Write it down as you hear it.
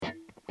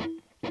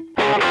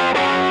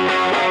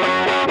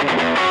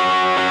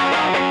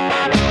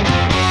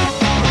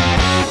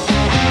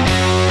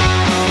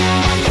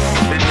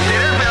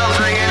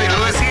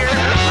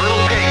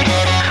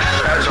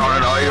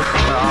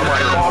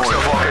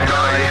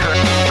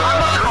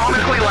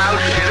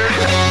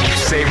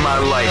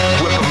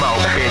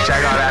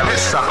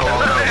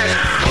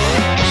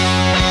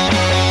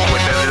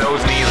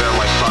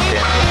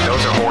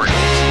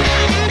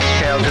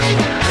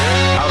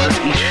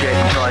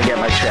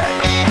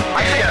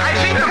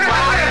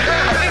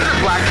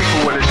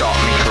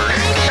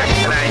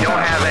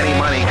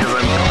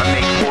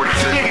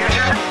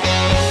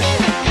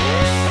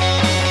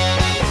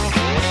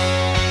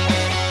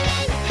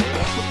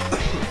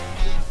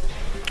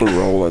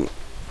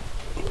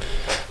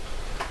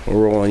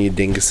We're rolling, you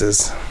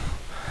dinguses.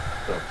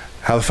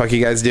 How the fuck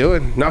you guys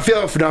doing? Not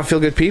feel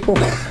good people.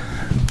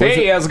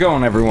 Hey, how's it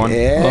going, everyone?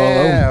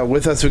 Yeah,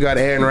 with us we got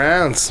Aaron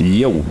Rounds.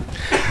 Yo.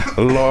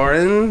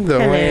 Lauren, the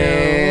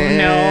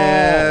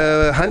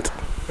Hunt.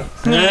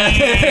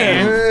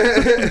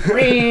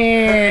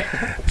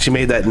 She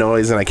made that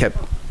noise, and I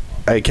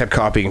kept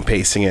copying and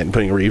pasting it and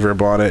putting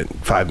reverb on it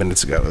 5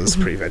 minutes ago. It was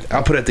pretty good.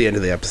 I'll put it at the end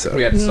of the episode.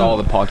 We had to stall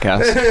the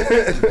podcast.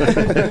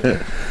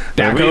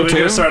 We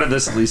could have started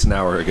this at least an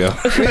hour ago.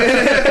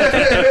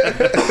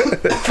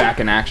 Back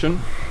in action.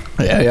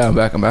 Yeah, I'm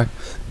back.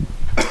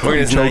 Wearing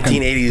his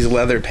 1980s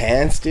leather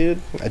pants,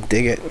 dude. I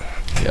dig it.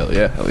 Hell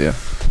yeah.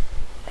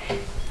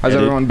 How's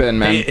everyone been,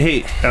 man?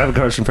 Hey, I have a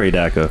question for you,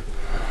 Daco.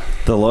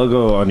 The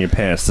logo on your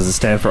pants, does it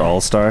stand for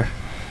All-Star?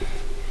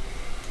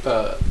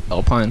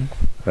 Alpine.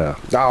 Yeah.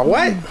 Oh,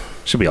 what?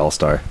 Should be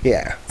All-Star.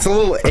 Yeah. It's a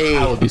little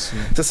egg.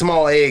 It's a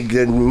small egg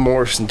that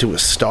morphs into a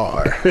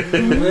star.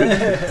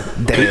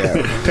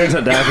 Damn. Turns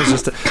out Daco's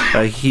just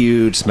a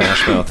huge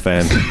Smash Mouth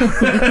fan.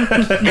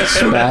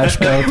 Smash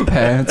Mouth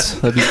pants.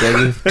 That'd be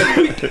crazy.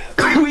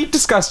 We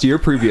discussed your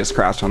previous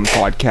crash on the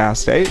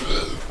podcast, eh?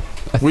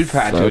 We've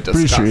had to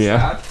discuss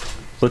that.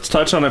 Let's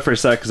touch on it for a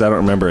sec, because I don't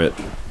remember it.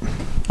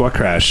 What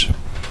crash?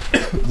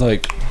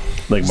 Like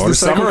The motorcycle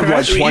summer of like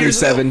crash?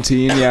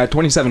 2017. Yeah,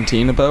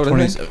 2017 about,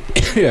 I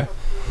think. yeah.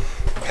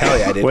 Hell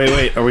yeah, I did.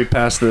 Wait. Are we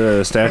past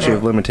the statute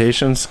of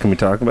limitations? Can we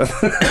talk about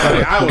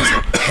that? I was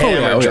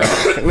hammered drunk.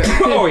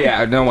 Oh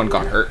yeah, no one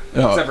got hurt.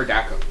 Except for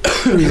Daco.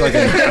 It was like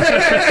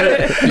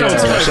it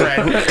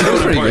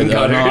was pretty good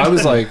though. No, I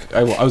was like,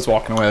 I was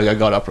walking away. Like, I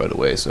got up right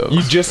away. So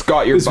You just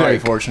got it your was very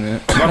bike.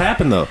 fortunate. What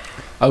happened, though?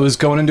 I was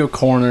going into a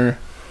corner,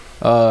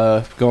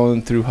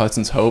 going through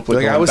Hudson's Hope, like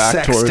I going was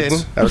back sexting.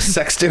 towards. I was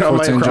sexting on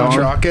my St. crotch John.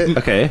 rocket.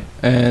 Okay.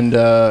 And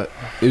it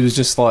was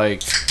just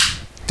like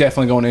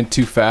definitely going in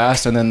too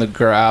fast, and then the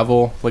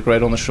gravel like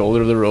right on the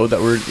shoulder of the road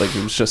that were like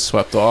it was just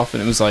swept off,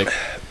 and it was like,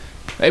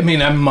 I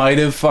mean, I might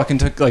have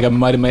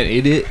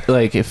made it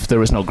like if there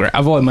was no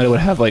gravel, I might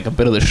have like a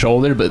bit of the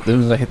shoulder, but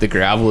then as I hit the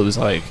gravel, it was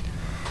like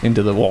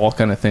into the wall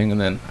kind of thing,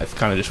 and then I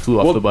kind of just flew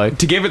off the bike.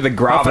 To give it the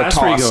fast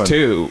were you gravitas going?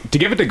 too. To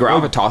give it the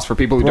gravitas for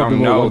people who Probably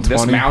don't know, about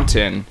this 120.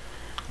 mountain,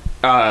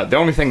 the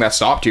only thing that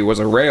stopped you was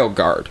a rail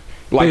guard.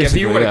 Like if you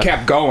Basically, would have yeah.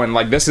 kept going,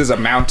 like this is a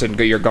mountain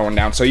you're going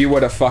down, so you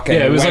would have fucking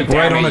Yeah, it was went like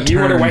right down on a- the you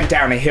would have turn. went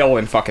down a hill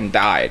and fucking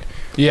died.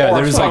 Yeah, Or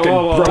there was like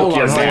fucking broke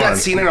your It's like hand. that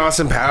scene in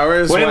Austin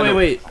Powers. when-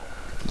 Wait.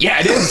 Yeah,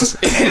 it is.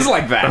 It is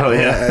like that. Oh,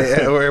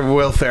 yeah. Where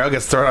Will Ferrell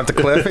gets thrown off the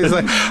cliff. He's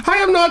like, I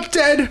am not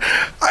dead.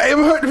 I am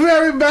hurt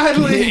very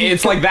badly.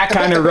 It's like that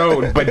kind of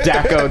road, but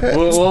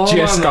Daco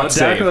just got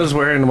saved. Daco's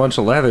wearing a bunch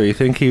of leather. You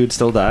think he would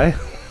still die?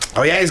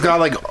 Oh, yeah, he's got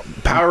like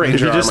Power If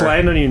Ranger you just armor.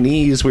 land on your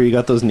knees where you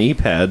got those knee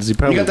pads, you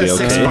probably You got be that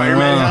okay. 6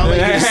 Spider-Man helmet.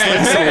 You just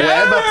sling some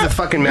web up the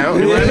fucking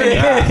mountain.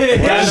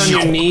 Land on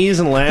your knees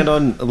and land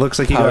on. It looks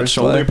like you Power got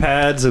shoulder slide.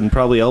 pads and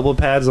probably elbow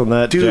pads on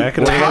that Dude,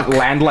 jacket.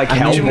 Land like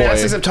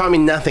Gymnastics Hellboy. have taught me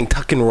nothing.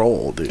 Tuck and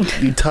roll, dude.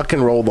 You tuck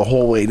and roll the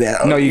whole way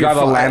down. No, you You're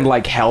gotta fine. land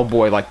like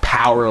Hellboy, like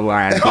power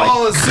land. Like,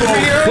 Oh, it's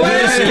superhero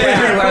land.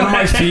 yeah, land on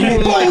my feet.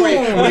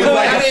 Boom. You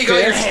like a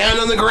got your fist. hand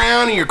on the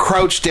ground and you're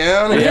crouched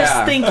down. Yeah.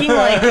 Just thinking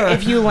like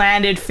if you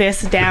landed fist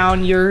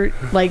down, your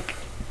like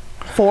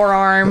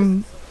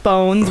forearm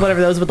bones, whatever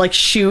those would like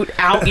shoot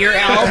out your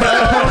elbow.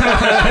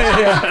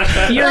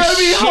 Your That'd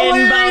be shin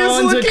hilarious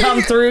bones would looking.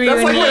 come through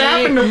That's your like knee. what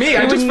happened to me.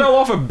 I just fell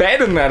off a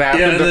bed and that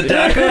happened Yeah, to the me.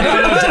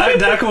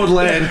 Daco would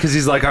land because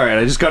he's like, all right,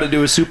 I just got to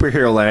do a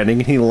superhero landing,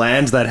 and he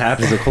lands. That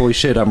happens. Like, holy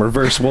shit, I'm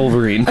reverse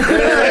Wolverine. What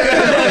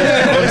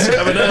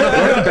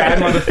a bad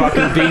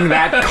motherfucker being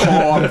that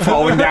calm,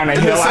 falling down a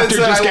hill after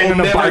sense just that I getting will in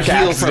a never bike heal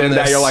from accident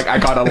that this. you're like, I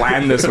gotta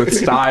land this with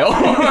style.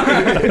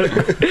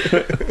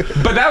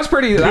 But that was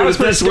pretty. That was If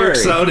pretty this scary.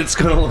 works out, it's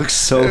gonna look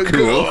so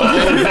cool.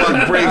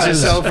 Fuck, brace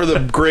yourself for the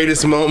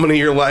greatest moment of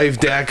your life,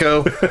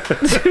 Daco.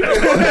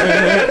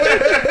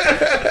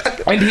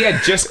 And he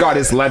had just got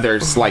his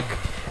leathers like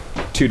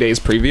 2 days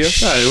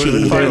previous. Yeah, it would have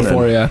been The day fine then.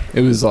 before, yeah,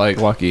 it was like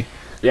lucky.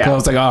 Yeah. I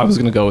was like, I was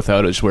gonna go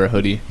without it, just wear a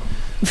hoodie.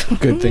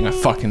 Good thing I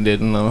fucking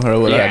didn't though, or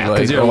would Yeah, I like?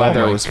 because your oh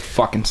leather my- was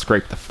fucking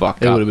scraped the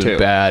fuck It up would have been too.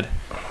 bad.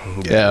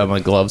 Yeah, my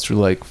gloves were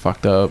like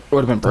fucked up.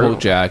 Would have been The whole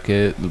brutal.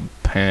 jacket, the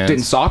pants.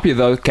 Didn't stop you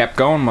though. Kept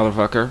going,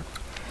 motherfucker.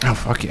 Oh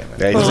fuck yeah!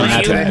 Yeah, Well, he's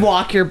like like, you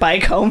walk your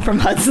bike home from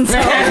Hudson's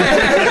Hope.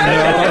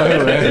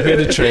 No, we had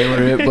to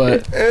trailer it,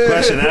 but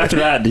Question after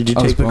that: did you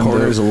I was take the bummed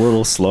corners a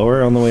little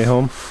slower on the way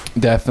home?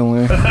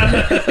 definitely.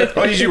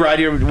 oh, did you ride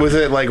your? Was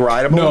it like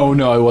rideable?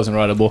 No, it wasn't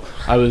rideable.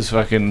 I was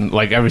fucking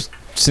like ever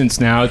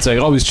since now. It's like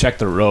always check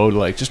the road,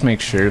 like just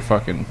make sure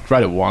fucking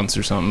ride it once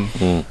or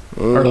something,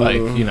 or like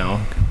you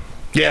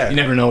Yeah.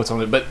 never know what's on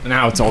it. But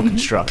now it's all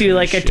construction. Do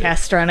like a and shit.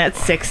 test run at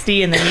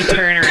 60 and then you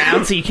turn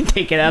around so you can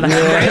take it out of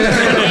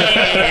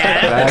 100.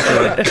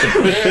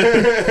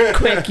 Yeah.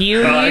 Quick,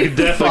 you. I could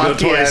definitely Fuck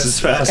go twice yes. as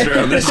faster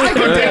on this.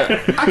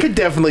 I could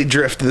definitely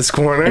drift this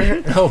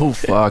corner. Oh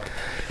fuck!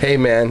 Hey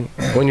man,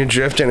 when you're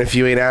drifting, if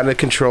you ain't out of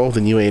control,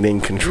 then you ain't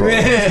in control.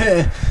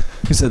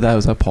 Who said that?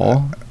 Was that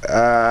Paul?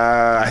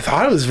 I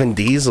thought it was Vin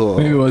Diesel.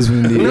 Maybe it was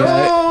Vin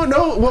Diesel.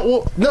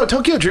 No,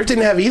 Tokyo Drift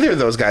didn't have either of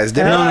those guys,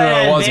 did it?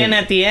 no, it wasn't. Vin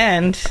at the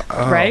end,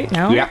 right?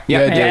 No. Yeah.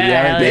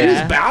 Maybe it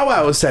was Bow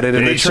Wow said it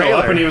in the He showed up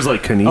trailer. and he was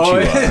like,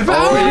 Konnichiwa.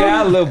 Oh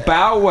yeah, little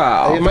Bow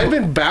Wow. It might have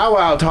been Bow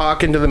Wow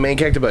talking to the main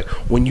character, but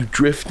when you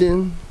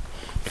drifting,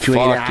 if you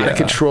ain't Fuck out of yeah.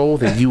 control,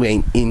 then you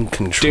ain't in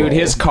control. Dude,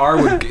 his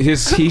car would. They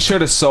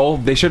should have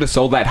sold that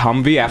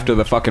Humvee after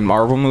the fucking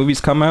Marvel movies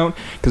come out.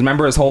 Because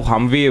remember his whole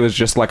Humvee, it was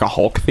just like a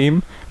Hulk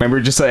theme. Remember,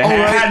 it just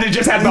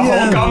had the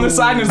Hulk on the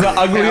side. It was the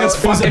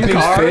ugliest It was a fucking big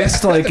car.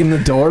 fist, like in the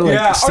door, like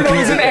Yeah, oh sticking no,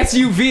 it was an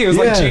SUV. It was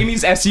like Yeah.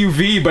 Jamie's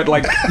SUV, but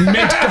like mint,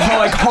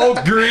 like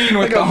Hulk green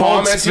with Like the a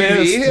mom Hulk's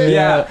SUV? fist.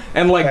 Yeah,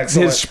 and like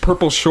Excellent. his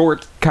purple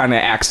short kind of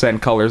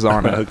accent colors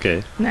on it.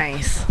 Okay.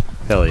 Nice.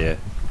 Hell yeah.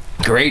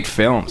 Great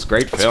films,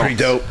 great It's films. pretty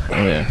dope.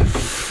 Oh, yeah.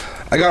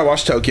 I gotta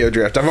watch Tokyo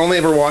Drift. I've only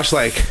ever watched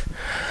like,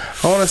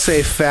 I want to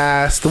say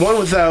Fast, the one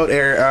without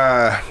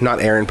not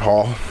Aaron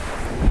Paul,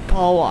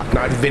 Paul Walker.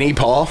 not Vinnie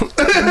Paul,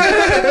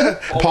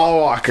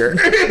 Paul Walker.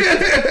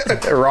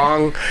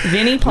 Wrong.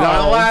 Vinnie Paul.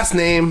 Not the last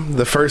name.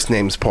 The first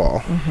name's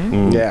Paul.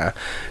 Yeah,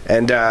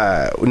 and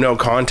no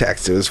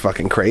context. It was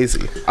fucking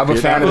crazy. I'm a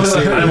fan of the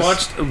I series.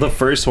 watched the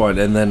first one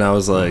and then I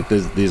was like,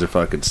 these are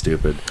fucking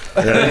stupid.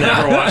 And I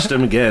never watched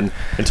them again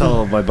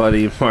until my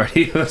buddy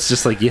Marty was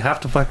just like, you have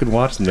to fucking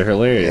watch them. They're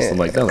hilarious. I'm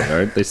like, no, they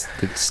aren't. They're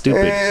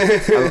stupid.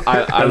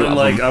 I And then love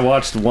like them. I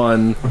watched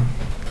one.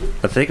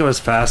 I think it was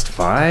Fast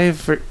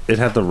 5. It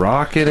had The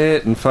Rock in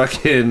it and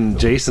fucking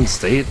Jason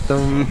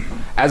Statham.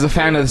 As a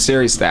fan of the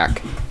series,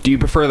 Stack, do you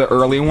prefer the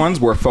early ones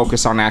where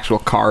focus on actual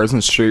cars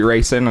and street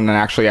racing and then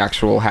actually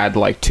had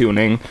like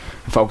tuning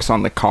and focus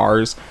on the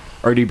cars?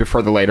 Or do you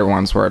prefer the later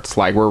ones where it's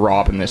like we're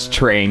robbing this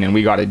train and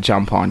we got to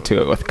jump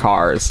onto it with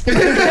cars? It's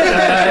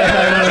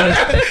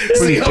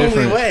the only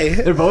different. way.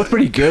 They're both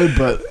pretty good,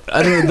 but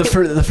I don't know.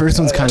 The first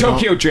one's kind of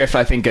Tokyo Drift,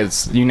 I think,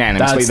 is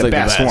unanimously that's the like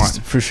best one.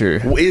 for sure.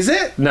 Is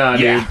it? Nah,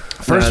 Yeah. dude.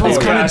 First one's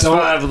the kinda Fast dope.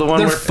 5, the one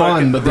They're where fun,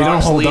 fucking but they don't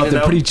Rock's hold up. leaning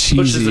They're pretty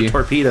pushes cheesy. a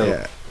torpedo.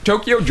 Yeah.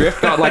 Tokyo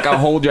Drift got like a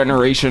whole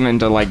generation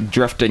into like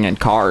drifting in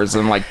cars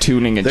and like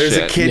tuning and There's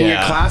shit. a kid in your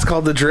Yeah. class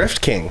called the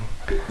Drift King.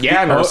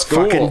 Yeah, in our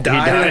school. Fucking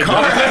died in a died.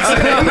 car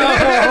accident.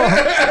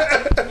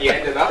 He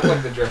ended up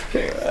like the Drift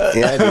King.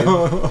 Yeah, dude.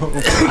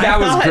 That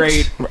was thought-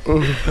 great.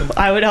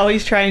 I would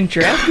always try and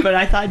drift, but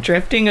I thought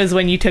drifting was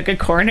when you took a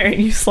corner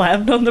and you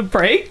slammed on the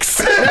brakes.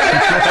 So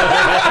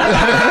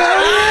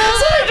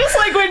I just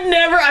like would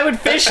never. I would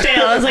fishtail.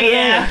 I was like,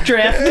 yeah,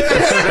 drift.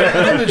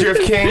 I'm the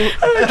Drift King.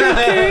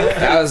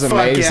 That was Fuck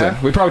amazing.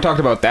 yeah. We probably talked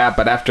about that,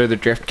 but after the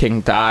Drift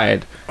King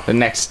died, the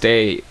next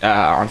day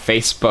on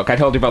Facebook, I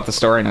told you about the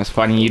story and it was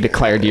funny. You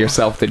declared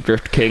yourself the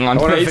Drift King on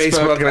I went on Facebook.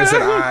 Facebook and I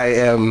said, I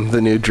am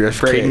the new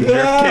Drift Brayden King.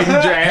 Drift King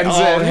All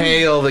Jansen.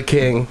 hail the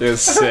king. It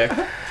was sick.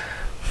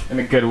 In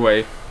a good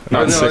way. No,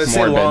 Not no, sick, I say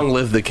morbid. long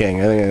live the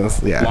king. I think it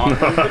was, yeah. Long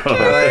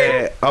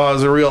I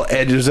was a real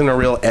edge. It was in a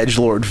real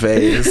edgelord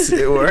phase.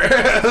 Where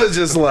I was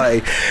just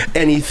like,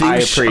 anything. I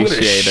I'm gonna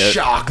appreciate it.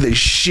 shock the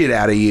shit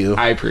out of you.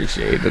 I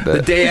appreciated The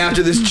it. day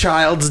after this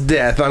child's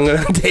death, I'm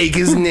gonna take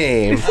his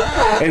name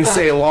and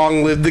say,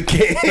 "Long live the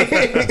king."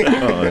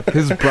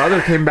 His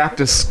brother came back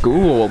to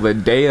school the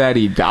day that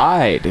he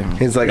died.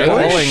 He's like, "I'm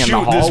gonna Bowling in the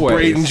shoot this hallways.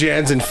 Braden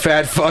Jansen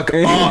fat fuck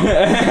up.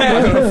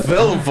 I'm gonna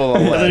fill him full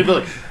of And then he'd lead." be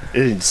like,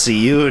 he'd see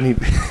you and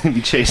he'd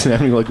be chasing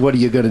after you like, what are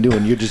you gonna do?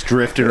 And you're just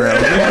drifting around.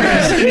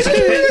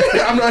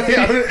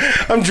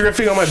 I'm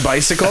drifting on my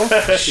bicycle. I'm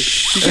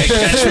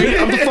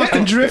the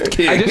fucking drift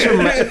king.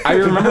 I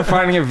remember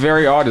finding it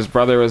very odd. His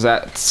brother was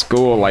at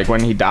school, like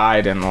when he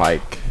died, and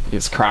like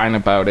he's crying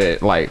about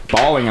it, like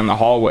bawling in the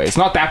hallways.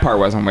 Not that part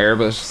wasn't weird,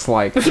 but it's just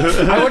like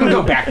I wouldn't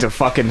go back to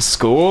fucking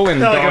school and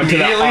like, go into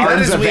the immediately? That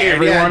arms is of weird.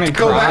 everyone Yeah, to and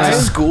go back cry. to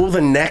school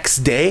the next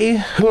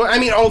day. Well, I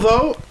mean,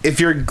 although if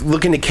you're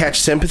looking to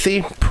catch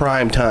sympathy,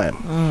 prime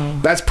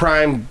time. That's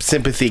prime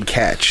sympathy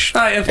catch.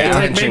 I think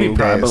Attention maybe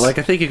prime, days. but like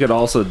I think you could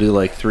also do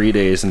like 3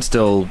 days and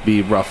still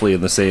be roughly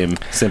in the same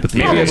sympathy.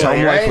 Maybe his Probably,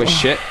 home life right? was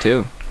shit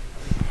too.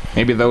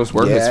 Maybe those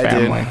were his Yeah,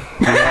 dude. family.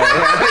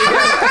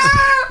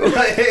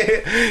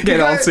 Get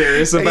all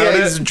serious about yeah,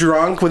 it. he's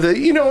drunk with it.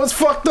 You know what's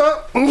fucked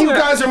up? You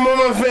guys are more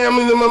my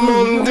family than my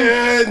mom and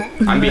dad.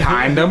 I'm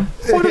behind him.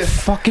 What a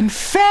fucking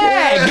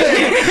fag!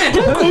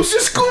 Who goes to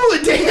school the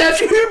day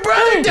after your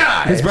brother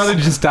dies? His brother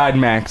just died,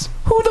 Max.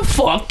 Who the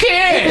fuck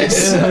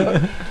cares?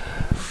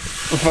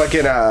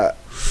 Fucking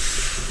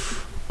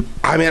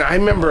I mean, I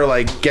remember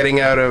like getting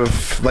out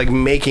of like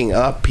making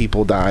up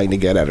people dying to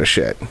get out of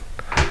shit.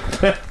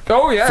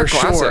 Oh yeah, For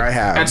classic. sure, I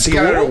have. At To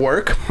get out of school?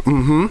 work.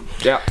 Mm-hmm.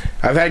 Yeah,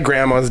 I've had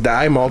grandmas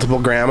die, multiple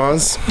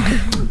grandmas.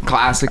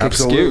 classic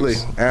Absolutely,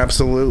 excuse.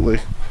 absolutely.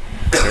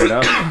 Fair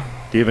enough.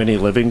 Do you have any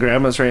living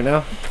grandmas right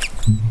now?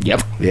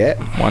 Yep, Yeah,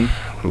 one.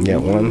 yeah,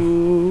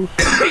 one.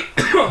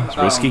 It's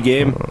a risky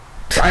game.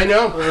 I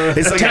know.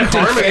 It's like a Attempted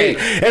karma fate.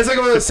 game. It's like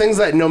one of those things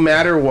that no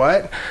matter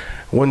what,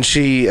 when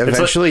she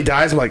eventually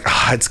dies, I'm like,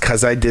 it's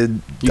because I did.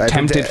 You I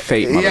tempted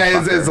fate,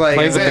 Yeah, it's like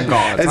Play with the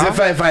gods, as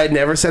huh? if I had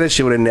never said it,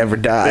 she would have never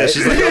died.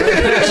 She's like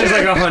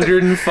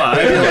 105.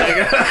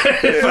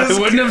 If I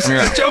wouldn't have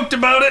just joked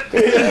about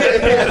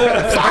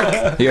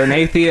it. You're an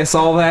atheist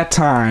all that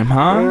time,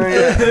 huh?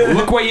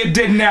 Look what you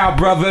did now,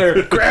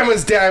 brother.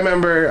 Grandma's dead. I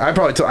remember. I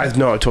told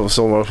the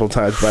story multiple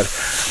times, but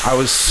I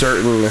was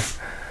certain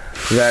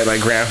that my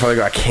grandfather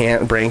got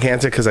brain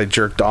cancer because I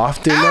jerked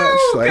off too much.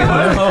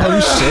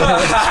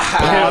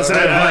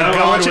 Positive, like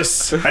God was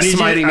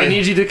smiting me. I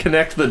need you to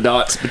connect the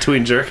dots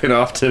between jerking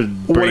off to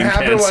brain What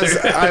happened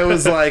cancer.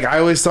 was I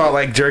always thought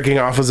like jerking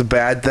off was a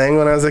bad thing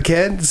when I was a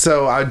kid.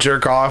 So I'd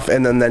jerk off,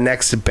 and then the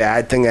next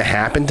bad thing that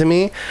happened to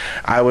me,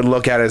 I would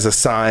look at it as a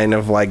sign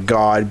of like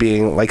God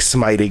being like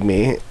smiting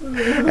me.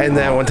 And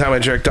then one time I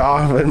jerked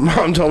off, and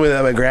Mom told me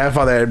that my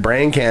grandfather had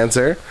brain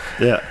cancer.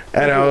 Yeah.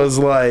 And I was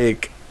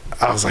like,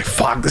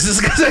 fuck, this is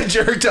because I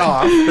jerked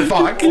off.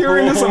 Fuck. You're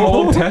into some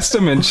Old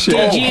Testament shit.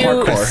 Did you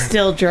hardcore.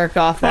 still jerk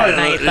off that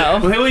night,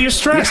 though? Well, you're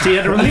stressed. You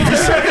had to relieve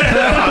yourself.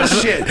 Oh,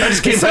 shit.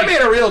 Send me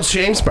a real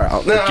change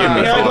sprout. No. You're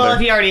like, well, if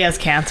he already has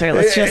cancer,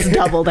 let's just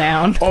double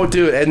down. Oh,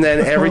 dude, and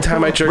then every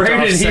time I jerked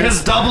Brandon, off... he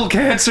has double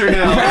cancer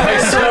now.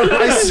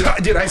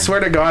 I swear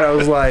to God, I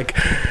was like,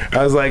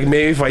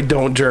 maybe if I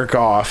don't jerk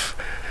off,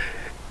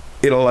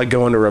 it'll like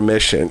go into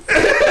remission.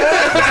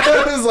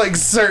 I was like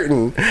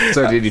certain.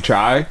 So did you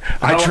try?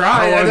 I tried.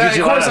 how long And then, did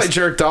you of course, last? I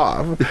jerked off.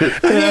 I mean,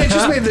 it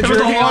just made the It was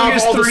the jerking off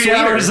longest all the 3 sweeter.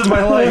 hours of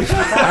my life.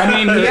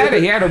 I mean,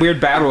 he had a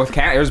weird battle with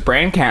it was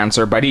brain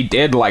cancer, but he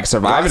did like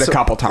survive it a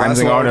couple times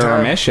and go into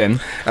remission.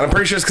 And I'm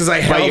pretty sure it's because I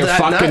But held your that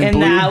fucking nut.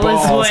 And that Blue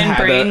balls was when had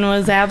Braden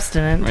was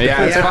abstinent.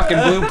 Yeah, his fucking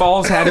blue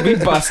balls had to be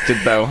busted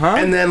though, huh?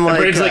 And then like,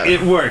 Brandon's like,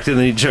 it worked, and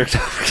then he jerked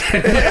off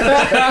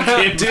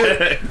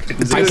again.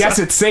 I guess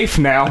it's safe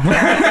now.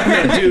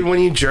 dude, when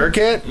you jerk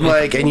it,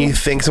 like, and you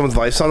think someone's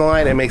life's on the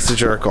line, it makes the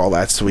jerk all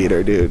that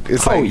sweeter, dude.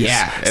 It's Oh, like,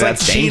 yeah. it's like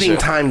That's cheating danger.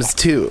 times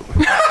 2.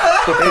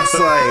 It's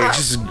like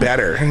just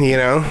better, you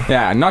know?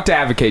 Yeah, not to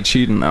advocate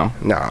cheating though.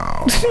 No.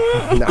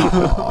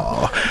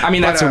 I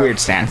mean, that's But, a weird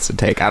stance to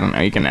take. I don't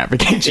know. You can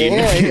advocate cheating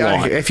Yeah, if you yeah,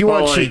 want. if you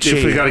want Well, cheat, if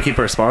we cheat. got to keep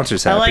our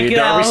sponsors I happy. like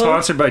Are we how-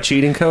 sponsored by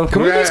Cheating Co?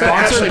 Can we get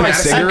sponsored by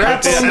Madison. A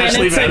cigarettes? couple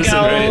Ashley minutes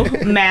Madison,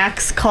 ago,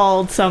 Max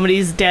called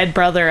somebody's dead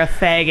brother a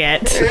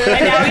faggot.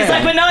 And now he's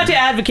like, but not to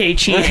advocate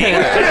cheating.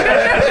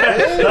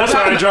 That's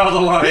where I draw the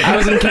line. I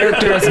was in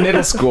character as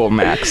middle school,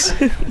 Max.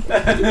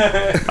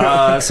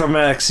 So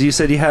Max, you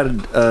said you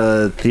had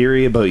a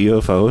theory about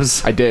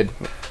UFOs. I did.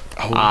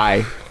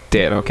 I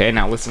did. Okay,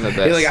 now listen to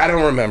this. You're like, I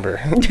don't remember.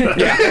 I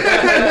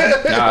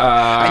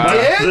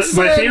did?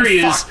 My theory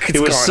is Fuck, it's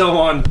it was gone. so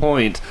on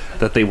point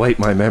that they wiped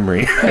my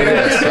memory.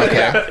 It is,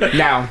 okay.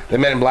 Now, The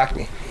Men in Black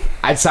me.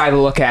 I decided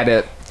to look at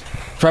it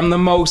from the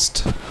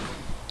most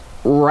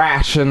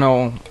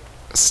rational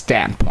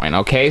standpoint.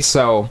 Okay,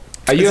 so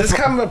a Is this UFO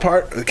coming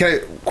apart?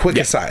 Quick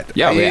aside.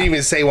 Yeah, I didn't yeah.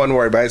 even say one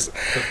word, but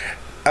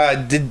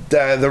did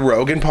the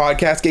Rogan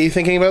podcast get you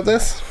thinking about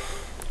this?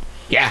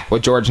 Yeah,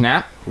 with George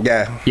Knapp.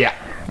 Yeah. Yeah,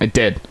 it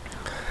did.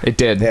 It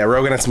did. Yeah,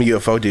 Rogan had some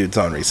UFO dudes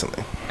on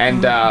recently.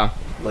 And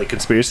Like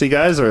conspiracy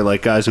guys or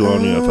like guys who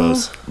own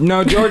UFOs?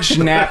 no, George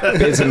Knapp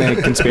isn't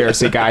a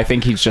conspiracy guy. I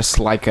think he's just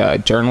like a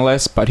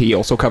journalist, but he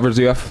also covers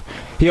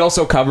He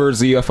also covers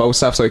the UFO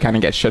stuff, so he kind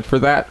of gets shit for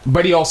that.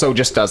 But he also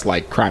just does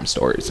like crime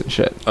stories and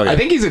shit. Okay. I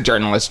think he's a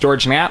journalist,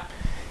 George Knapp.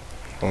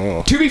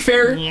 Oh. To be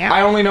fair, Yeah.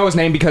 I only know his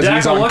name because Jack,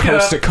 he's I'll on look it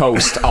Coast to up.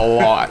 Coast a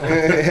lot.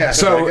 Yeah,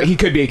 So he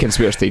could be a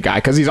conspiracy guy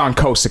because he's on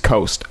Coast to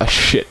Coast a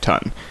shit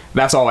ton.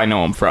 That's all I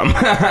know him from.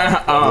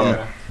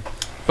 yeah.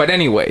 But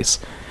anyways,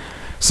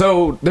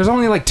 so there's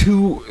only like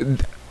two.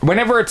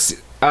 Whenever it's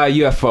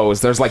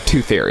UFOs, there's like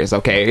two theories.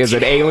 Okay, is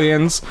it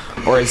aliens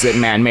or is it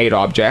man-made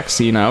objects?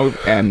 You know,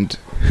 and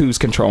who's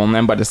controlling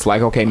them? But it's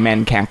like, okay,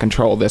 men can't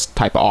control this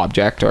type of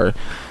object, or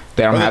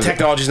they don't Well, have the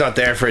technology's not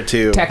there for it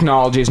to.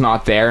 technology's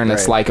not there, and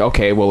it's Right. like,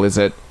 okay, well, is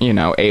it, you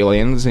know,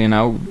 aliens, you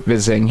know,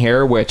 visiting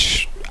here?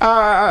 Which,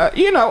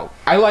 you know,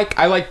 I like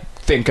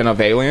thinking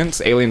of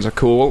aliens. Aliens are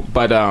cool,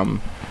 but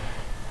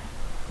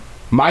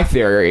my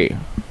theory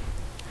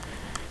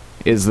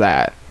is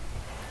that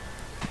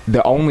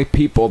the only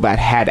people that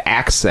had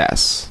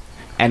access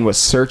and was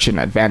searching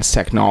advanced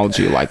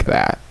technology like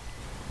that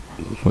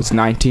was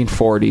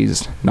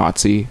 1940s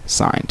Nazi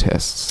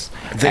scientists.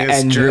 I think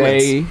it's And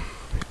Germans. they,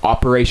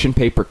 Operation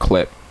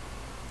Paperclip,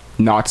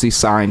 Nazi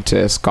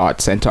scientists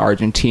got sent to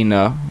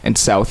Argentina and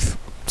South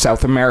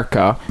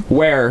America,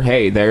 where,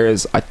 hey, there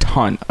is a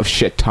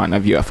shit ton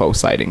of UFO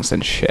sightings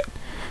and shit.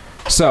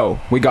 So,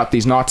 we got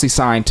these Nazi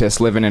scientists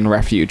living in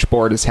refuge,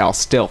 bored as hell,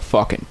 still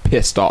fucking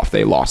pissed off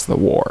they lost the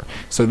war.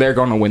 So they're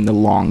gonna win the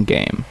long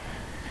game.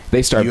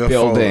 They start UFOs.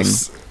 building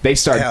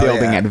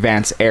Hell yeah.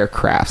 advanced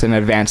aircrafts and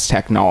advanced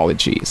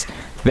technologies.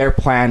 They're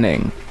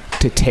planning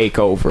to take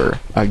over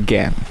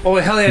again. Oh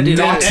hell yeah, dude!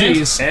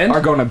 Nazis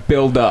are going to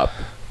build up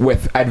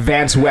with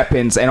advanced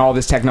weapons and all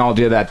this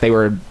technology that they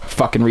were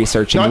fucking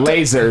researching,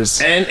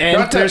 lasers. And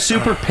they're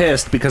super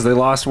pissed because they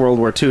lost World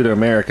War II to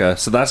America,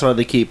 so that's why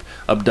they keep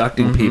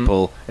abducting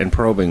people and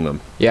probing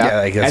them. Yeah,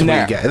 I guess and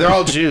they're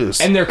all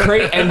Jews. and they're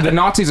and the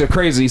Nazis are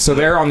crazy, so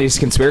they're on these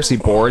conspiracy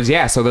boards.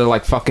 Yeah, so they're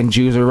like, fucking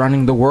Jews are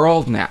running the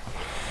world now.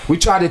 We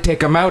tried to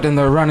take them out, and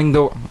they're running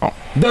the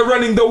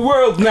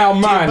world now,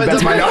 man.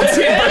 That's my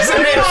Nazi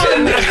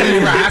impersonation.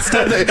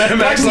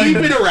 Imagine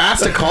you've been a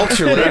Rasta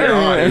culture later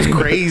on. It was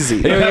crazy.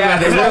 Yeah,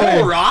 they the really.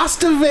 whole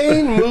Rasta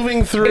vein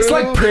moving through. It's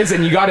like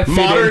prison. You got to fit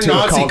modern into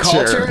Nazi a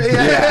culture.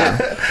 Yeah.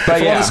 But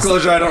Full yeah,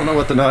 disclosure, I don't know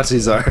what the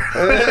Nazis are.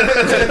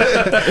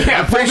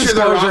 yeah, Pretty sure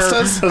they're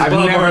Rastas. I've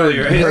Bob never Marley,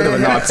 right? heard of a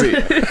Nazi.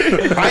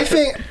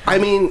 I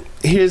mean,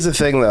 here's the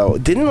thing though.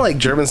 Didn't like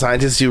German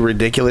scientists do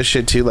ridiculous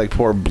shit too, like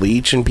pour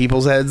bleach in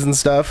people's heads and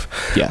stuff?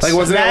 Yes. Like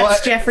wasn't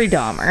That's it Jeffrey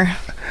Dahmer.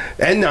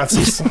 and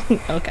Nazis.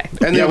 Okay.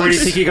 And Yeah, they where do you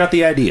think you got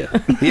the idea?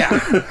 Yeah.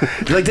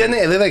 Like didn't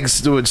they like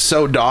would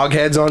sew dog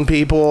heads on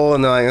people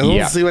and they're like, let's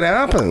Yeah. see what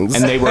happens.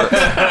 And they were. What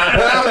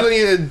happens when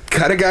you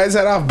cut a guy's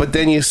head off, but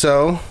then you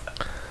sew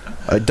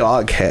a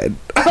dog head?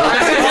 Oh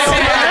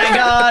my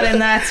god, and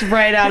that's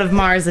right out of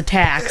Mars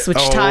Attacks, which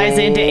ties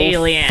into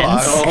Aliens.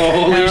 fuck.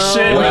 Holy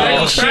shit!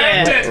 Holy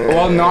shit.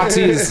 Well,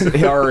 Nazis,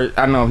 or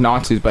I don't know if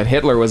Nazis, but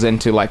Hitler was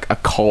into like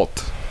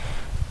occult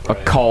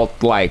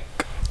like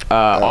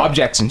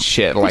objects and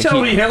shit. Like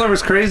Tell me Hitler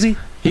was crazy?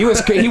 he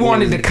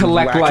wanted to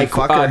collect Wacky like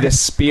fucker. the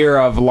spear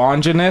of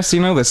Longinus,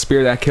 you know, the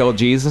spear that killed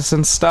Jesus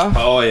and stuff.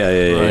 Oh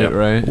yeah.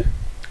 Right.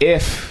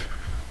 If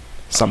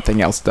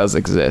something else does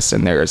exist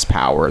and there's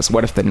powers,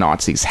 what if the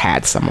Nazis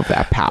had some of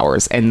that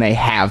powers and they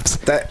have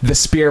the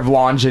spear of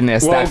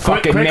Longinus Well, that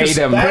fucking made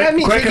him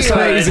quick aside.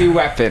 crazy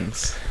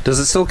weapons? Does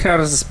it still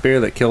count as a spear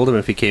that killed him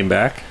if he came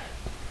back?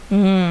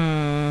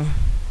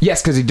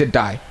 Yes, because he did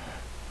die.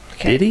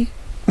 Did he?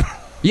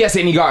 Yes,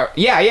 and he got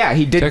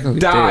he did Technically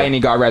die did. and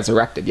he got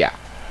resurrected. Yeah,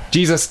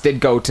 Jesus did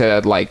go to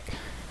like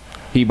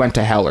he went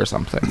to hell or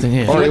something.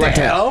 Yeah. Or he Went went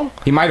to hell?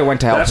 He might have went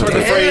to hell. That's for where the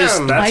that. phrase.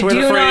 Damn. That's I where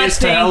do the not phrase to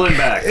think- hell and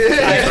back.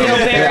 I feel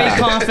very Yeah.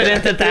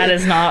 confident that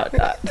is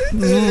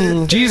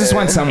not. Jesus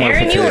went somewhere.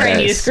 Aaron, for you 3 were in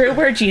days. youth group.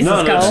 Where'd Jesus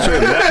No, go? that's true.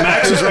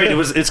 Max is right.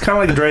 It's kind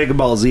of like a Dragon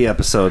Ball Z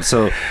episode.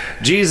 So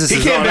Jesus He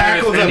is came on back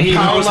Earth, with and a he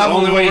power knows the level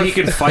only way over- he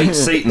can fight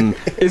Satan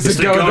Is is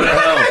to to go go to to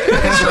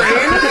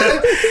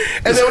hell.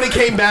 And then when he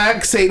came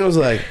back, Satan was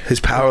like, his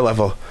power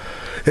level,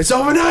 it's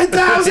over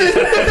 9,000.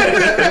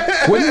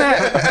 Wouldn't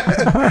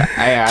that?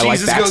 I like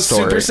Jesus that goes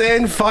story. Super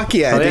Saiyan? Fuck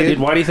yeah, Oh, yeah, dude. dude,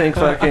 why do you think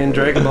fucking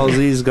Dragon Ball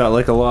Z's got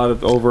like a lot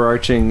of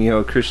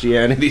overarching,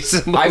 Christianity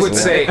symbols? I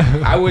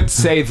would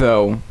say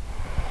though,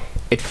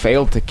 it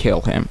failed to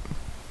kill him.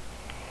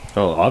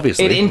 Oh,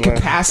 obviously. It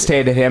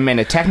incapacitated him, and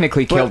it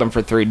technically killed him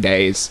for 3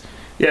 days.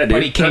 Yeah, dude.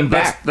 But he came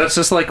that's- back. That's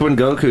just like when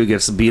Goku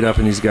gets beat up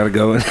and he's got to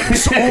go in.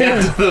 He's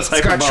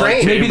got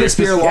trained. Maybe the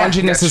spear of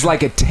Longinus is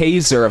like a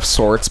taser of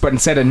sorts, but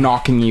instead of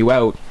knocking you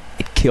out,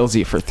 it kills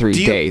you for 3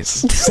 you- days,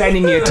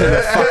 sending you to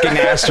the fucking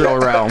astral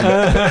realm.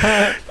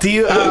 Do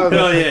you,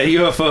 Oh yeah,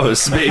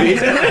 UFOs, baby.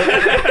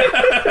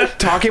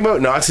 talking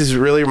about Nazis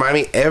really remind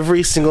me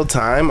every single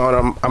time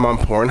I'm on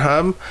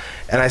Pornhub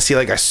and I see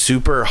like a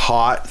super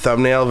hot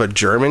thumbnail of a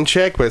German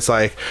chick, but it's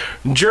like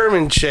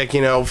German chick,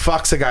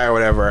 fucks a guy or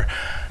whatever.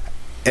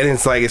 And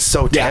it's like, it's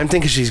so tempting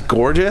because she's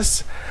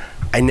gorgeous.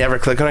 I never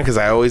click on it because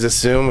I always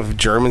assume if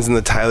German's in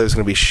the title, there's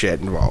going to be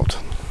shit involved.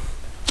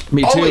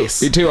 Me too.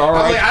 Always. Me too. All I'm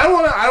right. like, I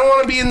don't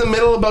want to be in the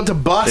middle about to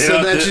bust,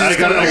 and then she's just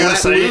going to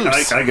let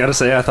loose. I gotta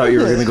say, I thought you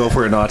were gonna go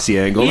for a Nazi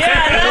angle.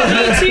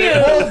 Yeah, me too.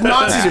 Well,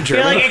 Nazis are I feel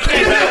German. like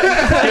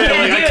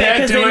I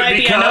can't do it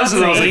because and I was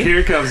like, Nazi. here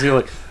it comes. You're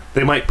like,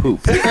 they might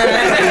poop.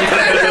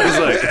 I was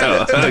like,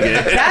 oh,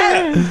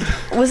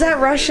 okay. Was that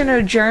Russian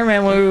or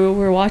German when we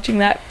were watching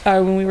that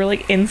when we were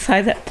like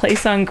inside that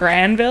place on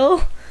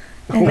Granville?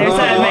 And there's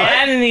that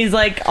man, and he's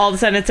like, all of a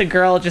sudden it's a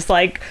girl just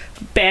like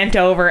bent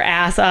over,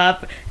 ass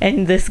up,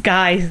 and this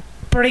guy,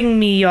 bring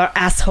me your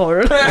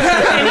asshole, and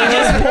he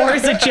just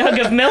pours a jug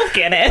of milk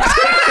in it.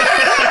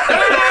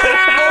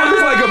 Oh, it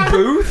was like a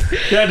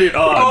booth. Yeah, dude.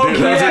 Oh,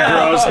 dude, that was Yeah,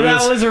 a gross.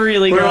 that was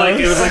really We're gross. like,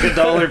 it was like a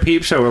dollar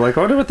peep show. We're like,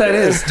 I wonder what that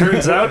is.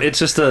 Turns out it's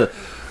just a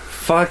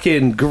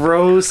fucking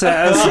gross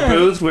ass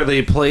booth where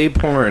they play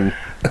porn.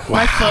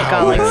 My foot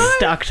got like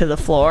stuck to the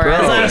floor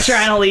as I was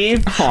trying to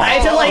leave. I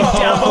had to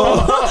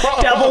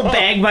like double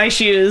bag my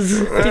shoes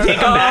to take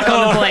them back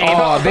on the plane.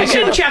 Oh, they I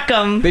should should- check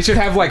them. They should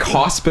have like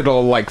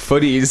hospital like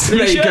footies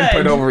that you can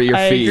put over your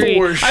I feet.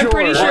 agree. For I'm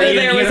pretty sure. sure Or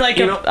there was like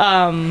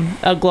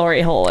a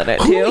glory hole in it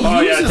too. Oh,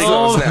 yeah, I think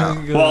those so.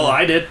 now? Well,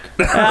 I did.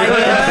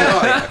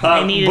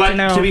 I needed but to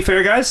know. to be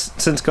fair, guys,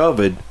 since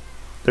COVID,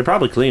 they're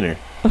probably cleaner.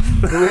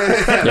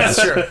 That's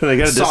true. They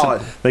got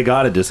Solid. they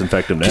got to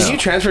disinfect them now. Can you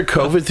transfer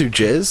COVID through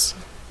jizz?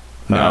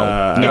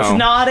 No, It's no.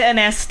 not an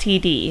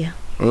STD.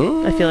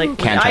 I feel like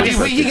Can't I,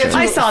 transfer just, You can get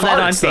I through saw that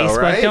on farts, though, Facebook.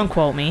 right? Don't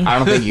quote me. I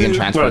don't think you can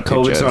transfer Well,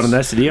 COVID's to not an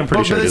jizz. STD. I'm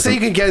pretty But sure it they say you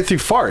isn't. can get it through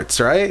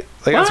farts, right?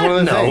 Like that's one of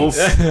the No.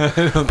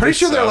 things. Pretty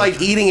sure they're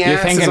like eating You're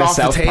asses thinking of off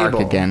the South table. Park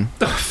again.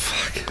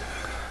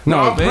 No,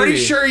 I'm pretty maybe.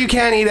 sure you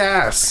can't eat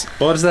ass.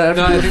 What does that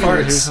No, have I to do think with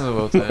we farts? something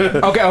about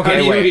that. Okay, How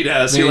do you wait. eat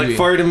ass? You like Maybe.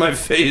 fart in my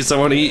face. I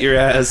want to eat your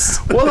ass.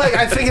 Well, like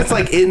I think it's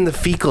like in the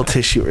fecal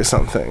tissue or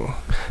something.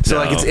 So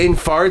like No. it's in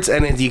farts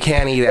and you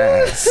can't eat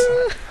ass.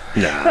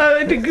 Nah. I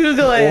went to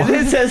Google it.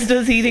 It says,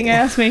 "Does eating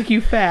ass make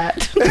you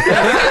fat?" Does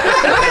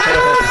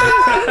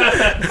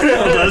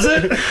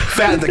it?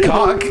 Fat in the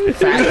cock.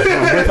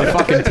 Fat with a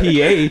fucking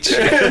TH.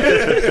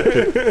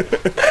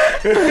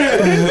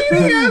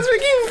 Eating ass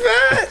make you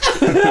fat.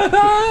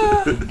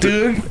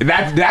 Dude,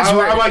 That's I'm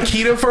right. on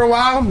keto for a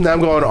while. Now I'm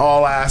going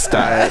all ass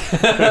diet. Twist.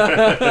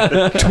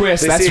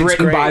 They That's say it's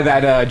written great. by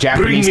that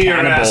Japanese Bring me your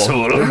cannibal.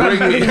 asshole. Bring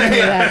me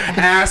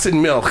ass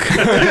and milk.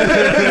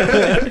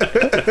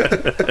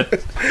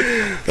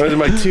 Those are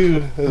my two.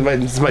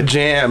 This is my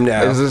jam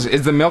now.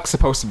 Is the milk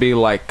supposed to be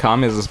like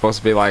cum? Is it supposed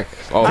to be like?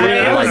 Oh,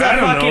 It was I a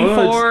don't fucking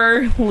know.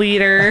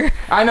 4-liter.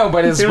 I know,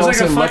 but it's It was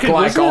supposed like to a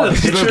look fucking- like all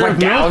wasn't it a there's picture like of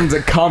milk? gallons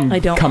of cum I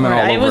don't coming all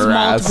remember. over It was her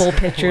ass. multiple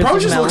pictures. Probably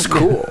of just milk. looks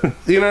cool.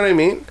 You know what I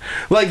mean?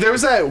 Like there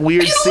was that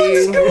weird What's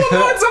scene. going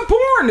on? It's a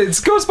porn. It's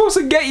supposed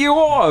to get you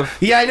off.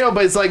 Yeah, I know,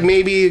 but it's like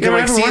maybe you can Yeah,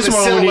 like every see once the in a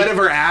while when silhouette you- of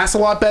her ass a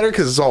lot better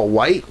because it's all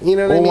white. You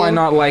know what I Well, mean? why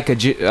not like a I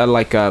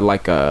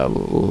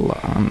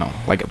don't know,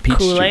 like a peach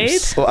Kool-Aid?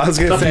 juice? Well, I was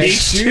gonna say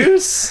Peach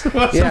juice?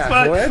 What Yeah, the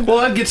fuck? what? Well,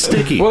 that'd get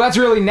sticky. Well, that's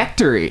really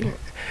nectary.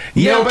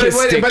 Yeah, Milk but, is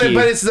sticky.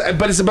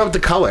 but it's about the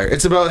color.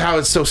 It's about how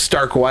it's so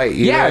stark white.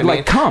 You Yeah, know what I like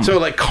mean? cum. So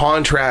like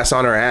contrast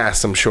on her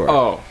ass. I'm sure.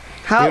 Oh,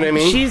 How You know what I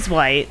mean? she's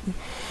white.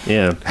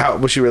 yeah. How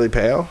was she really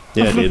pale?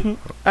 Yeah, dude.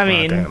 I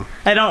mean, damn.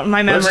 I don't.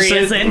 My Let's memory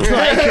just say- isn't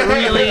like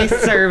really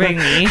serving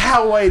me.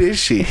 How white is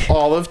she?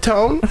 Olive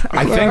tone?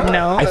 I think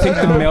No. I think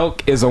the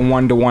milk is a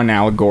 1-to-1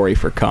 allegory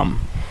for cum.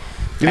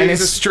 You And think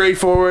it's a it's-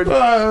 straightforward.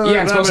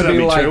 Yeah, it's supposed to be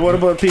like- What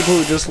about people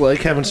who just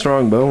like having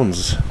strong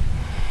bones?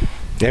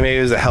 Yeah, maybe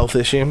it was a health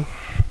issue.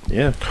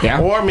 Yeah. Yeah.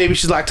 Or maybe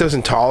she's lactose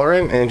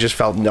intolerant and just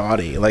felt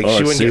naughty. Like Oh, she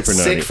it's wouldn't get super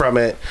sick naughty. from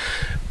it,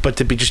 but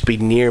to be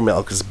near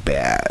milk is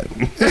bad.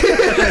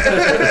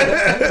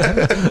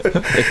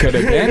 It could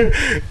have been.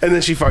 And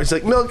then she farts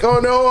like milk. Oh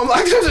no, I'm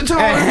lactose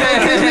intolerant.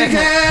 Milk gives me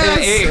gas.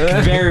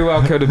 It very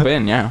well could have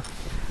been. Yeah.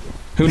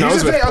 Who knows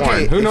Here's the with thing, porn?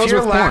 okay, Who knows if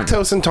you're with porn?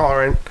 lactose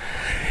intolerant,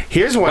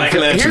 here's one. Like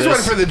an Here's one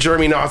Exodus. for the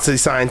German Nazi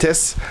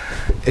scientists.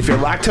 If you're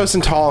lactose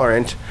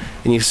intolerant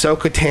and you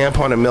soak a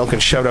tampon in milk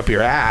and shove it up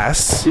your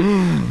ass,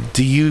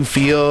 do you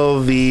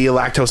feel the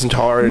lactose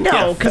intolerant?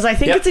 No, because I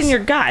think Yep. it's in your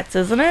guts,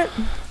 isn't it?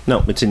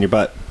 No, it's in your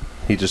butt.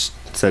 He just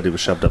said it was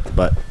shoved up the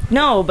butt.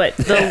 No, but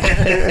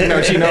the No,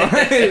 you know.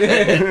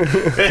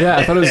 Yeah,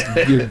 I thought it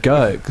was your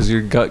gut because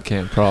your gut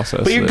can't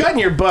process. But your it. gut and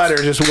your butt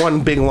are just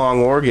one big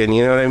long organ.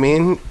 You know what I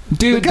mean?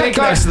 Dude, The gut they got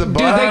connects to the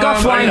butt. they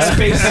got flying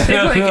space.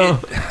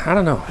 I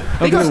don't know.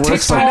 They got It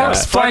works like TikToks,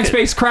 that. flying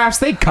spacecrafts.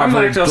 They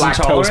cover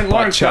lactose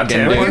butt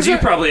chugging. Like, is You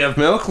it- probably have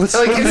milk. Let's,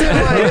 Like, is it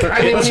like?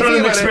 I mean, let's when run you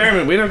an think about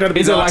experiment. We don't got to be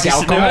Is it like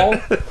Nazis to do alcohol?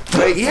 it.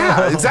 Like,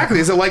 yeah, exactly.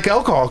 Is it like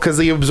alcohol? Because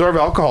you absorb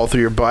alcohol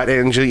through your butt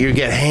and you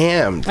get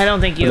hammed. I don't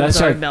think you But that's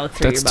absorb like, milk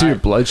through that's your to your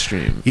butt.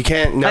 bloodstream. You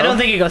can't. No. I don't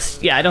think it goes.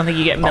 Yeah, I don't think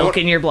you get milk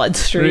in your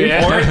bloodstream.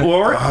 Yeah.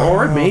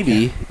 Or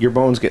maybe your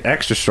bones get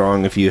extra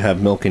strong if you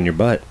have milk in your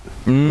butt.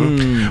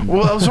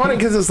 Well, I was wondering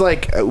because it's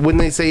like when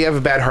they say you have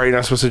a bad heart, you're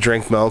not supposed to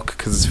drink milk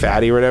because it's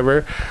fatty or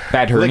whatever.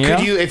 Bad Like, hernia.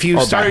 could you, if you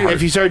Or bad started, heart?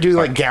 if you started doing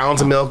like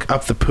gallons of milk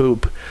up the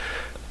poop,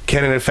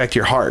 can it affect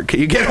your heart?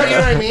 Can you get, you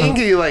know what I mean?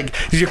 Can you like,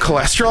 does your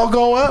cholesterol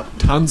go up?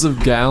 Tons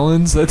of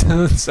gallons? That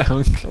doesn't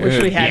sound good.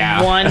 Wish we had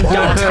Yeah. one Over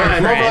doctor time,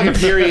 over like friend. a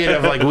period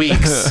of like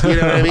weeks. You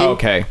know what I mean?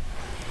 Okay.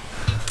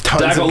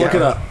 Tons Daggle, of look it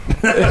gallons.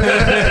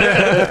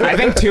 up. I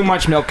think too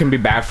much milk can be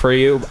bad for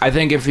you. I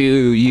think if you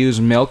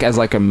use milk as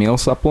like a meal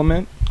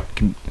supplement,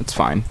 it's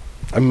fine.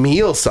 A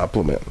meal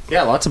supplement.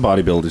 Yeah, lots of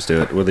bodybuilders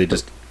do it, where they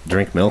just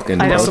drink milk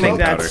and I don't protein think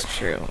powder. that's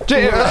true.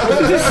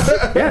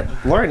 Yeah,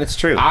 Lauren, it's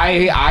true.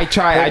 I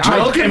try.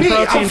 Look at me.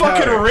 I'm protein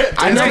fucking powder.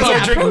 ripped. I It's know, 'cause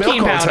yeah, drink protein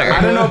milk all the powder. time.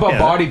 I don't know about Yeah.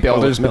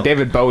 bodybuilders, Oh, but no.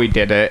 David Bowie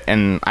did it,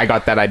 and I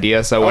got that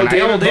idea. So when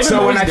David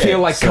so when I Bowie's feel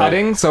dead, like so-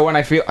 cutting, so when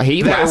I feel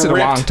he That lasted a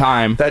long ripped-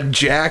 time. That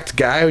jacked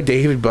guy,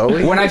 David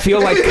Bowie. When I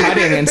feel like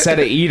cutting instead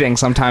of eating,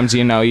 sometimes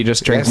you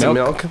just drink Yeah, some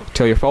milk, milk.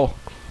 till you're full.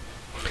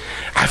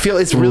 I feel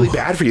it's really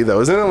bad for you though,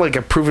 isn't it? Like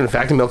a proven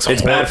fact that milk's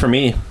It's bad for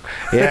me.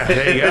 Yeah,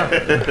 there you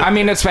go. I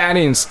mean, it's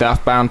fatty and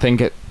stuff, but I don't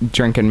think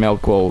drinking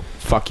milk will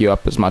fuck you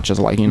up as much as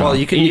like Well,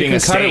 you can eating a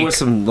cut it steak. with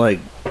some no,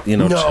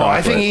 No, chocolate.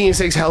 I think eating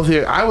steak's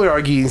healthier. I would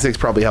argue eating steak's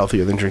probably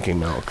healthier than drinking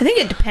milk. I think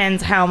it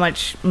depends how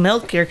much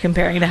milk you're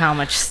comparing to how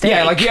much steak.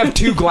 Yeah, like you have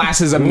 2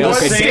 glasses of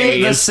milk a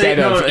day instead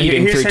of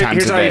eating 3 times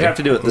Here's a how day. you'd have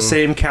to do it. The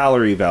same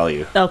calorie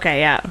value. Okay,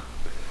 yeah.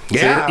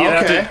 Yeah, So you'd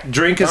okay. have to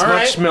drink as All much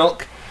right.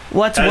 milk.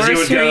 What's As you worse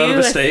would for get out of you,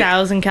 a steak.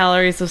 1,000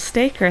 calories of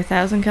steak or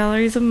 1,000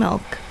 calories of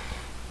milk?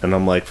 And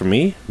I'm like, for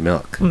me,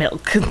 milk.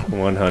 Milk. 100%.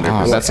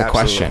 Oh, that's a Absolutely.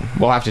 question.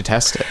 We'll have to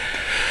test it.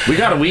 We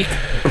got a week.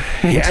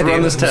 Yeah, to run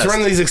dude, this let's test.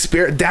 run these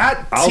experiments.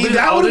 That I'll see, do,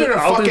 that I'll would do, have been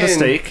a I'll do fucking the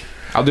steak.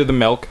 I'll do the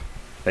milk.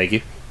 Thank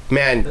you.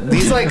 man.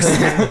 These like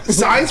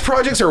science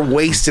projects are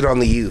wasted on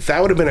the youth.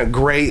 That would have been a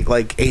great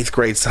like 8th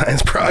grade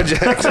science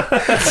project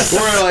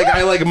where like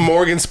I like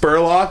Morgan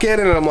Spurlock it,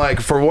 and I'm like,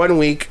 for 1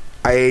 week,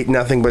 I ate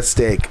nothing but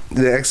steak.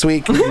 The next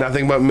week,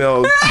 nothing but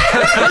milk.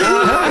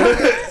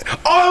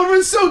 Oh, it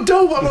was so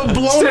dope. I'm gonna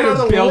blow it Instead out of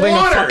of the building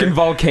water. a fucking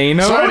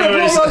volcano. I'm gonna blow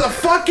anyways- it out of the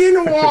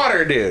fucking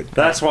water, dude.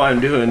 That's why I'm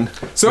doing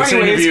So this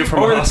interview anyways, from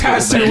a over the hospital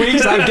past 2 bed.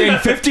 weeks, I've gained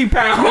 50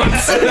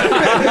 pounds.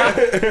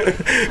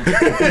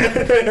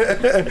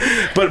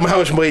 But how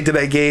much weight did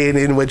I gain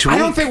in which week?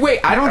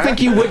 I don't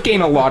think you would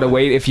gain a lot of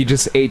weight if you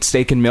just ate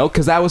steak and milk,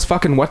 because that was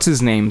fucking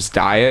what's-his-name's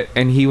diet,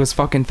 and he was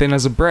fucking thin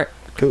as a brick.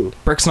 Cool.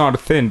 Brick's not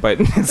thin, but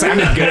it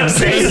sounded good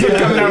saying it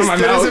coming out of my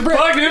Thin as a mouth. brick.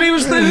 Fuck, dude, he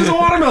was thin as a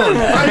watermelon.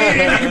 I mean,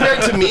 if you compare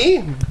it to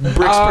me, Brick's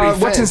pretty thin.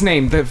 What's his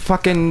name? The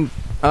fucking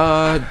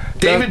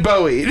David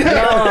Bowie.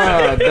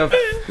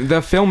 the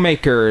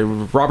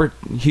filmmaker Robert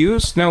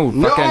Hughes? No,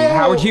 fucking No!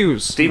 Howard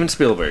Hughes. Steven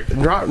Spielberg.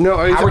 No,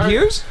 Howard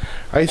Hughes?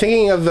 Are you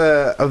thinking of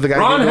the guy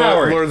Ron who wrote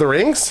Howard. Lord of the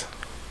Rings?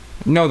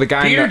 No, the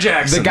guy. Peter in the,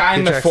 Jackson. The guy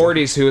in Peter the Jackson.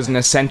 40s who was an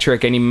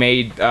eccentric, and he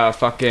made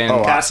fucking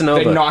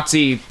Casanova. the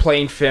Nazi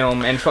plane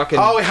film and fucking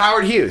Oh,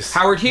 Howard Hughes.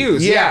 Howard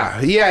Hughes. Yeah.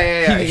 He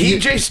He-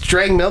 just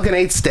drank milk and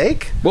ate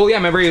steak. Well, yeah.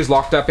 Remember, he was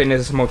locked up in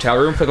his motel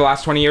room for the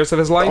last 20 years of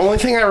his life. The only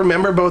thing I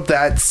remember about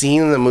that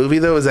scene in the movie,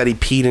 though, is that he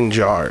peed in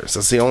jars.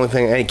 That's the only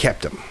thing, and he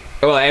kept them.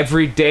 Well,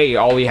 every day,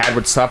 all he had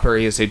with supper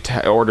is he'd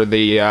order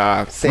the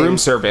Same. room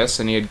service,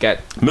 and he'd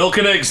get Milk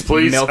and eggs,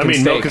 please. Milk I and mean,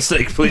 steak. milk and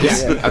steak,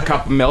 please. a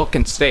cup of milk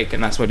and steak,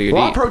 and that's what he'd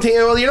Well, eat. protein.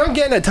 Well, you're not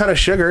getting a ton of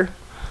sugar,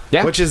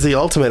 Yeah. which is the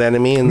ultimate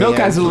enemy. In Milk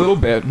the has a end. little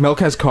bit. Milk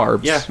has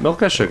carbs. Yeah,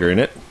 milk has sugar in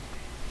it.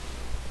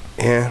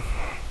 Yeah.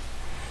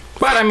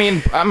 But I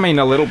mean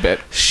a little bit.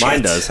 Mine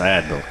Shit. does. I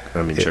add milk.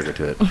 I mean, sugar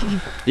to it.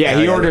 Yeah,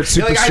 he ordered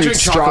super You're like, I sweet drink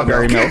chocolate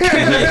strawberry milk.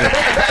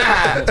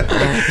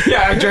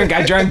 Yeah,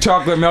 I drank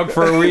chocolate milk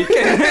for a week.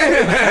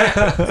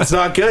 It's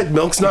not good.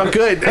 Milk's not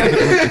good.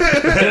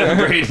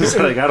 Braden's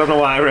like, I don't know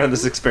why I ran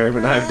this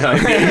experiment. I have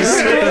diabetes.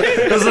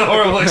 This is a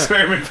horrible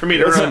experiment for me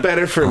to What's run.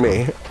 better for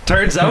me?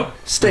 Turns out,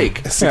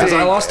 steak. Steak. Because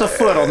I lost a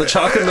foot on the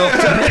chocolate milk.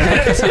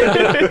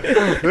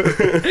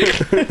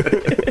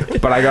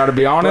 But I gotta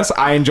be honest,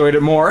 I enjoyed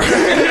it more.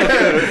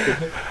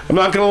 I'm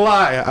not gonna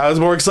lie. I was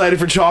more excited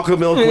for chocolate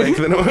milk week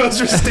than I was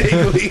for steak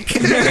week.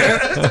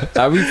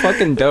 That'd be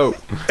fucking dope.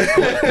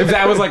 If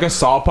that was like a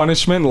Saw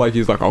punishment, like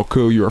he's like, I'll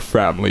kill your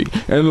family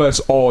unless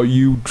all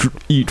you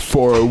eat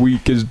for a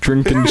week is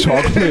drinking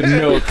chocolate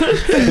milk.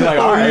 You're like,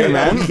 all right,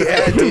 man.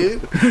 Yeah,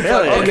 dude.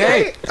 Hell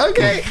yeah.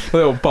 Okay.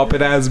 Little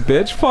puppet ass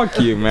bitch. Fuck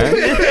you, man.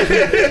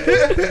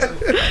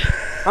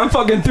 I'm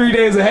fucking 3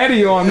 days ahead of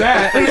you on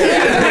that.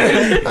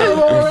 I'm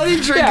already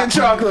drinking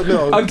chocolate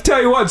milk. I'll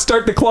tell you what,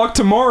 start the clock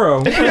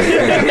tomorrow.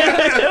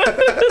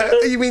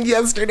 You mean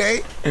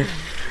yesterday?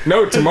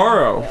 No,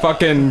 tomorrow.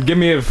 Fucking give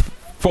me a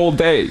full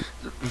day.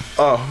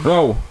 Oh.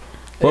 No.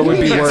 What would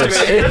be worse?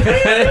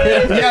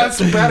 Yeah, it's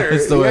better.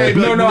 It's the way. Yeah,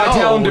 but No, I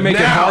tell him to make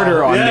it now.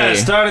 harder on Yeah, me.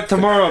 start it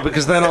tomorrow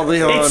because then I'll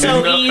be on. It's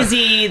so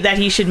easy that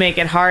he should make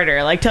it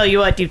harder. Like, tell you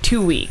what, do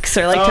 2 weeks.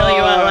 Or, like, tell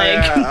you what, like...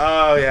 Yeah.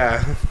 Oh,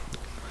 yeah.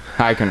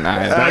 I can. Yep,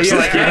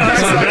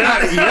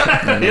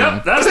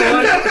 That's the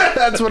one.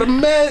 that's what it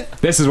meant.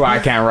 This is why I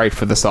can't write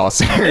for the Saw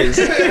series.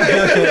 I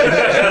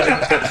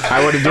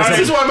would have This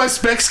is just. why my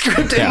spec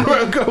script didn't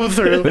go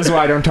through. This is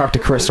why I don't talk to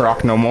Chris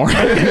Rock no more.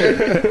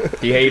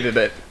 He hated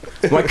it.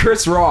 Like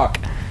Chris Rock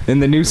in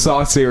the new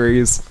Saw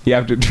series, you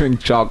have to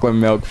drink chocolate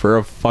milk for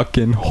a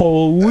fucking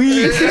whole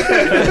week.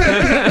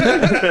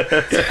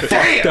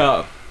 Fucked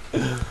up.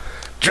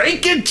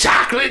 Drinking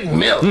chocolate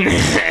milk.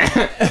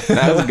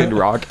 That was a good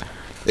Rock.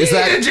 Is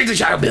that drink the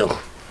chocolate milk?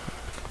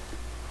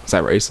 Is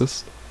that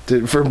racist?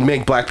 For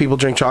make black people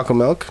drink chocolate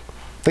milk?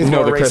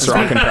 No, the Chris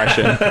Rock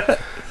impression.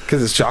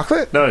 Because it's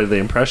chocolate? No, the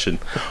impression.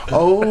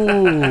 Oh.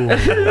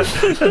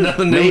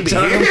 Another new Maybe.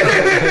 time.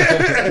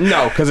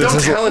 No, because it's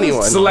Don't a tell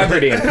anyone.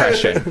 celebrity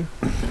impression.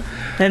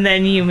 And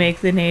then you make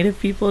the native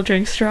people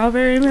drink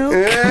strawberry milk.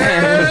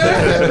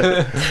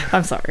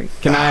 I'm sorry.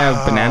 Can I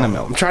have banana I'm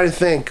milk? trying to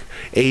think.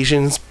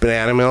 Asians,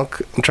 banana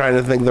milk. I'm trying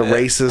to think the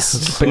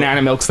racist.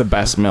 Banana milk's the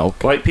best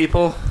milk. White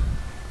people,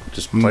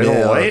 just plain old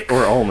Milk. white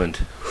or almond.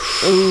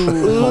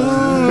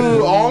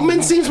 Ooh,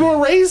 almond seems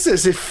more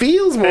racist. It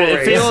feels more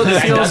It feels, racist.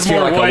 it feels does feel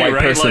more like a white, white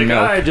right? person Like,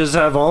 milk. I just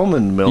have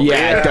almond milk.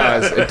 Yeah, it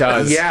does. It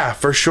does. Yeah,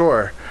 for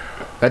sure.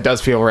 That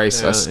does feel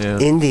racist.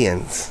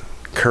 Indians.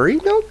 Curry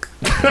milk?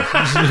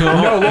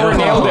 No, Laura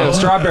nailed it.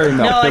 Strawberry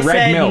milk. No, the I red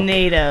said milk.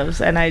 natives,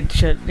 and I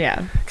should,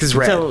 yeah. Because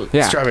red. So-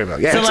 Yeah. Strawberry milk.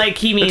 Yeah. So, like,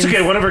 he means... It's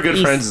okay. One of our good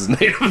East- friends is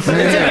native. It's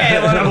okay.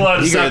 I'm allowed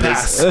to you say got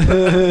this.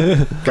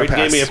 pass. Greg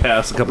gave me a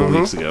pass a couple of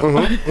weeks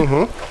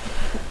ago.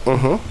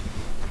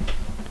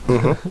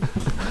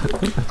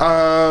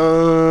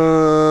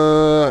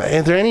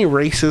 Are there any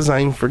races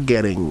I'm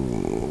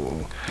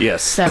forgetting?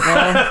 Yes.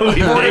 Several. We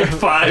named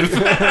 5.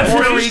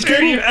 Puerto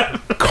Rican?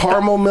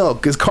 Caramel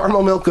milk. Is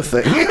caramel milk a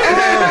thing?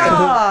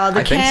 Oh, the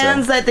I think so.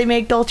 cans that they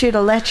make dulce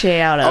de leche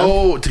out of.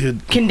 Oh,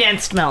 dude.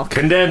 Condensed milk.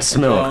 Condensed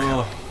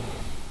milk.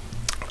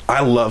 I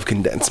love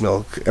condensed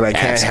milk, and I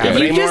can't have If it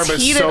you anymore, just but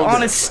heat it's it so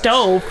on good. a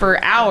stove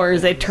for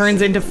hours, it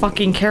turns into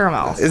fucking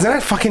caramel. Isn't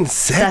that fucking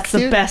sick, That's the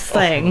dude? best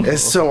thing.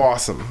 It's so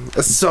awesome.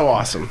 It's so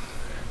awesome.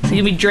 So you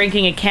can be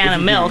drinking a can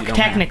of milk,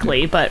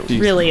 technically, but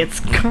really it's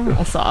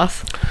caramel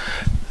sauce.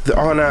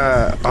 On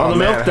the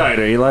milk diet,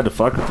 are you allowed to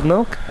fuck with the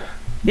milk?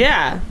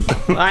 Yeah.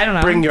 I don't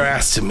know. Bring your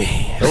ass to me.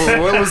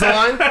 What was the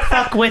line?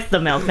 Fuck with the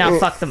milk. Now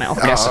fuck the milk.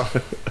 Yes.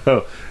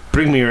 Oh,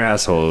 bring me your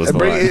asshole. Was the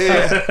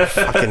line.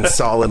 Fucking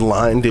solid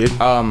line, dude.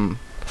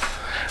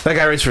 That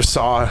guy writes for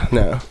Saw.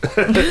 No.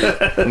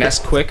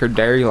 Nesquik or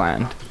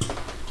Dairyland?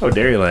 Oh,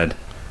 Dairyland.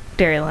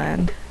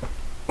 Dairyland.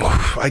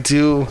 I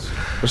do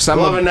There's some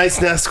love a nice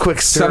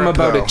Nesquik syrup. Some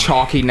about though. a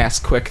chalky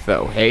Nesquik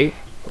though, hey?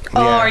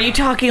 Oh, Yeah. are you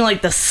talking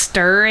like the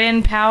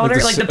stir-in powder?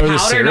 Like the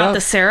powder, not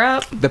the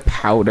syrup? The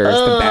powder is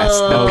the best.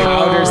 The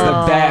powder's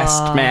the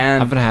best, I man.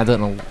 haven't had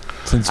that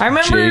since I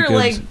remember Jacobs.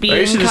 like I being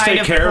used to just kind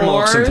take of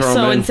caramel poor, and throw 'em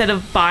so in. instead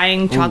of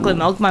buying chocolate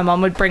milk, my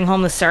mom would bring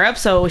home the syrup.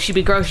 So she'd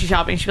be grocery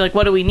shopping. She'd be like,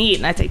 "What do we need?"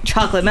 And I'd say,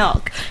 "Chocolate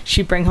milk."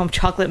 She'd bring home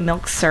chocolate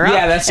milk syrup.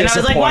 Yeah, that's and I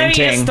was like, "Why don't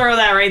you just disappointing. throw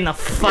that right in the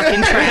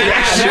fucking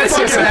trash?" That's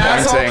Fucking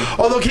disappointing.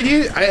 asshole. Although, can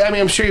you? I mean,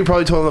 I'm sure you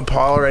probably told them the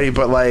Paul already,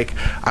 but like,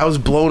 I was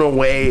blown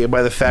away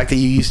by the fact that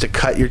you used to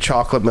cut your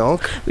chocolate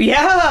milk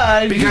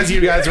Yeah, because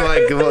you guys were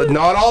like, well,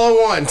 not all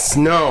at once.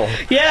 No.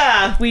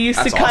 yeah. We used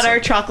That's to cut awesome. our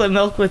chocolate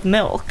milk with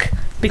milk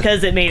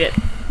because it made it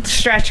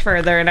stretch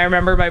further. And I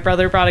remember my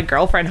brother brought a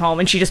girlfriend home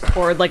and she just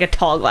poured like a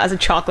tall glass of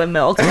chocolate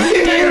milk.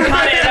 Didn't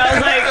cut it. I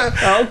was like,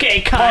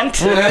 okay, cunt.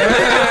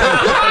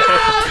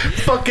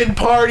 Fucking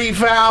party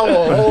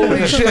foul.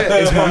 Holy shit.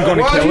 Is mom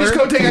gonna Why don't kill you just her?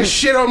 go take a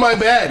shit on my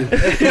bed? You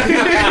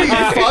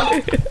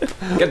fuck.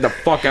 Get the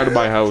fuck out of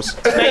my house.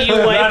 That you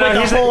wipe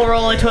with a whole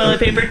roll of toilet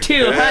paper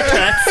too.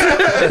 That's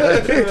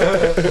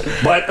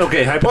But, okay, Why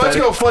don't you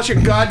hypothetically. go flush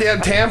your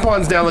goddamn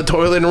tampons down the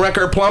toilet and wreck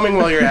our plumbing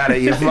while you're at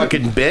it, you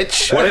fucking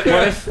bitch?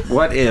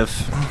 What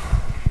if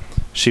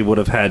she would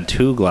have had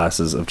 2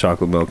 glasses of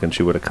chocolate milk and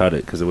she would have cut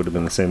it because it would have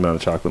been the same amount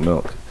of chocolate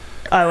milk?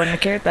 I wouldn't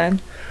have cared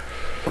then.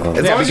 As Yeah, long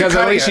as you're because at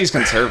cutting least it. she's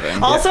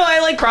conserving. Also,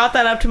 I like brought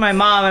that up to my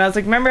mom, and I was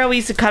like, "Remember how we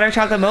used to cut our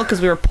chocolate milk because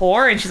we were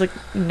poor?" And she's like,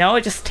 "No,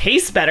 it just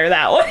tastes better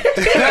that way."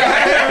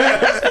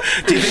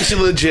 Do you think she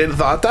legit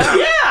thought that?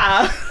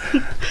 Yeah.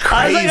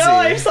 I was like, "Oh,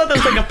 I just thought that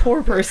was like a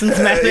poor person's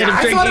method Yeah, of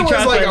I drinking thought it was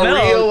chocolate like a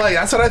milk." real, like,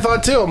 that's what I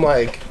thought too. I'm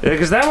like,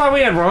 Is that why we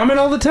had ramen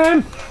all the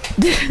time?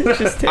 It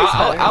just tastes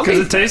better. I'll Because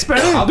do, it tastes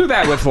better? I'll do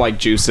that with like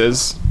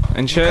juices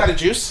and shit. kind of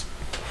juice?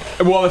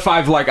 Well, if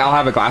I've like, I'll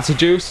have a glass of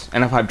juice,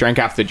 and if I've drank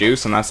half the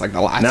juice, and that's like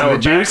the last Now of we're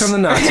the juice, back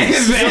on the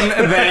Nazis.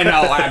 then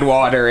I'll add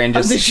water and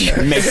just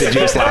make the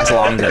juice last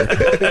longer.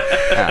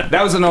 Yeah,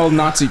 that was an old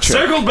Nazi trick.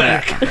 Circle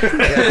back.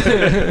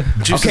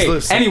 Juice is Okay.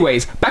 loose.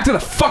 Anyways, back to the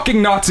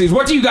fucking Nazis.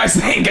 What do you guys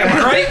think? Am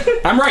I right?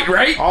 I'm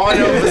right? All I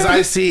know is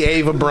I see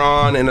Ava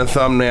Braun in a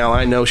thumbnail.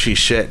 I know she's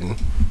shitting.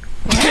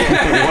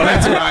 Well,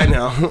 that's what I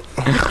know.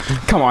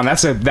 Come on,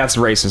 that's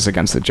racist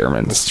against the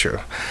Germans. It's true.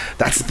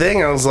 That's the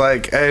thing. I was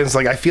like,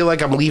 I feel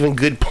like I'm leaving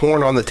good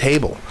porn on the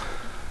table.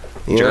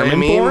 You know what I German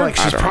mean? porn? Like,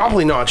 I she's don't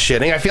probably not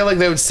shitting. I feel like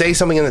they would say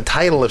something in the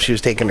title if she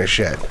was taking her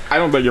shit. I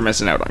don't think you're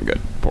missing out on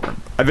good porn.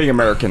 I think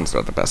Americans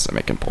are the best at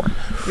making porn.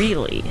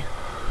 Really?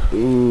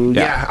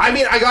 Yeah. I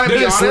mean, I gotta They're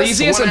be the honest.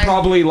 sleaziest when and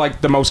probably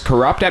like the most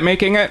corrupt at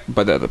making it,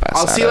 but they're the best.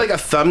 I'll at see it. like a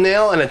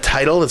thumbnail and a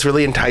title that's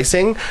really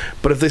enticing,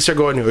 but if they start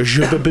going, I'm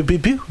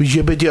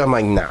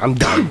like, nah, I'm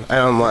done. And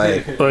I'm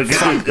like,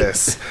 fuck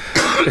this.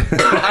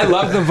 I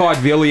love the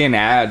vaudevillian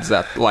ads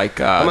that like.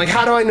 I'm like,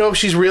 how do I know if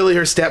she's really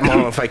her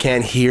stepmom if I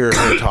can't hear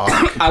her talk?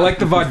 I like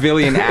the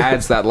vaudevillian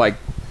ads that like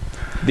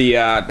the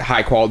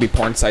high quality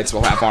porn sites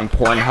will have on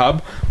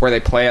Pornhub, where they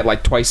play at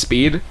like twice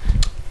speed.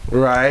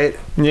 Right?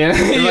 Yeah,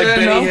 Like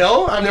Benny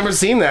Hill? I've never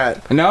seen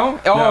that. No?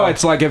 Oh, No.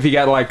 it's like if you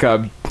get like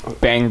a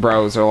Bang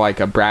Bros or like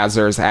a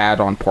Brazzers ad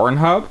on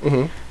Pornhub,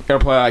 it'll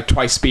play like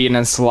twice speed and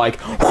it's like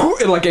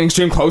an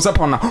extreme close up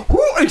on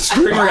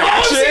extreme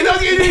reaction.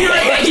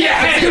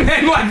 Yeah, and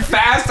then like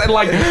fast and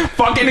like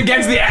fucking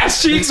against the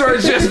ass cheeks or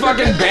it's just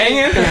fucking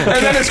banging and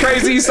then it's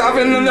crazy stuff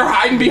and then they're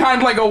hiding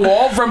behind like a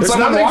wall from There's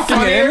someone nothing walking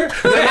funnier in.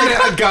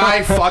 than a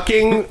guy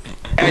fucking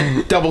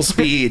at double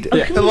speed.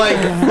 Like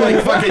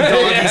fucking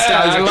donkey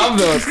style. I love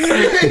those.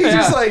 He's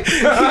just like,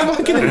 he's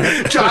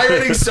fucking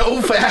gyrating so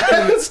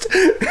fast.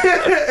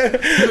 I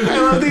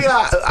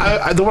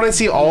love the one I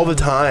see all the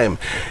time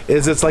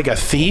is it's like a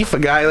thief, a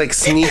guy like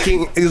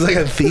sneaking, is like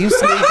a thief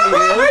sneaking in.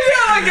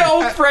 Yeah, like an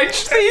old French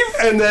thief.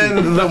 And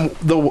then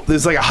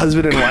there's like a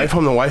husband and wife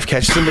home. The wife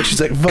catches him, but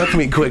she's like, "Fuck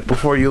me quick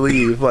before you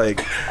leave." Like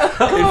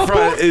in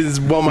front is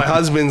my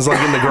husband's like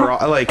in the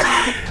garage. Like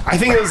I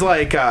think it was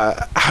like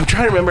I'm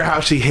trying to remember how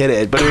she hit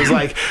it, but it was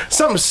like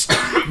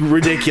something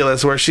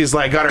ridiculous where she's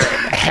like got her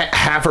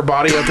half her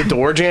body out the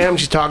door jam.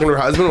 She's talking to her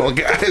husband. Well,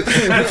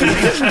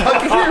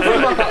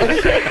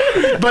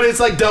 but it's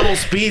like double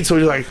speed, so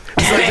you're like,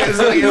 it's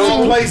like it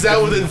all plays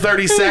out within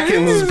 30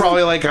 seconds. It's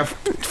probably like a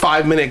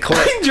 5-minute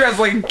clip. Dressed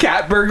like a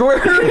cat burglar.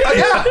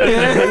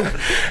 Yeah.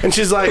 And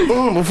she's like,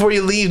 before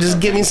you leave, just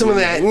give me some of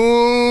that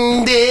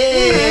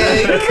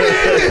dick.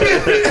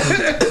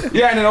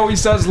 Yeah, and it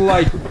always does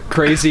like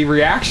crazy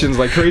reactions,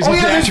 like crazy Oh,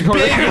 yeah, there's theatrical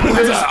big- reactions.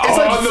 it's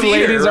like the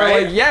theater, ladies right?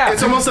 are like, yeah.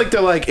 It's almost like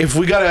they're like, if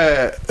we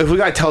gotta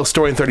tell a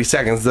story in 30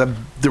 seconds, the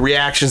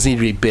reactions need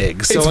to be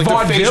big. So It's like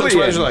the facial vaudevillian.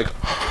 expressions are like,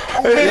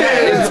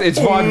 It's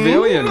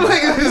vaudevillian.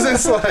 like it's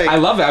just like I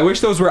love it. I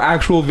wish those were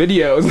actual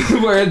videos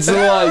where it's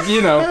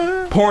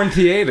like, porn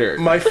theater.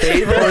 my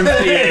favorite.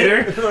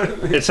 Theater.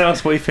 It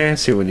sounds way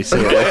fancier when you say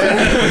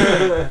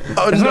it.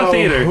 Oh, It's no. not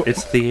theater.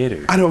 It's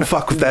theater. I don't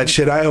fuck with that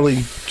shit. I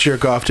only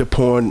jerk off to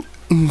porn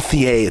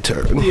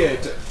theater.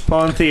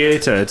 Porn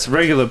theater. It's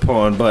regular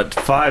porn, but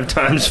 5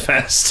 times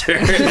faster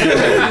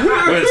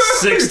with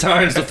 6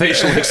 times the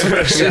facial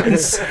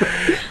expressions.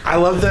 I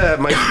love that.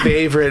 My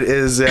favorite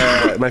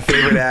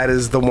ad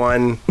is the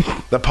one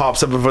that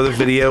pops up before the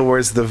video, where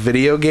it's the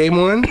video game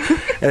one,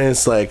 and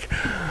it's like,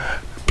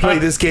 play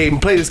this game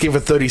for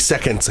 30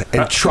 seconds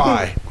and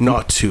try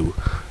not to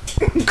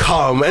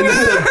come, and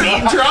then the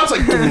beat drops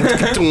like dun,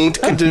 dun,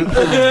 dun,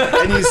 dun,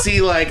 and you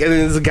see like, and then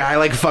there's a guy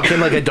like fucking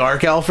like a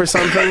dark elf or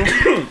something.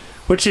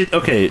 Which is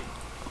okay.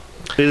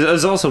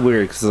 It's also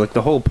weird because like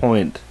the whole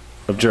point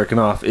of jerking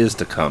off is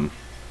to come.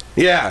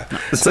 Yeah,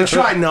 it's like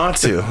try not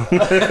to.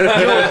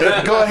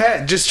 Go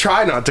ahead, just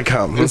try not to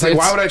come. It's like,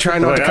 why would I try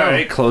not to Like, come? all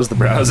right, close the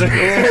browser.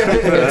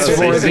 It's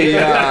for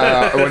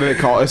the what do they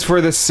call it? It's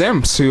for the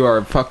simps who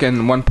are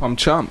fucking one pump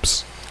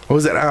chumps. What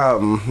was it?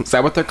 Is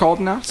that what they're called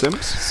now?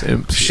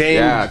 Simps? Shane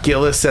Yeah.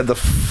 Gillis said the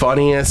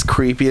funniest,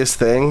 creepiest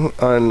thing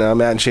on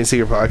Matt and Shane's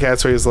Secret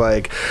Podcast, where he's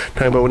like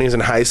talking about when he was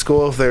in high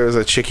school. If there was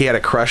a chick he had a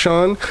crush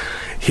on,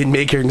 he'd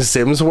make her in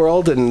Sims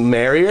World and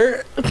marry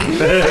her.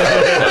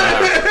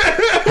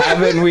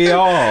 Haven't we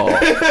all?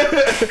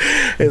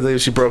 And then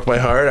if she broke my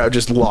heart, I would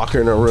just lock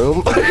her in a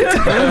room.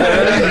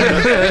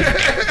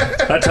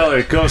 I'd tell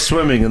her go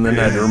swimming, and then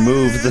I'd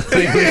remove the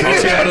thing that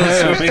gets you out of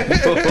the swimming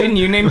pool. Didn't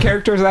you name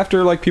characters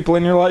after like people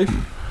in your life?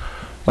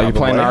 Like you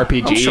play an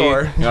Probably. RPG, I'm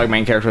sure. like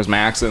main character is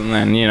Max, and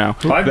then I've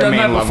the done main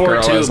that love before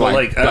girl too, is but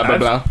like like blah blah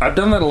blah. I've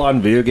done that a lot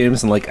in video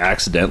games and like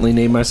accidentally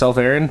named myself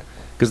Aaron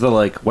because they're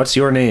like, "What's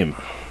your name?"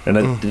 And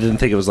I didn't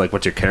think it was like,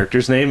 "What's your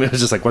character's name?" It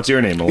was just like, "What's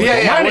your name?" I'm like,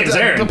 "Oh, my name's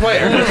Aaron." The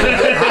player.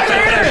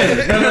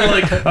 And they're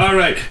like, "All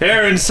right,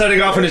 Aaron's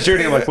setting off on his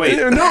journey." I'm like, "Wait,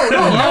 no,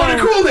 I want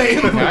a cool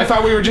name. I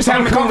thought we were just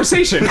having a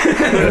conversation.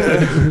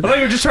 I thought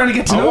you were just trying to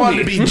get to I know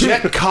wanted me." to be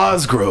Jet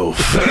Cosgrove.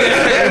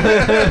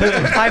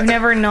 I've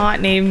never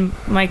not named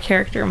my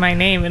character my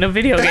name in a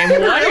video game.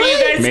 What are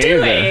you guys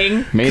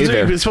doing? Me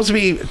either. It's supposed to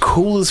be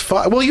cool as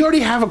fuck. Well, you already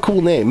have a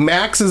cool name.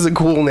 Max is a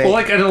cool name. Well,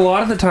 like, and a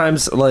lot of the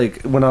times,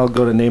 like, when I'll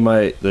go to name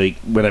my, like,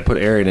 when I put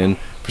Aaron in,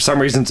 for some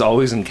reason it's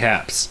always in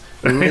caps.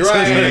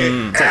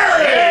 Right.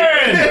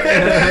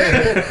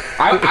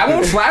 I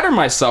won't flatter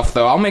myself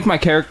though. I'll make my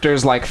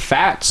characters like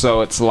fat,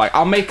 so it's like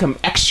I'll make them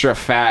extra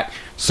fat,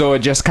 so it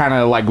just kind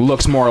of like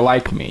looks more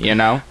like me, you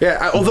know?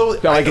 Yeah, although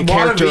Like a a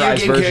lot of video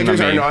characterized game version of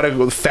characters are me.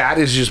 not fat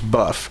is just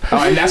buff. Oh,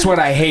 and that's what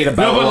I hate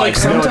about No, but like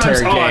military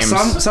sometimes,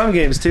 games. some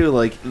games too,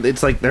 like,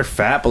 it's like they're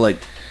fat, but like,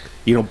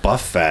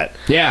 buff fat.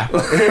 Yeah,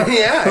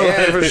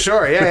 yeah, for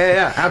sure. Yeah,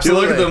 You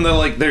absolutely. look at them,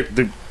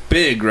 they're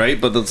big, right?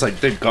 But it's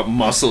like they've got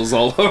muscles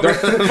all over.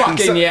 they're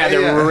fucking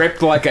they're yeah.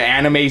 ripped like an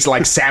anime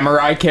like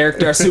samurai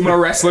character, a sumo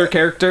wrestler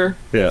character.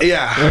 Yeah,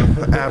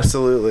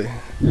 absolutely.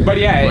 But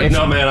yeah, Like, if,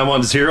 no, man, I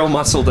want 0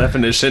 muscle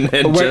definition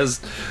and When-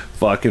 just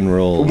fucking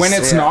rolls. when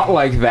it's Yeah. not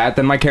like that,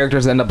 then my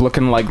characters end up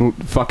looking like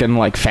fucking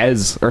like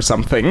Fez or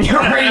something. Where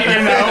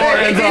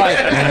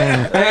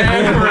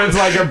it's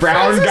like a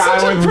brown That's guy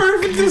such with a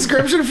perfect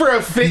description for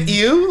a fit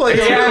you. Like,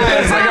 yeah,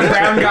 it's like a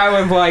brown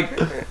guy with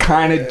like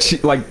kind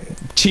of like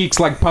cheeks,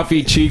 like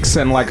puffy cheeks,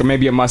 and like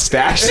maybe a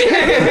mustache.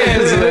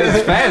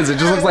 it's Fez. It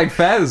just looks like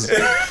Fez.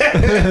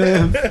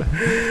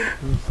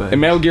 In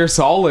Metal Gear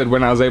Solid,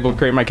 when I was able to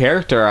create my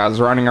character, I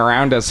was running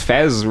around as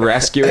Fez,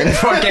 rescuing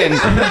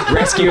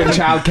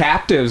child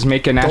captives,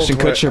 making Ashton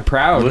Kutcher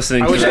proud.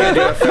 listening I to wish I that. could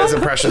do a Fez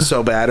impression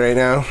so bad right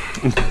now.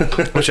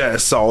 Wish I had a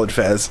solid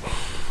Fez.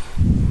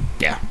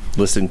 Yeah.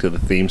 Listening to the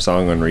theme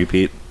song on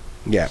repeat.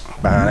 Yeah.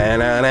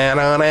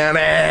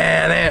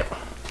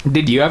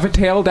 Did you have a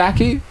tail,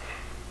 Daki?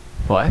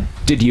 What?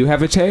 Did you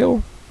have a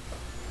tail?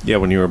 Yeah,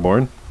 when you were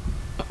born.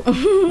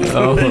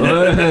 Oh,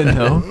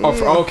 no.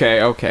 Oh,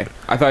 okay.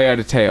 I thought you had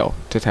a tale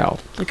to tell.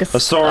 Like a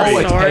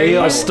story. story.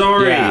 A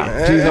story.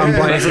 Yeah. Jeez, I'm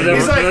That's blanking.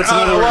 He's like,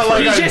 well,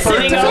 like He's I just burnt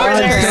sitting it over out.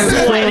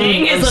 there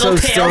sweating, his little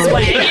so tail's stoned.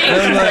 wagging.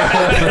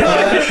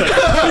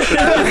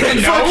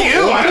 Fuck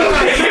you.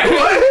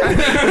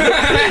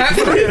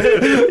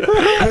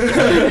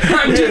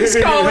 I'm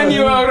just calling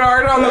you out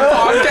hard on the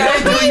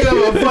podcast. Do you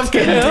have a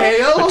fucking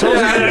tail?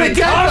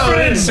 The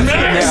Confidence,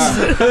 Max!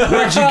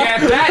 Where'd you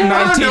get that?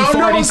 I don't know,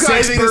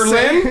 1946 no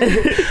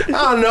Berlin?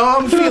 I don't know.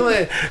 I'm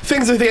feeling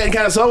things are getting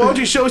kind of slow. Why don't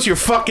you show us your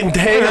fucking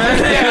tail?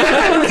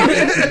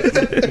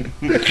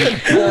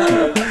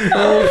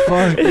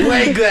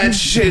 Leg that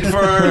shit for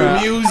our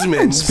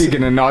amusement.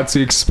 Speaking of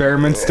Nazi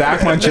experiments,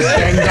 Dak, why don't you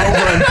bend over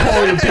and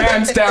pull your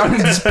pants down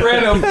and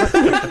spread them?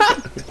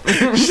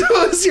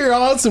 Show us your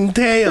awesome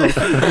tale.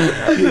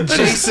 You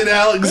Jason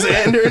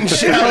Alexander and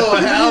Shallow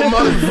Hal,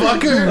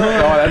 motherfucker.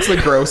 Oh, that's the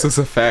grossest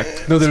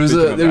effect. No, there was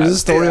Speaking of a that.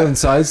 story on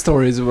Side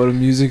Stories about a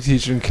music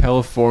teacher in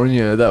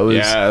California that was.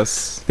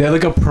 Yes. They had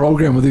like a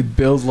program where they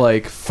build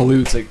like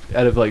flutes like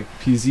out of like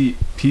PVC,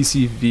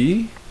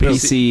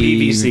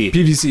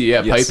 PVC.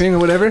 yeah, Yes. piping or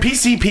whatever.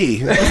 PCP.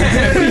 So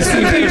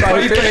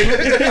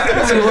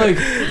like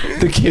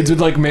the kids would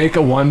like make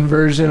a one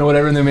version or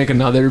whatever, and they make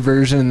another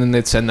version, and then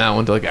they'd send that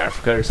one to like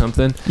Africa or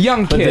something.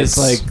 Young But kids.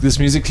 this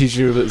music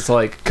teacher was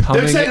like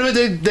coming.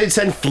 They'd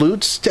send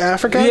flutes to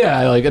Africa?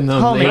 Yeah, like and then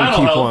they Homemade. would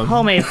keep one.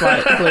 Homemade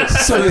flute.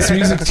 So this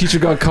music teacher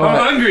got I'm caught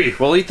hungry.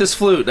 We'll eat this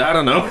flute. I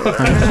don't know.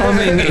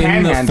 coming in the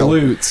Panhandle.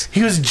 flutes.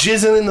 He was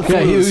jizzing in the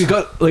Yeah, flutes. he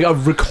got like a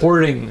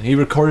recording. He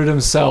recorded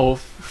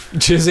himself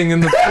jizzing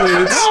in the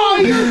flutes. Oh,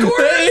 you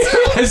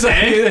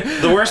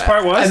recorded The worst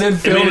part was, And then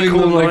it made a filming cool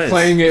them like noise.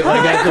 playing it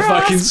like at the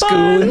fucking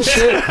school and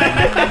shit.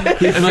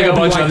 And like a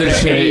bunch of other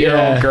shit. 8-year-old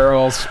Yeah.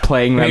 girls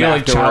playing them Maybe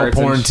like child afterwards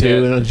and porn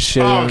shit. too and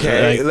shit.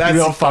 Okay, Like, that's-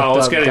 real fucked Oh,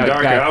 it's up getting guy-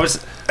 darker. guy. I was.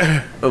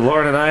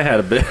 Lauren and I had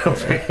a bit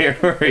over here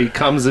where he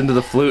comes into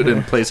the flute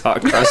and plays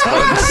hot cross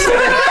buns.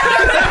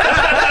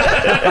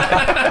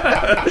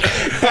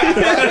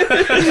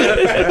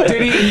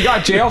 Did he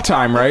got jail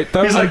time, right?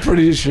 Though? He's like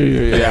pretty sure.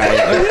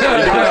 Yeah. he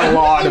got a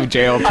lot of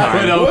jail I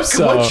time. know.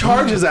 What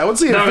charge is that?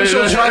 What's the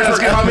official no, charge that's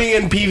for coming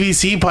in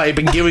PVC pipe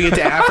and giving it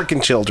to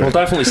African children? Well,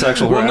 definitely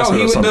sexual Well, no, harassment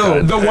he of was some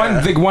kind.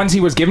 the ones he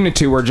was giving it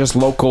to were just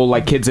local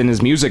like kids in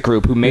his music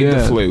group who made the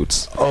Yeah.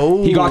 flutes.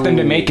 Oh. He got them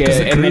to make it, 'Cause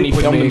the and then he group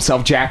would filmed make-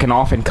 himself jacking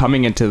off and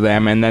coming into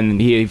them, and then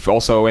he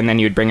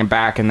would bring it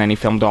back, and then he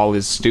filmed all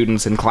his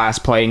students in class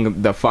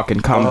playing the fucking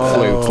cum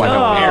flute like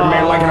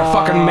like in a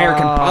fucking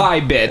American Pie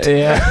bit.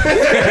 Yeah.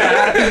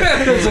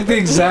 It's like the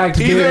exact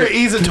Either bit.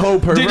 he's a toe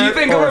pervert. Did you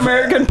think of or-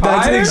 American Pie?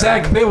 That's an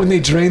exact bit when they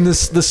drain the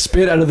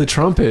spit out of the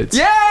trumpets.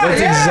 Yeah,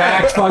 That's yeah.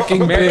 exact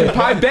fucking American bit.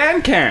 Pie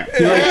band camp.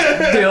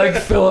 They like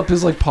fill up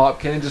his like pop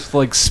can and just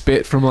like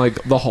spit from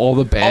like the whole of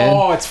the band.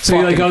 Oh, it's so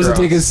he like fucking goes to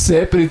take a gross.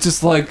 sip and it's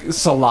just like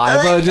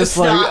saliva, just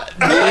like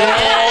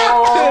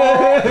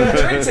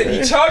Drinks it, he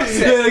chugs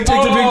it. yeah, like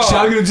takes a big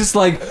chug and it's just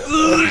like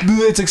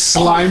it's like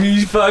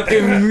slimy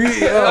fucking.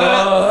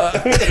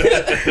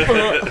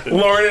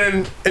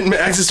 Lauren and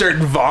Max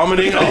started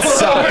vomiting. It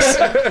sucks.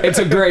 It's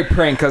a great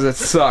prank because it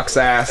sucks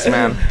ass,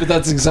 man. But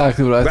that's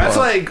exactly what I That's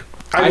thought. like.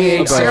 I I mean,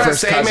 hate I my gotta first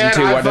say, cousin, man,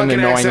 too. I What an fucking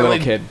annoying little accidentally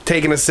kid.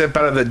 taking a sip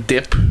out of the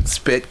dip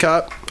spit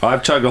cup.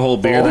 I've chugged a whole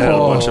beer that had a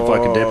bunch of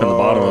fucking dip in the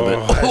bottom of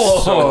it.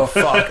 That's so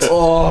fucked. It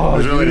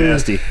was really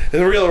nasty. It's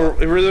a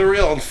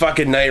real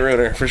fucking night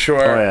ruiner for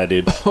sure. Oh yeah,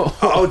 dude.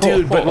 Oh,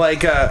 dude, but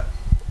like,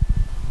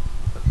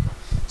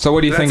 So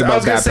what do you think I about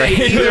was gonna that? say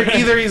Brady?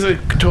 either he's a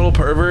total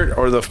pervert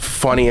or the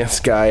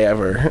funniest guy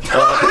ever.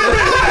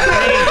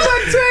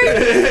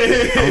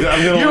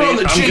 You're on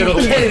the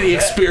Jamie Kennedy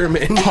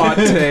experiment. Hot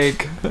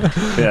take.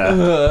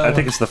 Yeah, I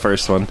think it's the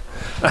first one.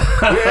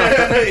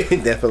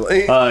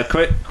 Definitely.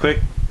 Quick,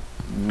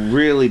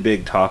 really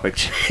big topic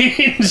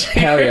change.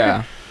 Hell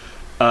yeah.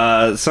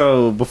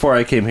 So before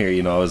I came here,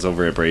 I was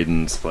over at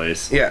Braden's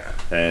place. Yeah.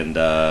 And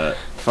I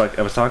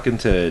was talking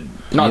to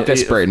Not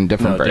this Braden,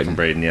 different Braden. different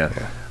Braden.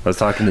 Yeah, I was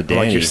talking to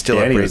Danny. you're still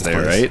at Danny was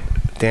Braden's there, place.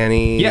 right?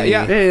 Danny.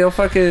 Yeah. Hey,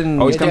 fucking.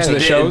 Always comes to the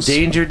shows?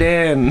 Danger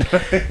Dan.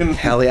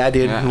 Hell yeah,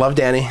 dude. Yeah. Love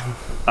Danny.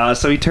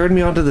 So he turned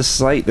me onto this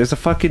site. There's a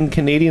fucking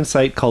Canadian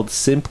site called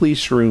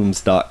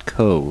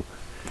simplyshrooms.co.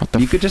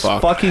 You could just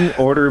fucking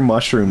order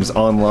mushrooms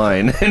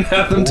online and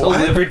have them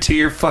delivered to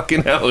your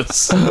fucking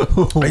house.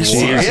 Are you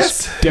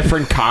serious?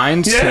 Different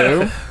kinds Yeah.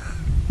 too.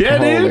 Yeah,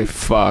 Holy dude.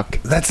 fuck.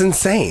 That's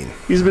insane.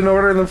 He's been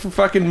ordering them for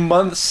fucking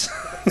months.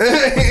 He's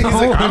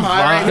like, I'm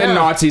high right The now.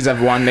 Nazis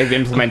have won. They've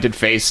implemented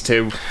phase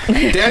 2.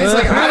 Danny's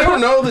like, I don't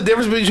know the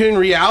difference between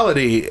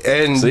reality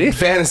and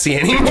fantasy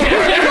anymore.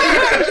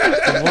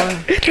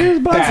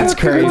 That's That's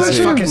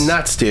crazy. fucking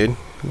nuts, dude.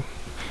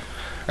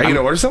 Are you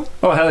gonna order some?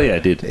 Oh, hell yeah,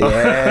 dude.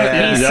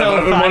 Yeah. He's so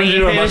I've been wanting funny. to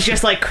do a If it was mush-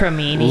 just like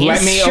cremini.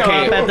 Let me- show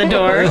okay. up at the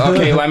door.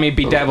 Okay, let me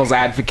be devil's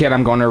advocate.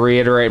 I'm going to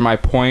reiterate my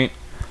point.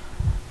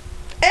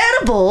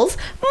 Edibles?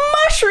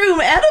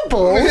 Mushroom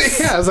edibles?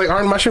 Yeah, I was like,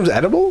 aren't mushrooms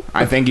edible?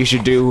 I think you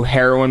should do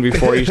heroin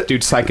before you do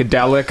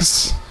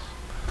psychedelics.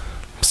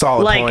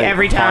 Solid Like point.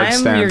 every Hard time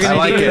stance. you're gonna I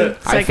like do it.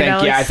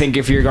 psychedelics? I think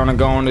if you're gonna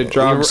go into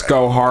drugs,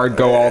 go hard,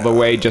 go all the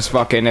way. Just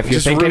fucking if you're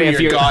Just thinking ruin if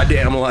your you're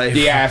goddamn life.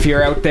 yeah, if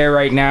you're out there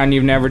right now and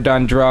you've never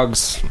done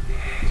drugs,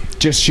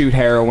 just shoot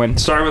heroin.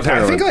 Start with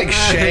heroin. I think like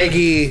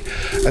Shaggy.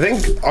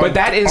 But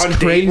that is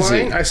crazy.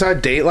 Dateline, I saw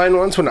Dateline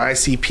once when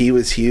ICP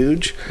was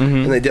huge,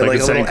 and they did Like like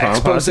the a little St. Clown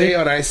expose Posse?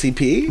 on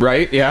ICP.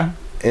 Right? Yeah.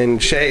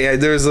 And Shay,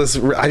 there was this.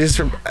 I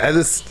had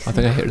this I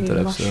think I hated that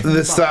episode.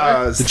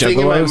 thing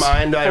in my Juggalos?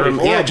 mind.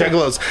 Yeah,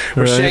 Juggalos.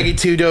 Where Right. Shaggy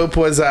 2 Dope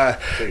was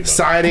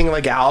signing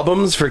like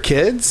albums for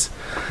kids,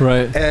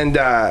 Right. and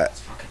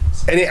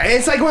And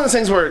it's like one of those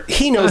things where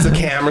he knows the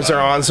cameras are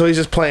on, so he's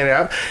just playing it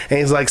up, and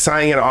he's like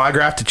signing an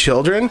autograph to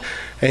children,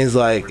 and he's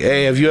like,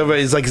 hey, have you ever,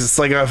 he's like, it's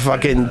like a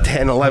fucking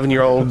 10,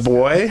 11-year-old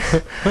boy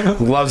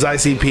who loves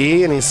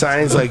ICP, and he's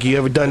signing, he's like, you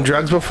ever done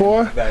drugs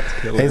before? That's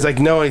killer. And he's like,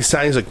 no, and he's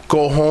signing, he's like,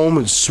 go home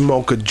and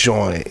smoke a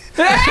joint.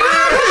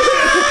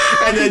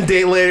 And then a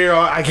day later,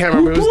 I can't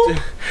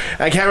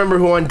remember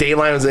who on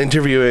Dateline was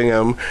interviewing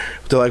him.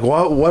 They're like,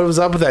 what was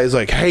up with that? He's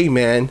like, hey,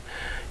 man,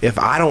 if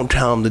I don't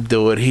tell him to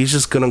do it, he's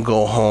just gonna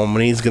go home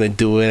and he's gonna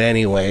do it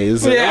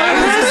anyways. It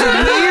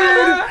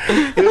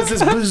was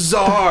this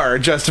bizarre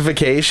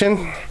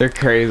justification. They're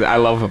crazy. I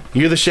love them.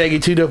 You're the Shaggy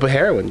 2 Dope of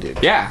heroin, dude.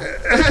 Yeah.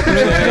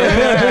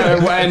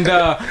 And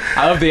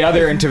I love the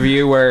other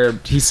interview where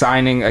he's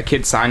a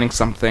kid signing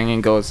something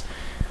and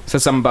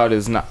says something about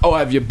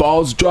have your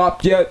balls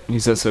dropped yet? He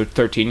says so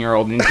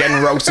 13-year-old and he's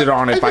getting roasted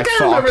on it by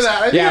Fox.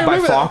 By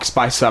Fox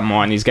by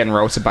someone. He's getting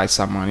roasted by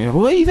someone. He's like,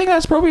 what do you think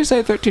that's appropriate to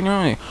say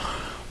 13-year-old?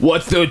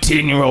 What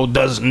 13-year-old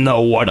doesn't know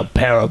what a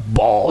pair of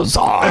balls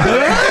are?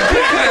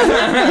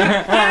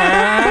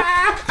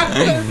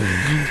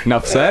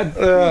 Enough said.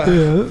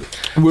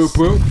 Whoop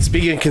whoop.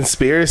 Speaking of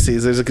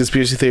conspiracies, there's a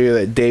conspiracy theory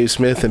that Dave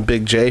Smith and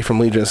Big J from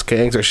Legion of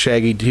Skanks are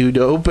Shaggy 2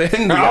 Dope.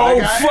 And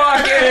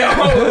fuck it!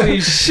 Holy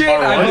shit!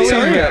 I believe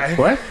it.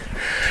 What?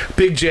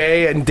 Big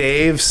J and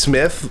Dave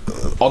Smith,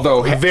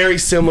 although very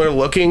similar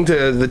looking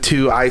to the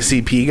two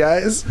ICP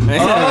guys.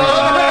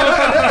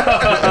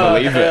 I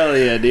believe it. Hell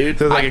yeah, dude.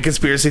 There's like a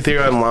conspiracy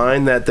theory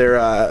online that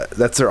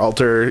that's their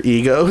alter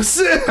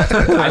egos.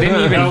 I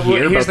didn't even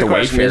hear about the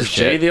question. Wayfair Is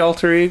Jay shit. the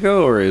alter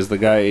ego, or is the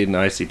guy in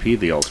ICP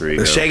the alter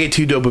ego? The Shaggy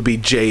 2 Dope would be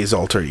Jay's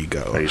alter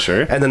ego. Are you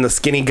sure? And then the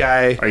skinny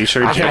guy. Are you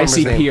sure? I Jay? can't remember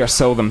his name. ICP are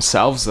so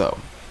themselves though.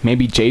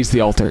 Maybe Jay's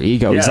the alter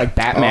ego. He's Yeah. like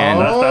Batman.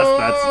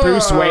 That's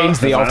Bruce Wayne's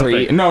the that's alter what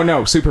I ego.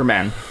 No,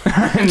 Superman.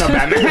 No,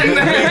 Batman.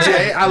 Big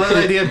J. I love the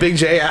idea of Big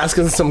J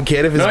asking some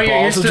kid if his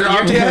balls have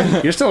dropped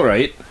yet. You're still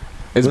right.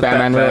 Is With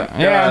Batman that, real?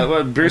 Yeah.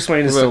 well, Bruce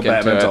Wayne is We'll still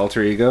get to Batman's it.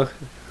 alter ego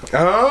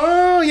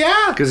Oh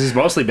yeah, because he's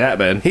mostly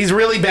Batman. he's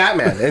really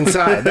Batman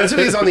inside. That's what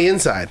he's on the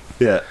inside.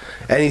 Yeah.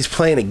 And he's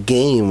playing a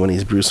game when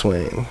he's Bruce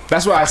Wayne.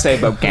 That's what I say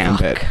about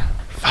Gambit.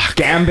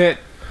 Gambit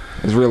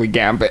is really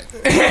Gambit.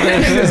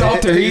 His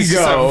alter He's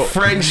ego. some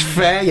French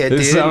faggot, dude.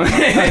 is some-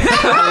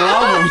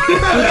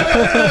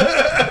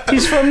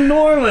 He's from New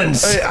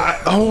Orleans.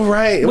 Oh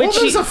right. Well, Which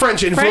there's a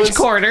French influence. French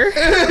Quarter.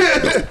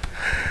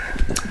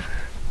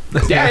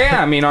 yeah.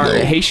 I mean, our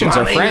Haitians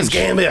My are name is French.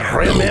 Gambit.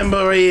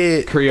 Remember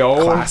it.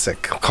 Creole. Classic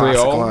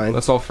Creole. line.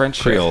 That's all French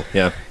shit. Creole.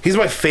 Yeah. He's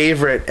my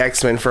favorite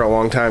X-Men for a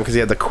long time because he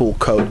had the cool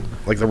coat,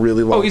 like the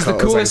really long. Oh, he's the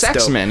coat. It was, coolest like,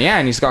 dope. X-Men. Yeah,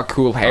 and he's got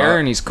cool hair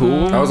and he's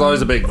cool. I was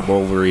always a big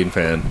Wolverine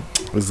fan.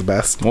 It was the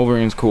best.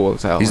 Wolverine's cool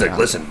as hell. He's yeah. like,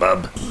 listen,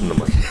 bub. And I'm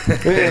like,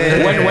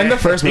 when the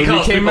first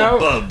movie came out,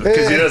 bub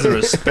because he doesn't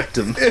respect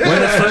him.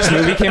 when the first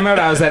movie came out,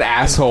 I was that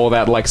asshole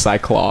that like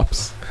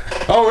Cyclops.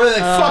 Oh really?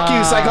 Fuck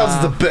you, Cyclops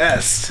is the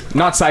best.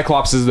 Not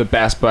Cyclops is the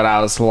best, but I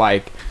was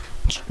like,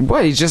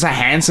 what? He's just a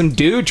handsome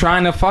dude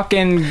trying to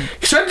fucking.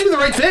 He's trying to do the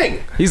right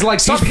thing. He's like,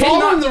 stop He's hitting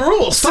following on the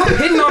rules. Stop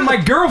hitting on my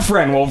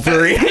girlfriend,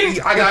 Wolverine.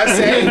 I gotta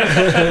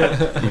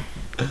say,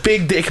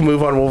 big dick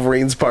move on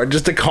Wolverine's part,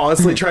 just to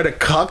constantly try to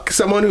cuck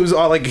someone who's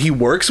like he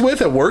works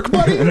with, a work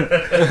buddy. Like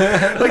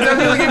that'd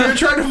be like if you're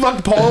trying to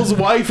fuck Paul's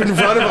wife in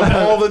front of him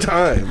all the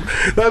time.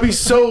 That'd be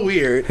so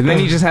weird. And then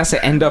he just has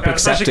to end up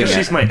Especially accepting because it.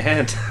 she's my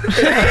aunt.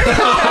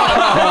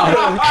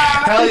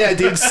 Hell yeah,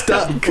 dude,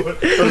 stuck.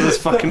 This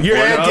fucking Your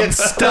Pornhub. aunt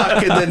gets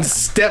stuck, and then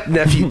step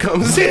nephew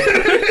comes in.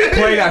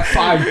 Play that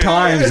 5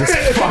 times.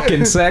 It's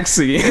fucking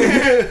sexy.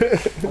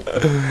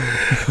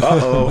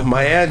 Uh-oh,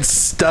 my aunt's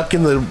stuck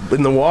in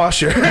the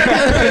washer.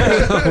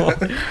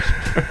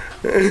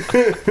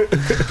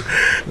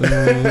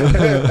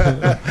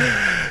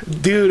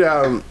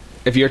 Dude,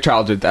 If your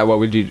child did that, what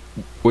would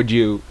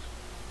you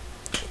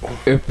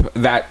if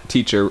that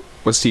teacher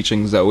was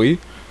teaching Zoe,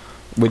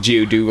 would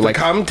you do like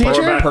cum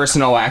teacher?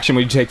 personal action?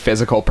 Would you take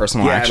physical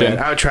personal yeah, action?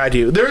 man, I would try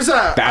to. There's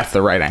a That's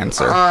the right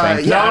answer.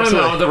 Thank you. yeah, No.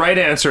 absolutely. The right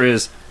answer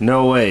is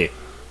no way.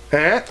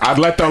 Eh? I'd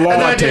let the law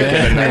And take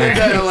it.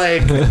 then to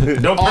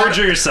like, Don't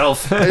perjure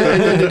yourself. and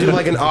then to do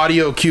like an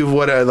audio cue of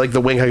what like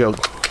the wink. I go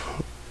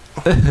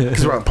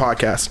because we're on a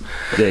podcast.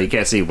 Yeah, you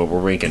can't see, but we're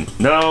winking.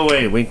 No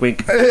way, wink,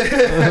 wink.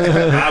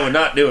 I would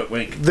not do it,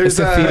 wink. There's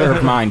It's a theater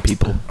of mind,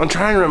 people. I'm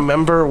trying to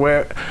remember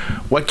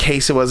what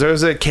case it was. There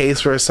was a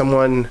case where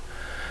someone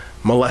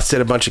molested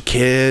a bunch of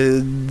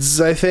kids,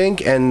 I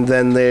think, and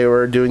then they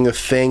were doing a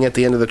thing at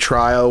the end of the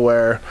trial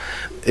where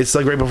it's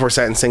like right before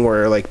sentencing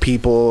where like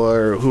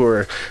people who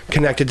are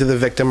connected to the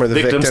victim or the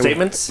Victim victim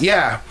statements?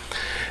 Yeah.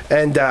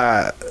 And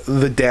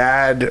the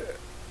dad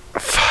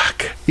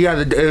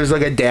it was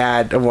like a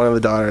dad of one of the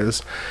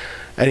daughters,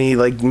 and he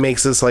like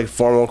makes this like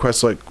formal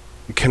request like,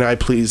 can I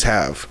please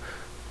have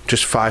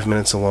just 5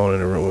 minutes alone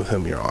in a room with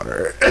him, Your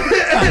Honor?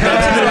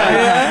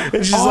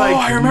 And she's like,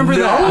 I remember no,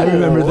 that. I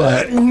remember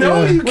that.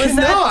 No, you Was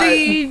cannot. that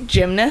the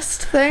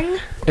gymnast thing?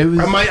 It was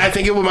I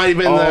think it might have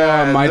been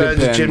Oh, might have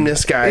the been.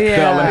 gymnast guy.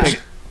 Yeah.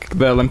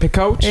 the Olympic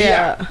coach.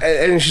 Yeah.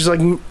 And she's like,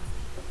 no.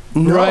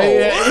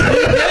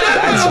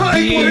 That's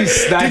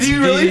beast. That's did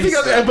you really beast. think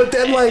of that? But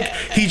then, like,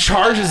 he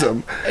charges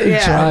him.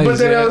 Yeah. But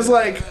then I was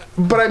like,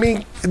 but I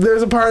mean,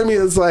 there's a part of me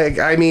that's like,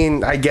 I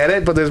mean, I get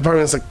it, but there's a part of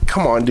me that's like,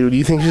 come on, dude,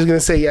 you think she's gonna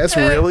say yes?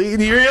 Really?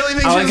 Do you really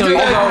think she's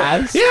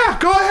gonna? Yeah,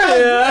 go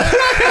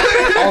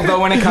ahead. Although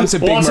when it comes to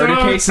big murder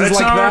cases it's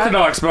like not that,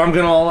 orthodox, but I'm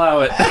gonna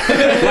allow it.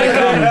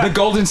 like the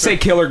Golden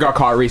State Killer got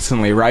caught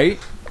recently, right?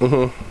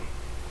 Even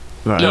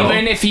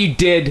if you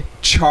did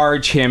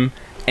charge him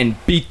and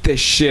beat the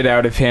shit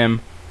out of him,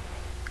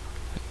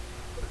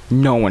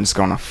 no one's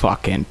gonna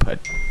fucking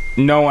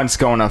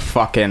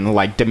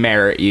like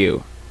demerit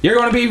you. You're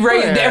gonna be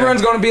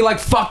everyone's gonna be like,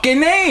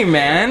 fucking A,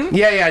 man.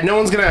 Yeah, no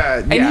one's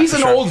gonna. And he's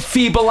an old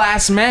feeble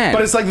ass man.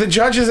 But it's like the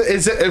judge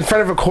is in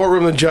front of a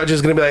courtroom. The judge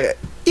is gonna be like,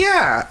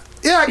 yeah,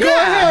 go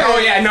ahead. Oh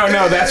yeah,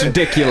 no, that's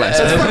ridiculous.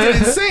 That's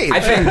fucking insane. I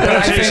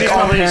think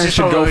all parents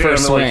should go for a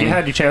swing. Like, you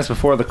had your chance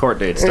before the court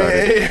date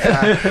started.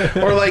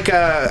 Yeah. Or like,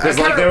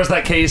 there was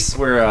that case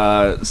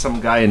where some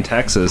guy in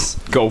Texas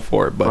Go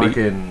for it, buddy.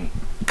 fucking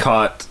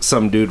caught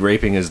some dude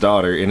raping his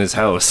daughter in his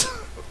house,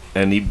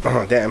 and he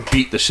oh damn,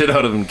 beat the shit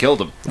out of him and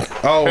killed him.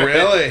 Oh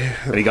really?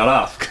 And he got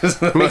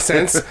off. Makes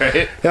sense.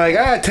 Right? You're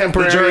like,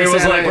 temporary. The jury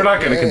was like, we're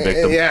not going to convict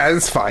him. Yeah,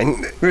 it's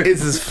fine.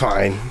 This is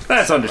fine.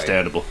 That's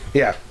understandable.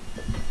 Yeah.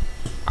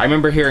 I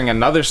remember hearing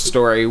another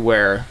story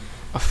where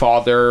a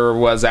father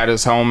was at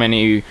his home and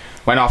he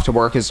went off to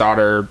work. His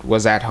daughter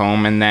was at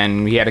home, and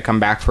then he had to come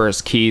back for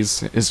his keys.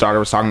 His daughter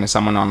was talking to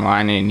someone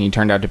online, and he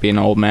turned out to be an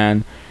old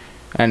man.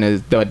 And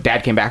the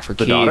dad came back for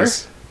keys. Daughter?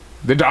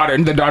 The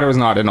daughter was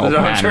not an old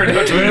man. Turned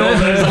out to be an old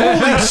man.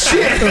 Holy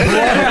shit!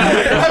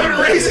 I've been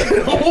raising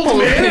an old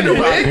man in a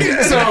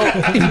wig. So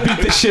he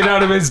beat the shit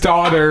out of his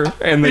daughter,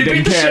 and they He didn't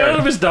beat the care. shit out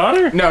of his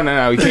daughter?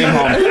 No. He came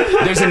home.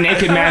 There's a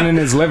naked man in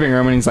his living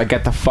room, and he's like,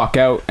 "Get the fuck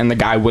out!" And the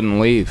guy wouldn't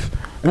leave.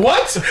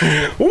 What?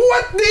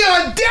 What the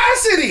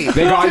audacity?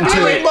 They got to be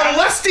into like it.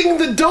 molesting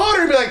the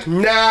daughter and be like,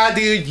 nah,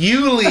 dude,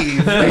 you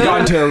leave. They got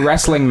into a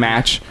wrestling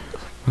match.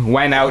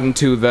 Went out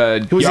into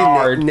the Was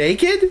yard. he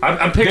naked?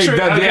 I'm picturing...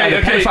 The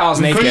pedophile's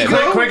naked.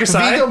 Quick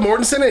aside. Viggo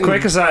Mortensen and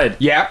Quick aside.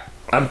 Yep.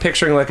 I'm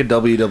picturing like a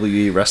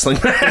WWE wrestling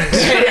match.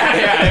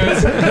 yeah. It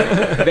was,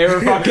 they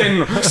were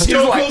fucking.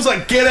 Stone Cold's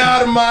like, get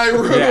out of my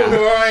room, Yeah.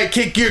 or I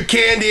kick your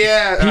candy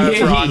ass.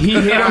 He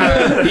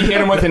hit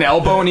him with an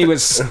elbow, and he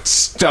was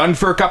stunned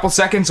for a couple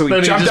seconds. So he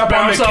Then he jumped just up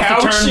on the bounced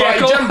off the couch. Yeah, he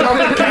turnbuckle. jumped on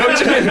the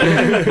couch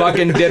and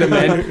fucking did him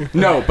in.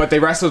 No, but they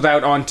wrestled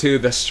out onto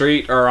the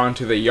street or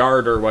onto the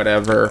yard or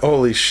whatever.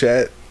 Holy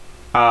shit.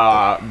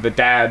 The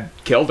dad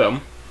killed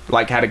him,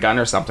 like had a gun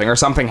or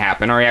something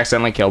happened, or he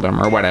accidentally killed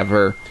him or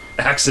whatever.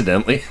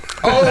 Accidentally.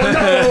 Oh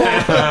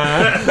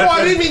no! Oh,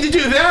 I didn't mean to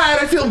do that.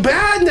 I feel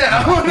bad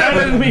now.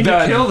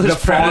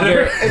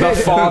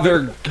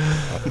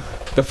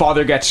 The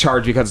father gets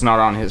charged because it's not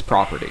on his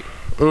property.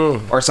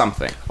 Or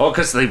something. Oh,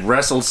 because they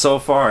wrestled so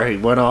far, he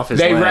went off his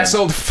They land.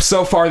 wrestled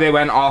so far they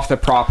went off the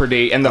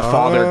property, and the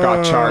father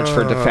got charged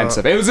for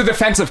defensive. It was a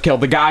defensive kill.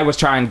 The guy was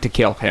trying to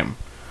kill him.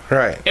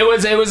 Right. It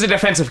was a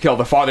defensive kill.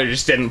 The father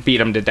just didn't beat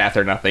him to death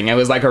or nothing. It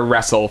was like a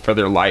wrestle for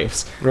their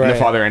lives. Right. And the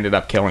father ended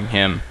up killing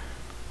him.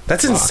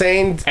 That's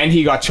insane. And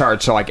he got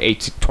charged to like 8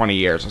 to 20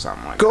 years or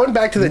something like that. Going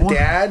back to the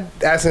dad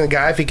asking the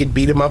guy if he could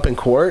beat him up in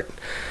court.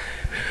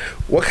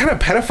 What kind of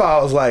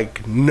pedophile is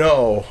like,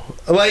 no?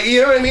 Like,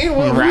 you know what I mean?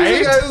 Well, Right?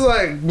 the guy was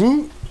like,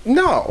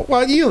 no.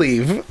 Well, you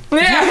leave.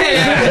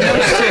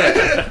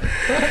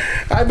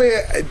 I mean,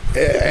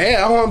 hey,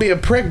 I don't want to be a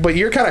prick, but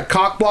you're kind of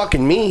cock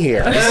blocking me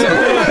here.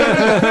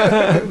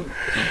 So.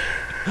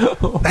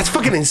 That's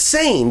fucking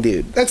insane,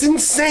 dude. That's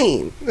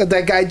insane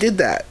that guy did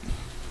that.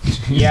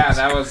 Yeah,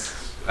 that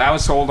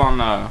was sold on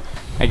the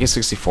I guess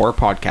 64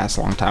 podcast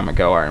a long time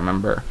ago, I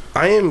remember.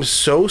 I am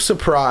so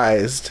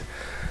surprised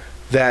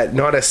that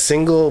not a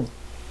single,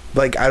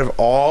 like, out of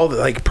all,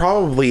 like,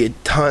 probably a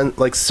ton,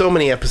 like, so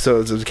many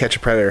episodes of Catch a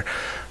Predator,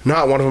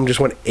 not one of them just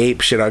went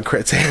ape shit on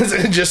Crit's hands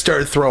and just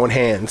started throwing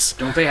hands.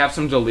 Don't they have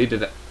some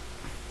deleted?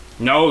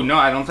 No,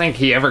 I don't think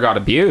he ever got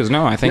abused.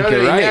 No, I think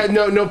you're right. Yeah,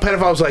 no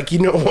pedophile was like, you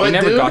know what, He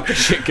never dude? got the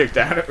shit kicked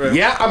out of him.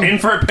 Yeah, I'm In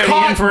for a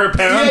penny, in for a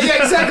pound.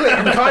 Yeah, exactly.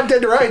 I'm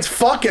content rights.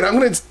 Fuck it. I'm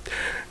gonna.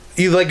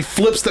 He like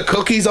flips the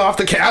cookies off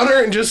the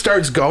counter and just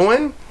starts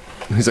going.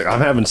 He's like, I'm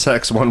having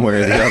sex one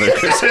way or the other.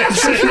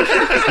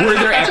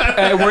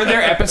 Were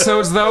there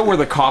episodes though where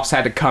the cops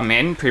had to come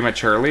in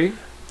prematurely?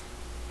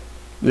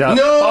 Yeah.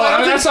 No, Oh, I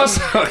don't that's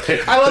think also okay.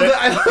 I love that.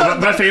 I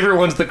love My favorite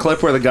one's the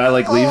clip where the guy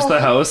like leaves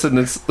the house and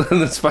this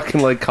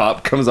fucking like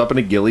cop comes up in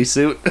a ghillie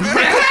suit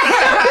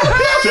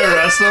to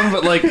arrest them,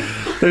 but like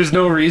there's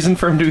no reason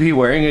for him to be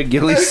wearing a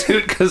ghillie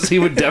suit because he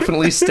would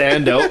definitely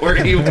stand out where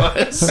he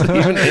was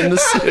even in the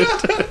suit.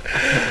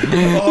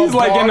 He's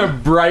like in a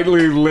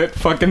brightly lit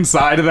fucking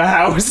side of the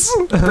house,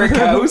 brick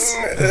house.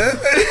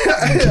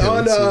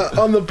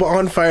 on the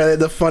bonfire, they had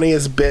the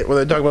funniest bit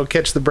where they're talking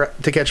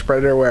about To Catch a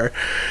Predator, where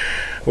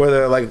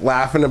they're like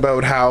laughing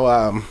about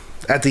how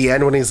at the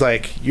end when he's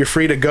like, "You're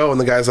free to go,"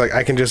 and the guy's like,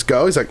 "I can just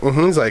go." He's like,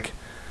 "Mm-hmm." He's like,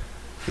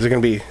 "Is there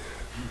gonna be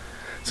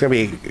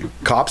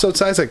cops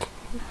outside?" He's like,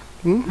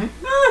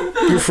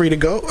 "You're free to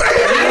go."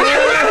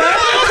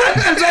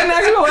 that an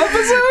actual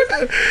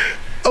episode?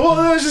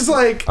 Well, it was just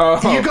like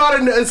you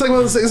gotta. It's like one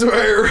of those things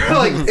where,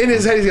 like, in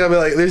his head, he's gonna be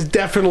like, "There's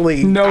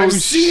definitely I've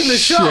seen the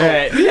show.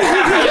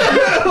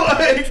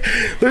 Like,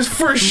 there's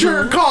for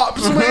sure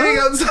cops waiting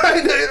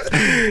outside.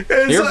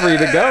 You're free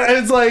to go.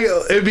 It's like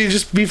it'd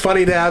be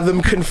funny to have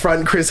them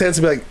confront Chris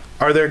Hansen and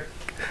be like,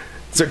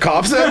 is there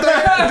cops out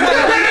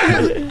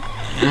there?"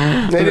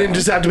 They didn't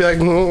just have to be like,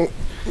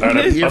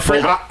 "You're free."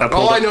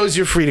 All I know is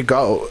you're free to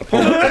go. Do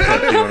you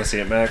want to see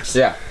it, Max?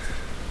 Yeah.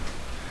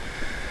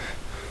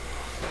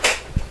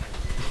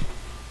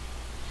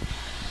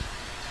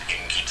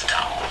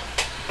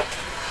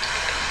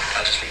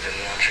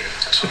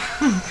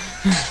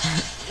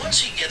 Once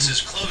he gets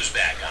his clothes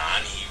back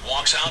on, he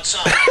walks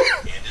outside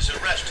and is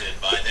arrested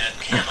by that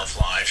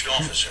camouflaged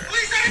officer.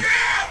 This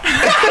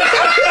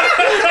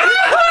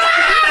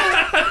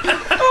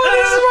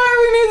is why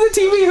we need the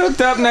TV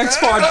hooked up next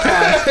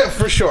podcast.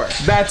 For sure.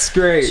 That's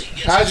great.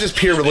 That was just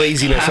pure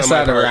laziness Pass on my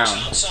that part. around.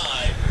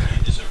 Outside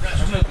and is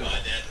arrested by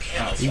that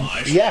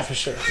camouflaged Yeah, for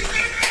sure.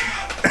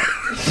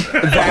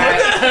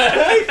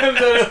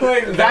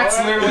 That's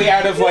literally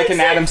out of like an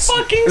Adam.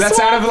 That's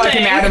out of like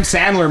an Adam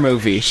Sandler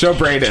movie. Show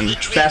Braden.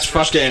 That's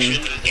fucking.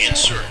 and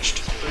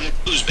searched.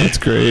 That's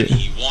great.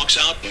 He walks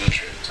out.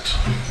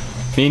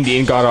 Me and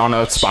Dean got on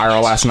a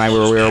spiral last night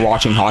where we were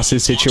watching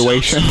hostage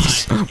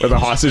situations where the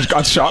hostage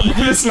got shot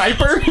by the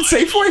sniper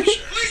safely.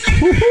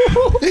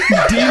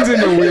 Dean's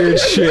into weird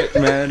shit,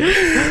 man.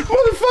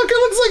 Motherfucker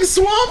looks like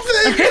Swamp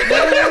Thing.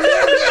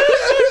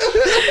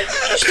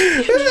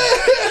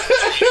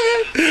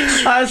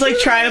 I was like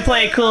trying to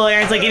play it cool.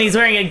 Aaron's like, and he's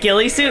wearing a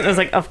ghillie suit. And I was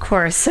like, of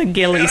course, a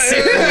ghillie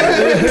suit.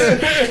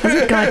 I was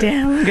like, God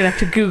damn, I'm gonna have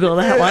to Google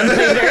that one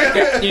later.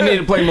 Yeah, you need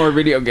to play more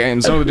video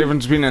games. Know the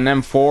difference between an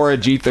M4, a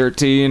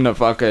G13, a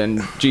fucking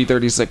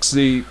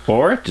G36C.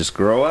 Or just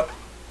grow up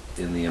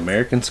in the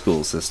American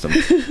school system.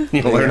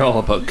 You'll learn all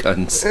about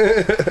guns.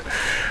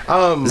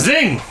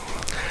 Zing!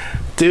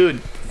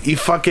 Dude, you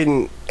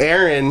fucking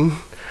Aaron.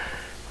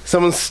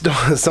 Someone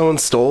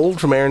stole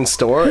from Aaron's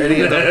store, and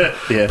he had the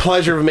Yeah.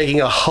 pleasure of making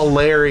a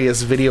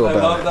hilarious video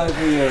about it.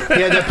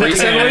 He had that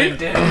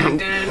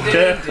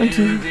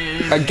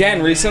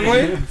Again,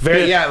 recently?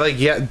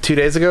 2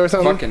 days ago or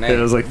something. Fucking It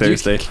was like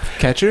Thursday.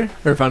 Catcher?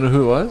 Or found out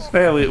who it was?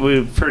 Yeah,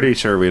 we're pretty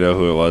sure we know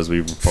who it was. We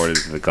reported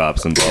it to the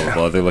cops and blah, blah,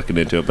 blah. They're looking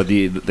into it. But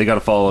they got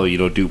to follow,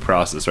 due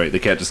process, right? They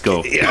can't just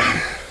go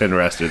and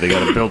arrest her. They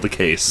got to build the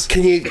case.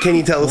 Can you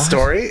tell the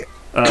story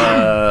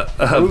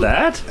Of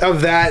that?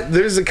 of that?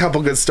 There's a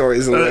couple good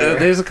stories in there.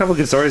 There's a couple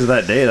good stories of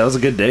that day. That was a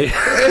good day.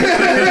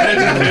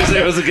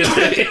 Thursday was a good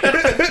day.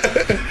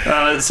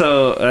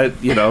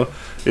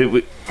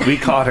 We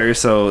caught her.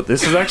 So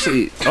this was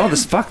actually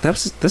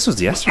this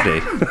was yesterday.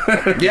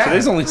 Yeah.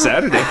 Today's only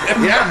Saturday.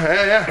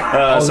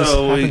 Yeah.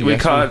 So we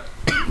caught,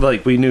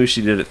 we knew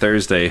she did it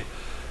Thursday.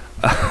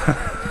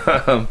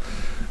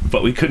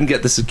 But we couldn't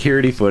get the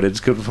security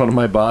footage because one of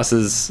my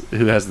bosses,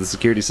 who has the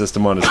security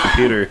system on his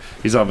computer,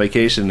 he's on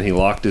vacation and he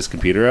locked his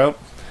computer out,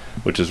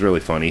 which is really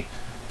funny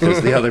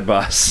because the other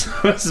boss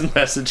was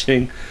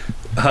messaging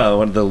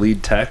one of the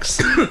lead techs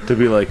to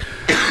be like,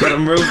 "Let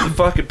him remove the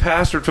fucking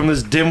password from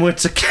this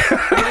dimwit's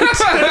account,"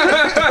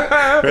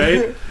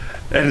 right?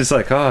 And it's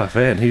like, oh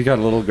man, he got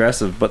a little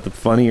aggressive. But the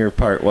funnier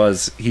part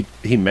was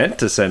he meant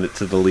to send it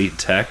to the lead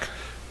tech,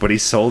 but he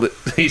sold it.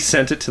 He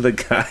sent it to the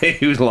guy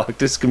who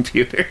locked his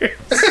computer.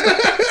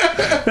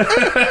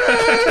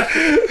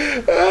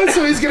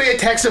 So he's gonna get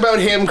text about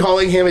him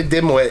calling him a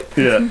dimwit.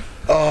 Yeah.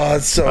 Oh,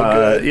 it's so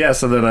good. Yeah.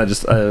 So then I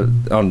just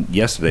on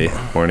yesterday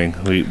morning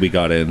we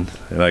got in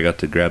and I got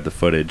to grab the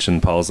footage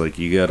and Paul's like,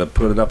 "You gotta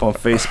put it up on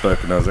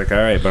Facebook," and I was like, "All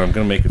right, but I'm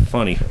gonna make it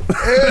funny."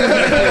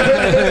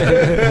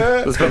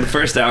 I spent the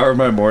first hour of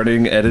my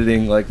morning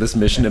editing this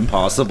Mission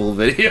Impossible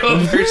video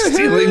of her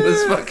stealing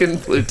this fucking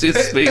Bluetooth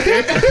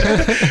speaker.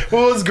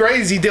 What was great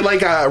is he did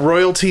a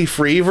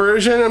royalty-free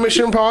version of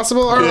Mission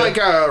Impossible, or a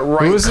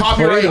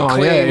copyright playing on?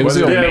 claim. Yeah, It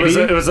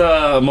was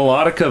a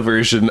melodica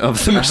version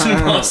of the Mission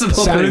Impossible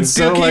Sounded thing.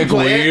 so keep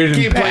playing- weird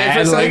keep and playing for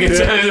bad. a second. It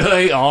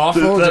sounded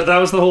awful. That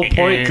was the whole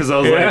point because I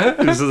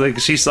was like,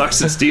 she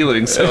sucks at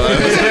stealing. So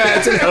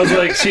I was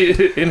like,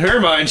 in her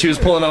mind, she was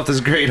pulling off this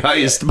great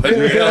heist, but in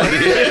reality,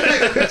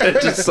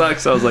 it just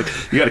sucks. I was like,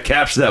 you got to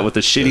capture that with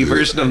a shitty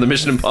version of the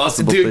Mission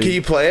Impossible Dude, thing. can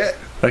you play it?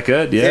 I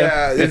could,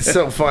 yeah. Yeah, it's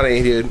so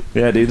funny, dude.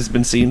 Yeah, dude, it's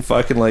been seen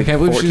fucking can't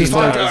believe 14 she's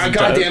times. Fuck,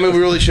 God damn it, we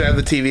really should have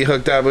the TV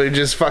hooked up. We would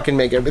just fucking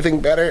make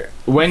everything better.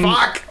 When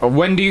Fuck!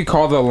 do you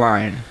call the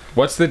line?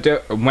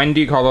 When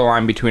do you call the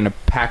line between a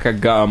pack of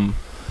gum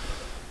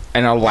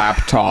and a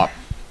laptop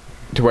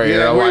to where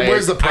you're like,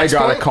 where's the I price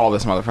gotta point? call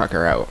this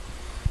motherfucker out?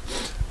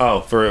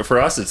 Oh, for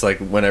us, it's like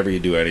whenever you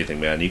do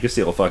anything, man. You can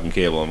steal a fucking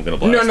cable, I'm gonna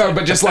blast No, it.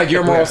 but just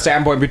your moral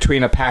standpoint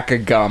between a pack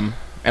of gum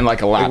and a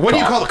laptop. What do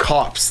you call the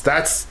cops?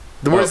 That's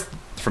the worst.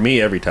 For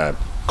me, every time.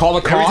 Call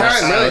the cops?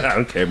 time, really? I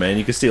don't care, man.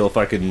 You can steal a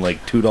fucking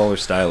 $2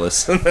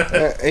 stylus.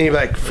 And you're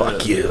like,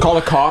 fuck you. Call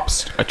the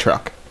cops a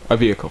truck, a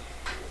vehicle.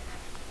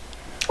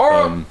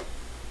 Or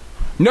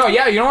no,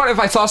 yeah, you know what? If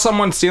I saw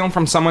someone stealing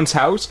from someone's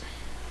house,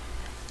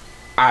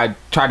 I'd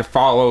try to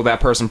follow that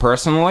person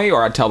personally,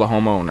 or I'd tell the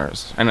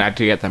homeowners, and I'd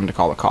get them to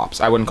call the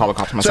cops. I wouldn't call the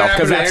cops myself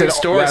because that's a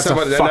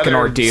fucking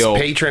ordeal.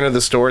 Patron of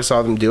the store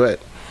saw them do it.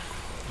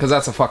 Because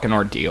that's a fucking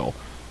ordeal.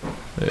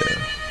 Yeah.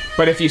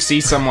 But if you see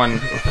someone,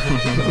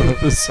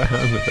 The sound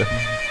of it.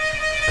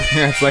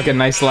 it's like a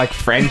nice like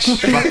French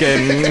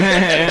fucking.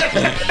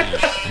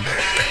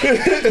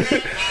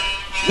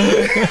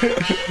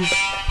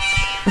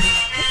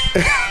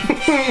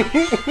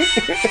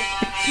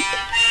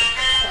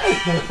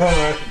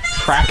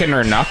 Cracking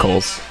her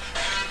knuckles.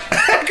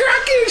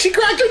 She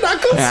cracked her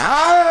knuckles.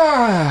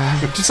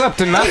 Ah, just up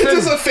to nothing.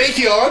 Just a fake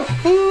yawn.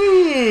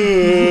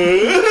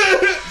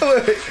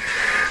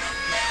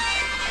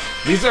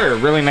 These are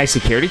really nice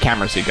security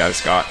cameras you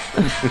guys got.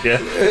 Yeah.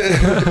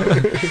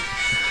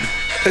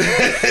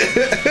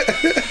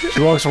 She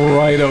walks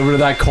right over to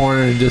that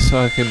corner and just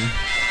fucking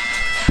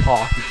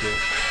pockets it.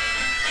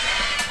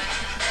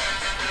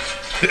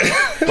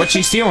 What's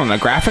she stealing? A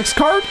graphics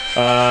card?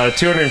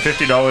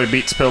 $250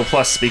 Beats Pill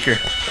Plus speaker.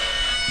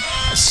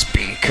 A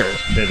speaker.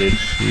 Yeah, dude.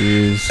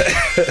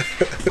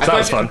 That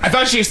was fun. I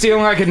thought she was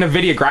stealing like a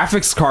NVIDIA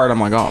graphics card. I'm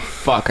like, oh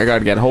fuck, I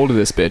gotta get a hold of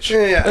this bitch.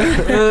 Yeah.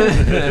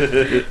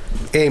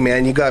 Hey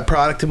man, you got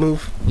product to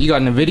move? You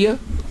got NVIDIA?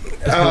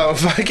 Oh,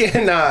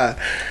 fucking.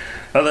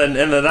 And then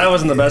that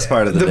wasn't the best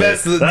part of the day.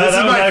 This is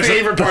my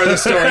favorite part of the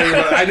story.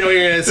 But I know what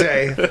you're gonna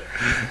say.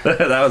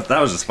 that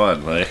was just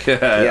fun. Like,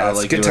 Yeah, I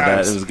like good doing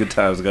times. that. It was good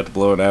times. I got to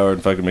blow an hour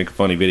and fucking make a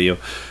funny video,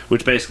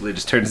 which basically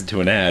just turns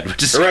into an ad,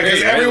 which is Right,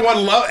 because great, right?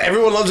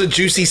 everyone loves a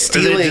juicy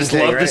stealing They just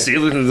thing, love right? the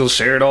stealing and they'll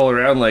share it all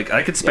around. Like,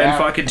 I could spend Yeah.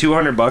 fucking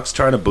 $200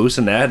 trying to boost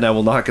an ad, and I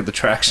will not get the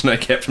traction I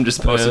get from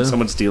just posting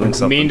someone stealing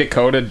something. Me and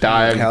Dakota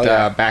dived Hell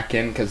yeah. back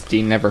in because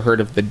Dean never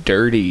heard of the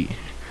dirty.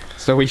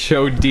 So we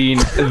showed Dean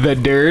the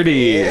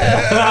dirty.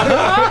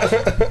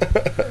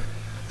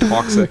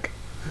 Toxic.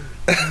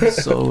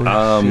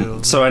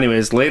 So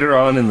anyways, later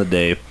on in the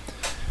day,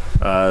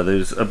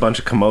 there's a bunch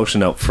of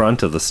commotion out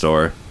front of the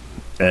store,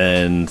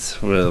 and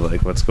we're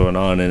like, what's going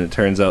on? And it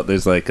turns out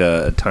there's like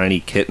a tiny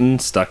kitten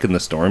stuck in the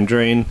storm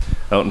drain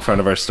out in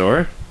front of our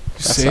store.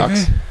 That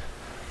sucks.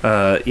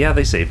 Yeah,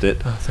 they saved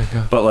it. Oh, thank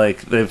God. But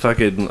like, they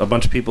fucking, a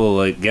bunch of people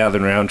like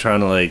gathering around trying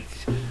to like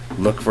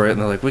look for it,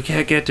 and they're like, we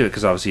can't get to it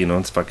because obviously, you know,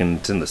 it's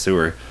in the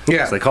sewer.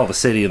 Yeah. So they call the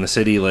city, and the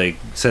city like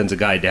sends a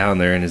guy down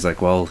there, and he's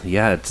like, well,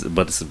 yeah,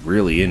 but it's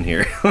really in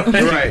here.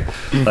 Right.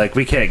 Like,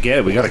 we can't get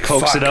it. We gotta Like,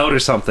 coax fuck. it out or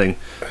something.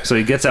 So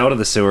he gets out of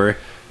the sewer,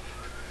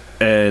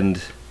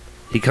 and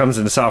he comes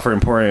into Software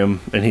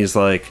Emporium, and he's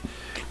like,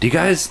 do you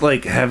guys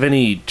like have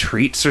any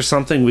treats or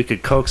something we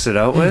could coax it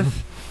out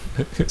with?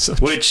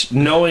 Which,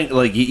 knowing,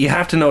 like, you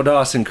have to know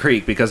Dawson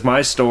Creek because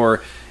my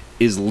store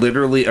is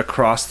literally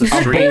across the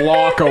A street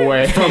block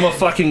away. from a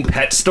fucking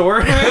pet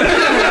store.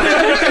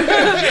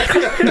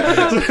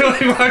 So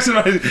he walks in,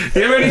 do you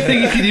have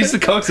anything you could use to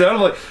coax out?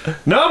 I'm like,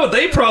 no, but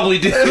they probably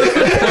do.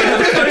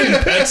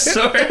 Fucking pet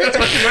store. Like,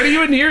 what are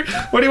you in here?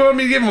 What do you want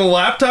me to give him, a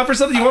laptop or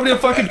something? You want me to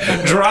fucking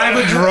drive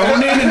a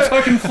drone in and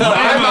fucking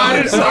fly him out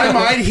or In something? my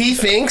mind, he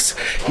thinks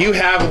you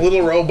have a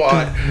little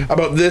robot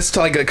about this, to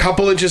like a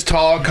couple inches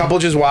tall, a couple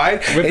inches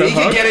wide, and he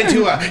can get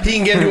into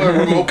a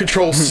remote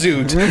control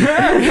suit, the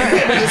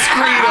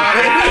screen on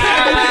it,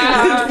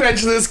 and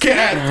fetch this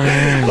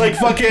cat like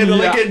fucking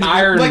like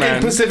Iron a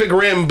Man. Pacific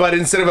Rim, but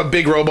instead of a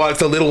big robot,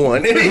 it's a little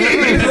one. This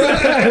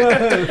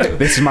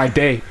is my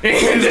day.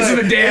 This is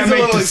the day I He's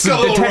make he's this got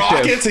little detective.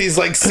 rockets. He's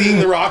like seeing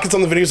the rockets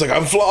on the video. He's like,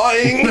 I'm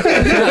flying.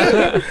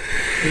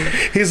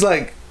 He's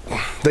like,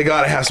 they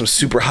gotta have some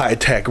super high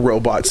tech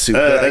robot suit.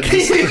 that I can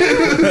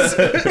use.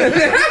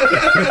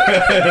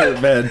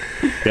 Man,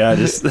 yeah,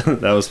 just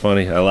that was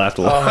funny. I laughed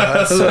a lot.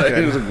 that's so good.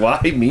 He was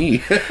like, "Why me?"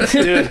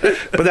 Dude,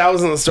 but that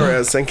wasn't the story I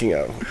was thinking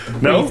of.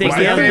 No, You think my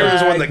of favorite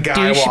was when the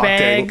guy walked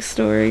in. douchebag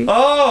story.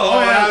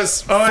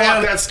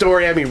 That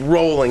story had me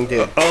rolling,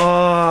 dude.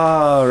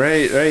 Oh,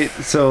 right.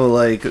 So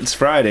like, it's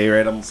Friday,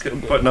 right? I'm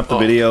putting up the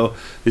video.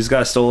 These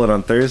guys stole it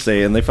on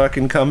Thursday, and they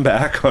fucking come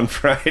back on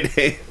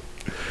Friday.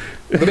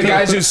 The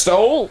guys who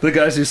stole? The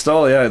guys who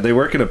stole, yeah, they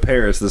work in a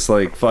Paris. This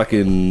like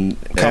fucking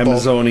Couple.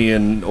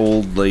 Amazonian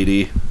old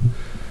lady,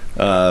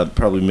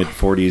 probably mid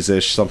 40s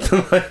ish,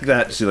 something like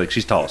that.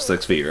 She's tall,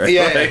 6 feet, right?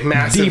 Yeah, Like,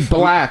 massive. Deep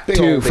Black big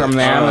too old from bitch.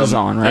 the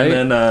Amazon, right?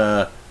 And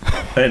then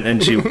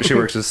and she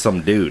works with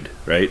some dude,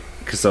 right?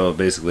 'Cause so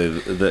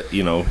basically,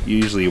 you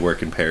usually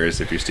work in Paris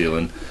if you're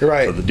stealing.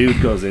 Right. So the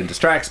dude goes in,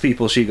 distracts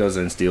people. She goes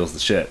in, steals the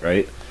shit,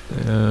 right?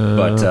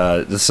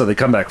 But so they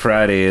come back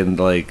Friday and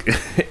like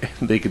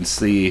they can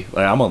see,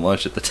 like, I'm on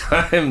lunch at the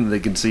time. They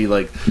can see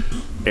like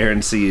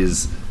Aaron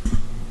sees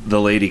the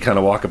lady kind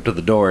of walk up to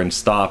the door and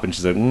stop, and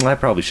she's like, I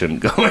probably shouldn't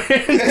go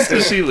in. So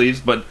she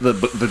leaves, but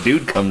the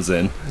dude comes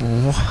in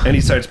and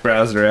he starts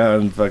browsing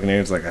around, and fucking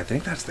Aaron's like, I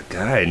think that's the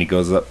guy. And he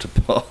goes up to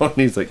Paul and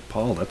he's like,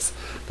 Paul, that's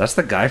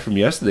the guy from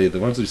yesterday, the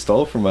ones who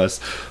stole from us.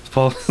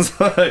 Paul's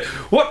like,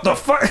 what the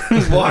fuck?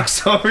 And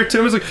walks over to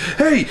him and is like,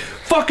 hey,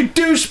 fucking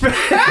douchebag.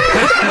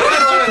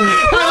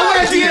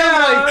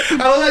 I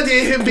love that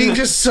idea him being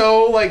just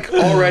so like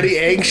already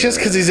anxious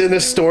because he's in a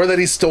store that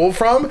he stole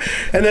from,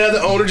 and then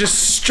the owner just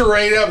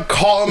straight up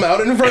call him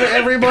out in front of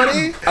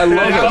everybody. I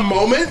love that that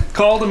moment.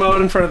 Called him out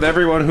in front of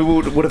everyone who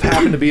would have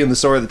happened to be in the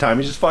store at the time.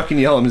 He's just fucking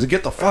yelling. He's like,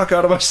 "Get the fuck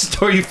out of my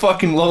store, you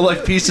fucking low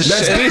life piece of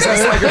shit!" That's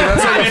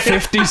like a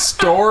 50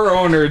 store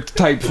owner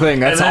type thing.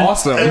 That's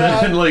awesome. And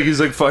then, like, he's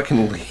like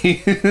fucking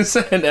leaves,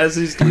 and as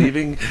he's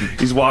leaving,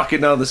 he's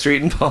walking down the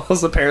street, and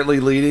Paul's apparently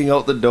leading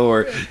out the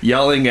door,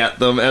 yelling at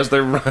them as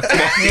they're walking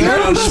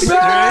down the street.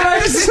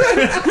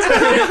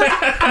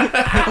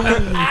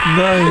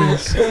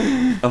 Nice.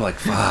 I'm like,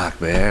 fuck,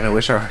 man. I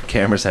wish our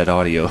cameras had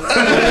audio.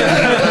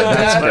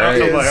 That's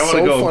great. I'm like, I want to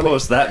So go and funny.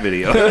 post that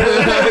video.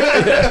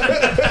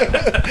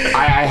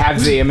 I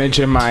have the image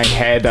in my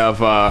head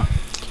of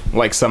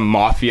like some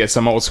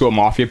old school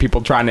mafia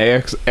people trying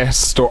to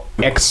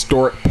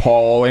extort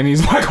Paul, and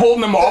he's like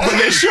holding them off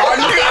with his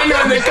shotgun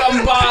when they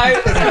come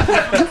by.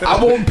 I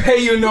won't pay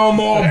you no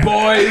more,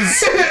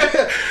 boys.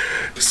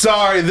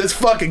 Sorry, this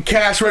fucking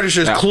cash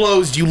register's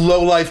closed, you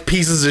low life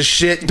pieces of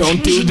shit.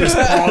 Don't do this,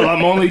 Paul.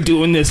 I'm only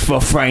doing this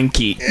for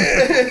Frankie.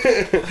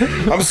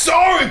 I'm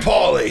sorry,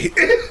 Paulie.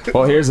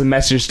 Well, here's a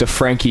message to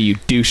Frankie, you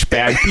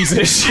douchebag piece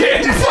of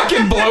shit.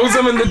 Fucking blows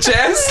him in the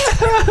chest.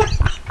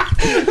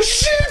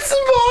 Shoots the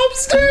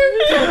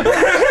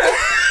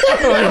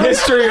mobster.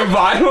 History of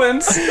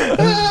violence.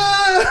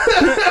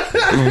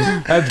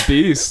 That's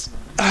beast.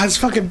 It's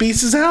fucking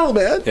beast as hell,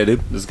 man. Yeah, dude.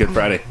 This is Good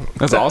Friday.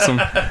 That's awesome.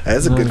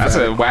 That's a good That's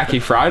Friday. a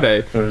wacky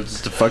Friday.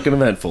 It's just fucking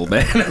eventful,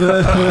 man.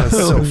 That's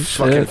so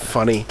fucking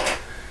funny.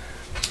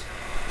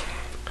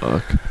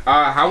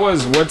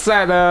 What's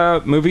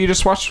that movie you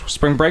just watched?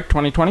 Spring Break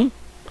 2020?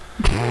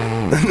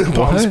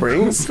 Palm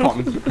Springs.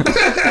 Spring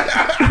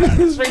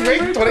Break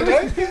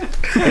 2020.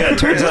 Yeah, it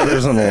turns out there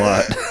wasn't a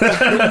lot.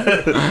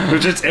 They're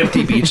just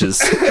empty beaches.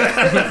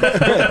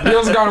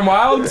 Girls Gone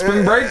Wild,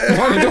 Spring Break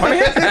 2020?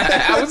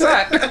 How was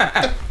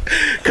that?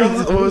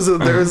 What was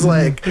it?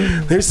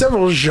 There's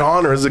several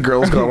genres of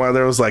Girls Gone Wild.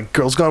 There was like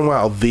Girls Gone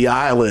Wild, The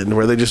Island,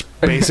 where they just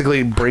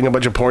basically bring a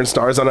bunch of porn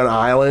stars on an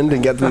island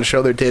and get them to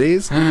show their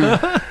titties.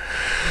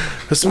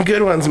 There's some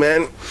good ones,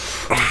 man.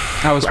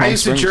 I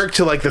used to jerk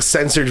to like the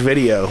censored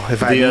video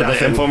if I had The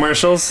nothing.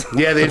 infomercials?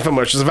 Yeah, the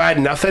infomercials. If I had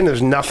nothing,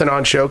 there's nothing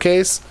on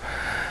Showcase.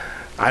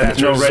 I'd have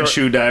to No resort- Red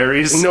Shoe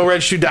Diaries? No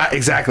Red Shoe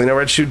Exactly. No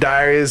Red Shoe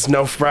Diaries.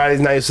 No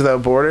Friday Nights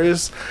Without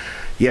Borders.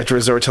 You have to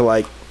resort to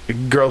like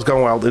Girls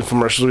Gone Wild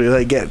infomercials where you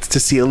like get to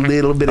see a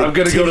little bit of I'm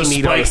gonna go to titty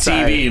meat on the Spike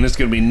side. TV, and it's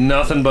gonna be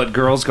nothing but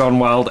Girls Gone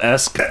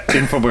Wild-esque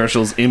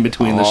infomercials in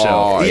between the show.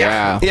 Oh,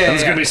 yeah. Yeah,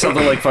 It's gonna be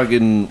something like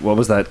fucking, what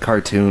was that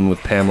cartoon with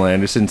Pamela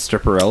Anderson,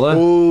 Stripperella?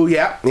 Oh,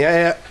 yeah.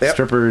 Yep.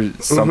 Stripper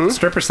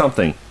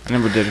something. I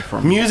never did it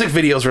for me. Music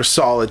videos were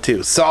solid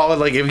too. Solid,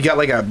 like if you got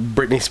like a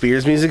Britney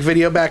Spears music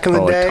video back in the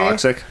Oh, like day.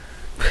 Toxic?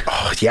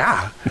 Oh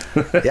yeah,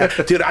 yeah,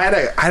 dude. I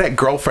had a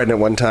girlfriend at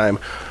one time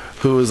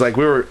who was like,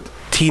 we were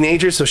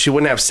teenagers, so she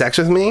wouldn't have sex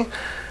with me,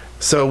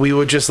 so we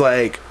would just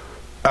like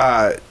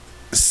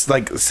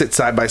sit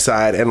side by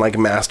side and like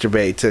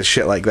masturbate to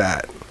shit like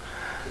that.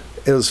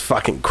 It was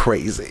fucking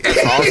crazy.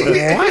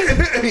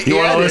 You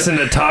want to listen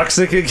to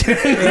Toxic again?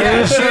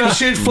 Yeah,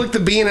 she'd flick the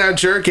bean out,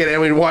 jerk it, and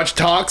we'd watch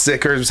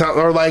Toxic or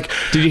something. Or like,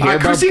 Did you hear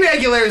about- Christina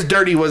Aguilera's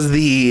 "Dirty" was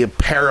the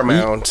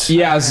Paramount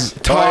Yeah,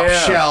 top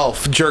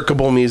shelf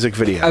jerkable music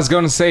video. I was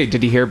going to say,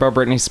 did you hear about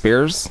Britney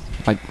Spears?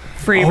 Like,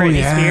 Free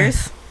Britney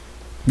Spears.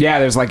 yeah,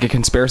 there's like a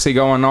conspiracy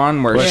going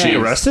on where Was she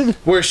she's- arrested?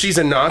 Where she's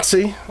a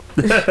Nazi.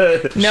 No,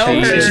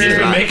 She's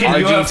been making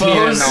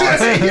Argentina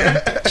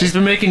UFOs. She's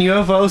been making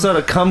UFOs out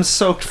of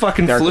cum-soaked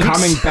fucking They're flutes.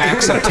 coming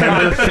back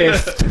September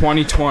 5th,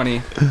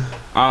 2020.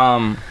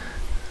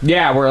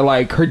 Yeah, where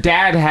like her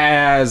dad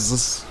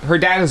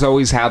has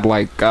always had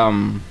like I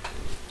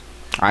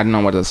don't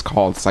know what it's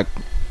called. It's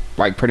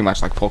like pretty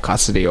much like full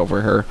custody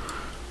over her.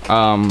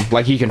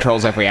 Like he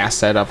controls every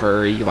asset of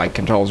her. He like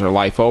controls her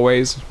life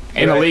always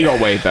in a legal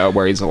way though,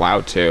 where he's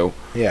allowed to.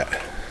 Yeah.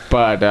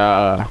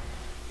 But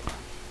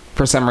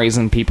for some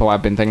reason, people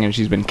have been thinking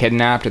she's been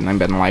kidnapped, and then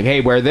been like,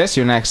 "Hey, wear this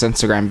your next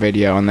Instagram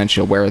video," and then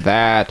she'll wear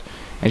that,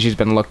 and she's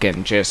been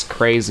looking just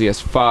crazy as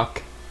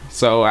fuck.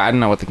 So I don't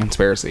know what the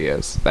conspiracy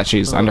is. That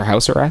she's under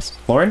house arrest.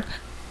 Lauren?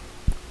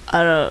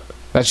 I don't.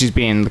 That she's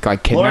being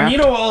like kidnapped. Lauren, you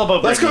know all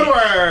about Let's go to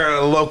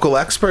our local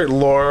expert,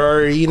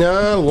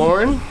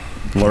 Lauren.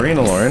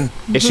 Lauren.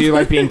 Is she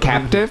like being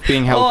captive,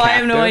 being held Oh, I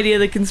captive? have no idea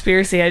the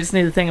conspiracy. I just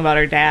knew the thing about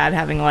her dad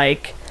having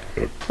like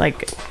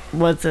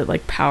what's it,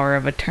 like power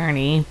of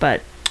attorney,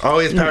 but Oh,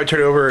 he has power to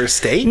turn over her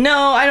estate? no,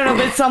 I don't know,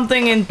 but it's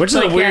something in Which is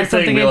like, a weird thing,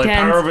 something be like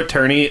intense. power of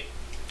attorney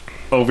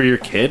over your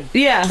kid.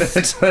 Yeah,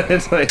 It's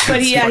like,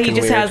 but he fucking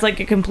just weird. has like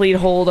a complete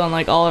hold on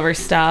like all of her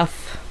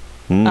stuff.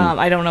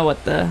 I don't know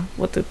what the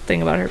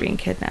thing about her being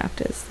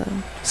kidnapped is though.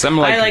 Some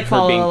like I like her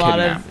follow being a lot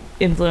kidnapped. of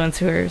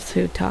influencers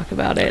who talk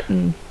about it,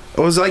 and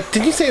It was like,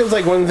 did you say it was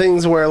like one of the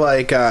things where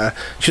like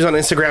she was on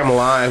Instagram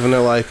Live and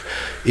they're like,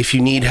 if you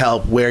need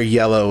help, wear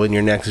yellow in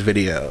your next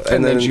video.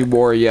 And then she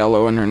wore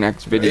yellow in her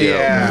next video.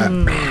 Yeah, that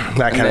And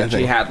kind then of she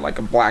thing. had like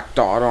a black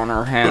dot on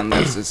her hand.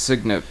 That's a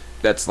signal.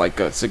 That's like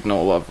a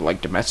signal of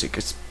like domestic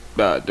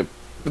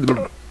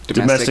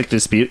Domestic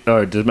dispute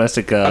or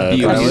domestic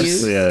abuse.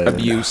 violence. Yeah.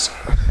 Abuse.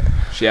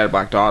 She had a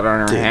black dot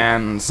on her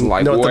hands,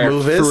 like know what the wore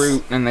move is?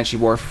 fruit, and then she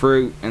wore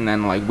fruit, and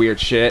then like weird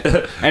shit.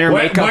 And her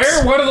makeup.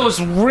 Wear one of those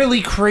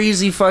really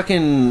crazy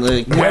fucking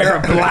like, Wear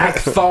a black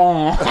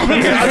thong.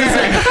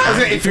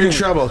 If you're in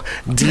trouble,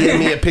 DM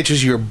me a pictures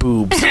of your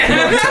boobs.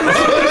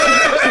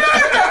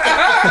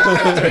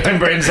 And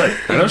Brandon's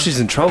like, I know she's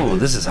in trouble.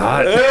 This is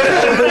hot.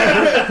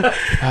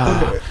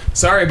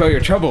 Sorry about your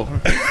trouble. Say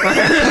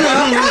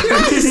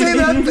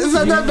that? Is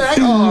that bad?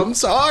 Oh, I'm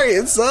sorry.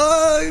 It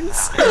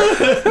sucks.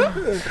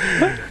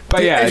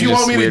 But yeah, if you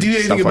just want me to weird do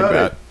anything stuff like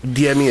about it,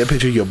 DM me a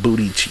picture of your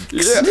booty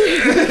cheeks.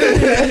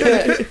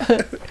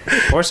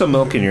 Pour some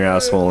milk in your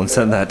asshole and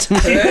send that to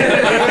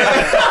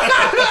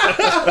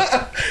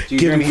me.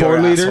 Give me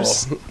 4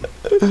 liters.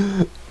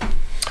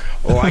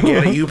 Oh, I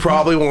get it. You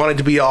probably wanted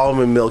to be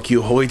almond milk,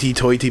 you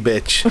hoity-toity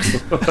bitch.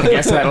 I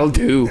guess that'll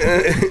do.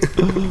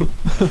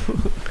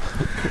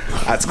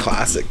 That's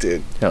classic,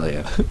 dude. Hell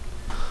yeah.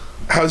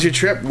 How's your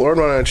trip? Lauren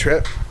went on a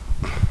trip.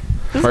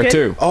 Part good.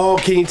 2. Oh,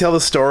 can you tell the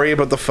story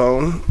about the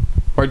phone?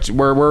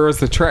 Where was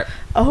the trip?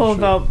 Oh,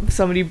 about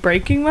somebody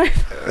breaking my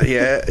phone.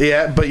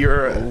 Yeah, but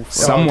you're...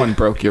 Someone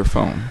broke your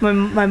phone.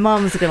 My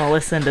mom's gonna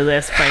listen to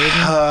this,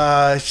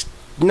 Brayden.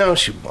 No,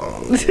 she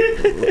won't.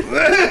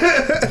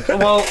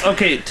 Well,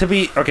 okay,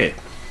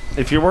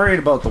 if you're worried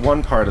about the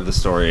one part of the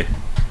story,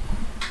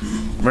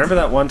 remember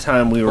that one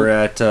time we were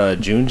at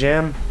June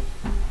Jam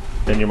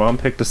and your mom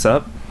picked us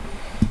up?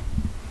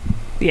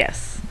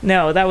 Yes.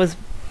 No, that was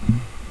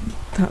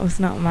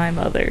not my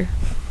mother.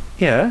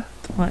 Yeah.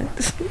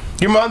 What?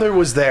 Your mother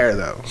was there,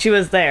 though. She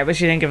was there, but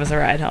she didn't give us a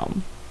ride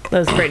home. That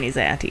was Brittany's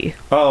auntie.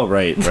 Oh,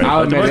 right.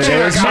 I'll admit it,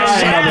 it was my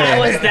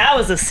mother. That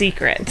was a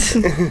secret.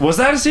 Was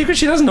that a secret?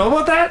 She doesn't know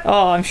about that?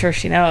 Oh, I'm sure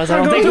she knows. I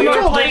don't think we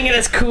were playing it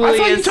as coolly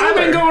as... I've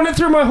been going it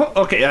through my whole...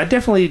 Okay, I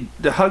definitely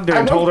hugged her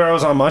and told her I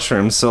was on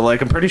mushrooms, so,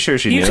 like, I'm pretty sure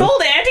she knew. You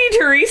told Auntie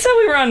Teresa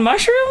we were on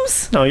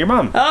mushrooms? No, your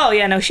mom. Oh,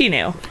 yeah, no, she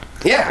knew.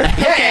 Yeah.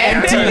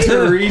 Auntie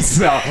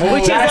Teresa.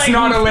 Which is That's like-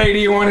 not a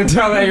lady you want to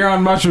tell that you're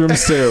on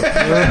mushrooms to.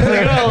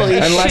 Holy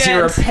Unless shit.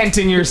 you're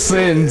repenting your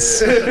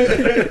sins.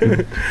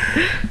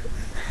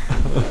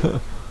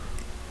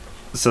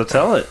 So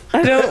tell it.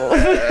 I don't...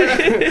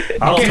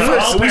 I'll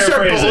we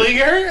start paraphrase bullying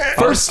it. her?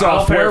 First I'll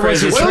off, where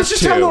paraphrase was your it. trip Well, let's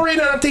just tell to?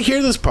 Lorena not to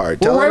hear this part.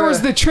 Well, Tell where her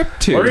was the trip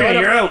to? Lorena,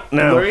 you're out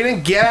now. Lorena,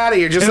 get out of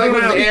here. Just like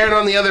with out. Aaron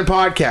on the other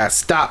podcast.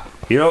 Stop.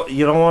 You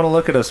don't want to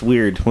look at us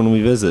weird when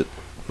we visit.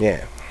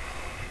 Yeah.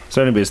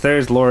 So anyways,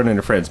 there's Lauren and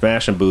her friends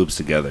mashing boobs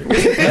together.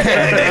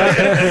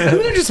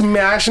 They're just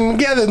mashing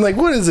together. Like,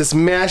 what is this?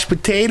 Mashed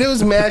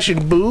potatoes?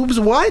 Mashing boobs?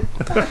 What?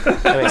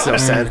 That makes no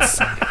sense.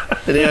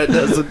 Yeah, it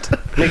doesn't.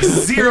 Makes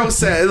zero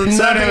sense.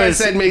 Nothing I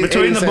said makes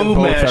between any the sense. boob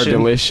Both are mashing.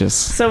 delicious.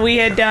 So we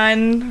had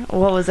done,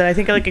 what was it? I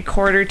think like a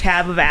quarter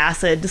tab of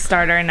acid to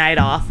start our night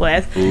off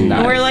with. And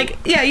we're like,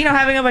 yeah,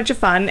 having a bunch of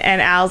fun.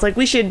 And Al's like,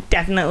 we should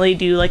definitely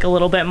do like a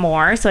little bit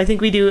more. So I think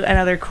we do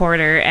another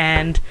quarter,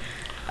 and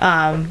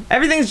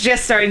everything's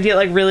just starting to get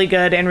like really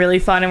good and really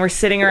fun. And we're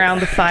sitting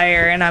around the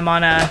fire, and I'm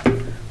on a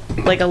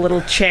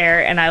little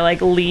chair, and I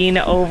like lean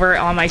over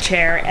on my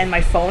chair, and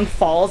my phone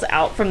falls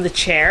out from the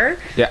chair.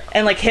 Yeah.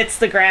 And like hits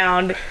the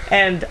ground,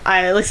 and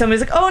I like,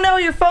 somebody's like, oh no,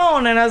 your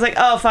phone. And I was like,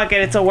 oh fuck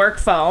it, it's a work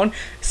phone.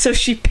 So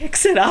she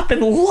picks it up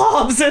and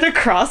lobs it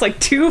across like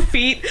 2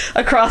 feet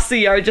across the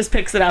yard, just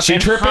picks it up She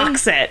and tripping?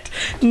 hucks it.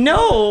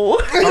 No.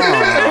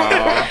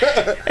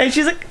 And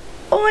she's like,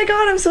 oh my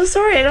god, I'm so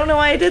sorry. I don't know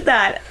why I did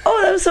that.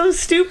 Oh, that was so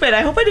stupid.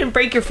 I hope I didn't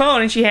break your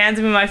phone. And she hands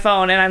me my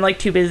phone, and I'm like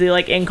too busy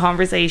like in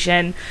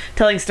conversation,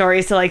 telling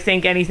stories to like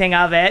think anything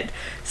of it.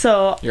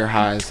 So Your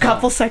high. a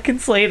couple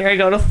seconds later, I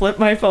go to flip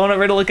my phone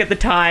over to look at the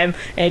time,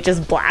 and it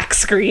just black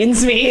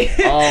screens me.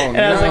 Oh, And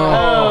I was like,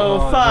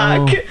 oh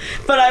fuck.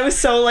 But I was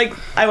so like,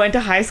 I went to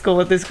high school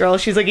with this girl.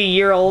 She's like a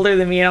year older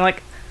than me, and I'm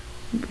like,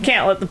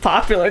 can't let the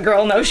popular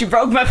girl know she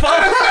broke my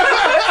phone.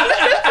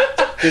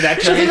 Did that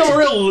I think I'm a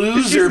real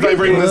loser if I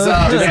bring this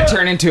up. Did that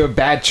turn into a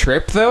bad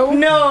trip though?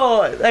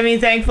 No, I mean,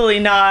 thankfully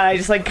not. I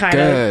just like kind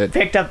Good. of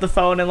picked up the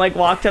phone and like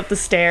walked up the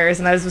stairs,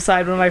 and I was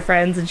beside one of my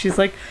friends, and she's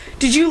like,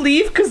 did you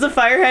leave because the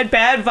fire had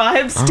bad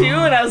vibes too?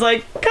 And I was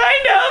like,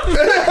 kind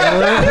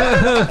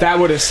of. That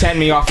would have sent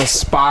me off a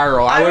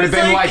spiral. I I would have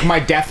was been like- like, my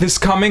death is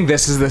coming.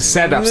 This is the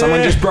setup.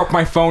 Someone just broke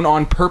my phone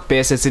on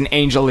purpose. It's an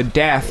angel of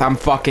death. I'm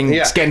fucking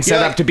Yeah. getting set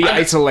You're up to be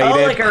isolated.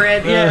 Oh, like a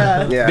red,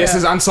 yeah. Yeah. This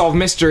is unsolved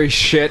mystery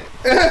shit.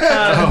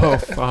 Oh,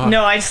 fuck.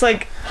 No, I just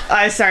like,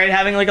 I started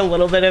having like a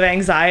little bit of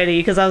anxiety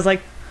because I was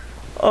like,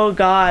 oh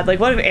god, like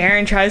what if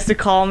Aaron tries to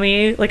call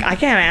me? Like I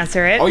can't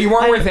answer it. Oh, you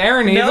weren't with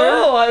Aaron either?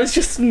 No, I was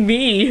just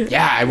me.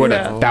 Yeah, I would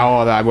have.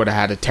 I would have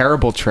had a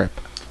terrible trip.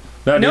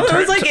 No, it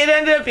was like it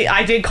ended up.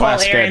 I did call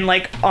That's Aaron good.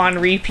 like on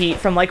repeat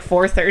from like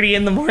 4:30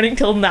 in the morning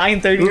till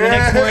 9:30 the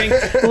next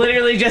morning,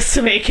 literally just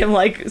to make him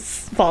like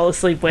fall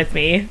asleep with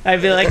me.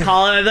 I'd be like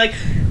calling, I'd be like,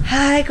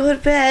 "Hi, go to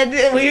bed."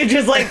 And we would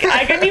just like,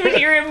 I couldn't even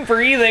hear him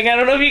breathing. I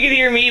don't know if you could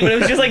hear me, but it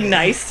was just like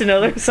nice to know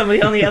there was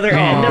somebody on the other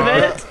end of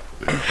it.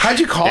 How'd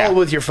you call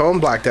with your phone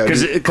blacked out?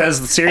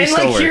 Because Siri And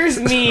still like, works. here's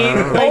me.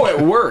 Oh, Like,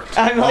 it worked.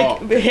 I'm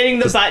like hitting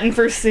the button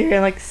for Siri.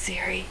 I'm like,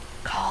 Siri,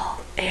 call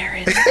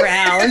Aaron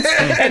Rounds.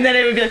 And then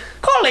it would be like,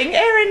 calling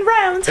Aaron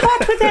Rounds,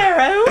 hot with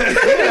arrow.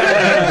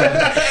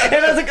 And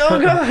I was like, oh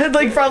god,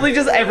 like probably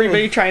just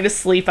everybody trying to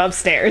sleep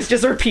upstairs,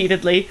 just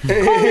repeatedly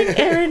calling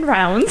Aaron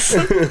Rounds.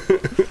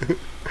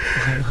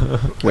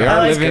 We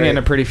are that's living great. in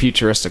a pretty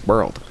futuristic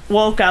world.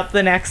 Woke up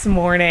the next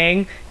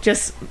morning,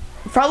 just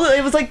probably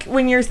it was like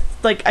when you're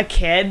like a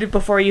kid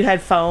before you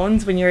had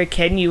phones. When you were a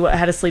kid and you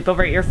had a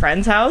sleepover at your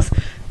friend's house,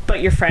 but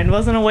your friend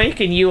wasn't awake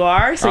and you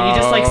are, so you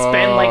just like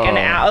spend like an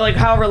hour, like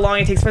however long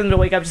it takes for them to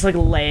wake up, just like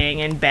laying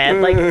in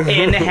bed, like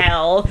in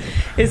hell,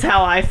 is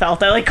how I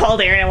felt. I like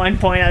called Aaron at one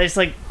point. I just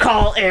like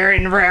call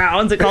Aaron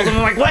Rounds. I called him.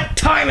 I'm like, what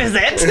time is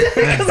it?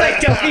 Because I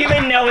don't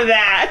even know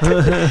that.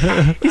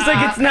 He's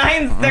like, it's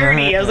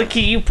 9:30. I was like,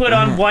 can you put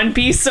on One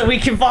Piece so we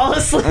can fall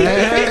asleep?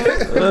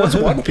 What's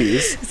One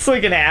Piece? It's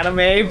like an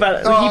anime,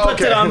 but he Oh,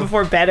 puts it okay. on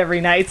before bed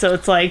every night, so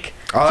it's like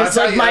Oh, just that's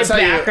how like you- my that's how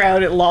you-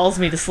 background. It lulls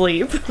me to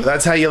sleep.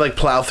 That's how you like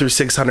plow through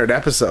 600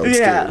 episodes.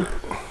 Yeah. Dude.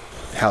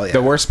 Hell yeah.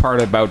 The worst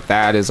part about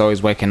that is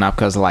always waking up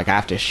because like I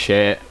have to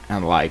shit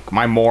and like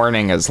my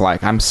morning is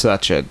like I'm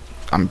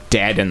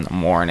dead in the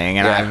morning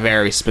and I have a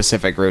very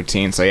specific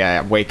routine. So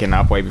yeah, waking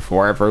up way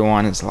before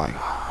everyone is like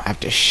I have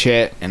to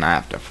shit and I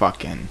have to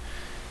fucking.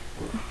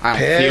 I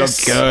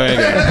Piss. feel good.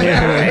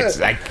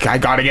 I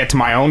gotta get to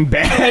my own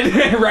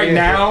bed right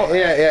now.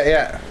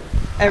 Yeah.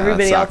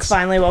 Everybody that else sucks.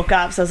 finally woke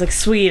up, so I was like,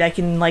 sweet, I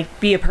can like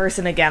be a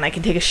person again. I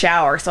can take a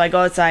shower. So I go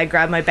outside,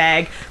 grab my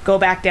bag, go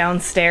back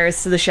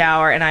downstairs to the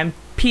shower, and I'm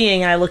peeing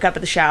and I look up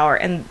at the shower,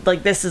 and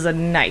like this is a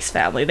nice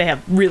family. They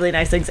have really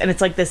nice things, and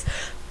it's like this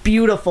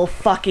beautiful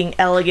fucking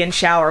elegant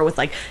shower with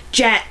like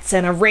jets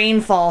and a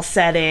rainfall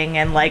setting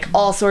and like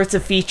all sorts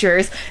of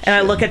features. And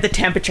I look at the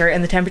temperature,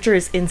 and the temperature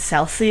is in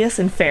Celsius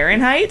and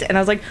Fahrenheit, and I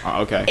was like,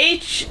 Oh, okay.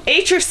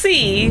 H or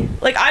C,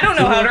 like I don't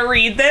know how to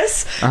read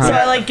this. So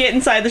I like get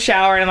inside the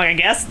shower and I'm like, I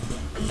guess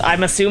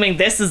I'm assuming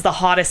this is the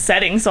hottest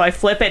setting, so I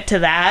flip it to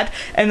that,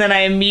 and then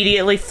I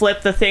immediately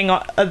flip the thing,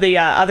 the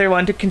other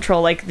one to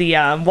control like the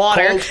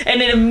water, Cold.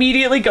 and it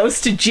immediately goes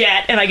to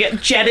jet, and I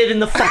get jetted in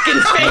the fucking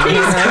face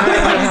with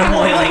like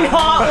boiling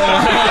hot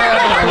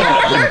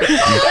water.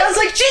 I was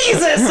like,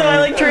 Jesus! So I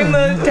like turn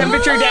the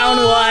temperature down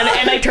one,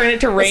 and I turn it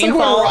to It's like when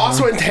rainfall.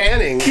 Ross went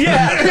tanning.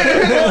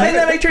 Yeah. Well, and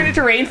then I turned it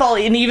to rainfall,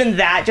 and even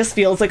that just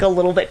feels like a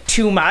little bit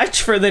too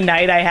much for the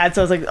night I had.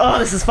 So I was like, oh,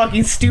 this is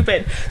fucking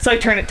stupid. So I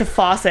turn it to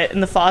faucet,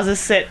 and the faucet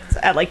sits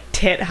at like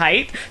tit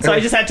height. So I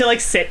just had to like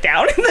sit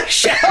down in the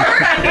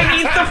shower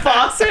underneath the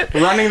faucet,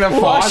 Running the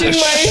washing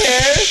faucet. my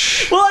hair.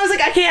 Well, I was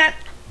like,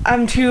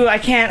 I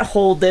can't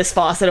hold this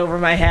faucet over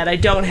my head. I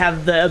don't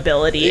have the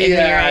ability in me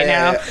right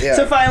now. Yeah.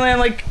 So finally, I'm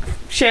like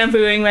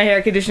shampooing my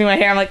hair, conditioning my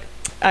hair. I'm like,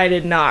 I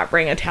did not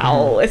bring a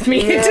towel with me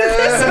into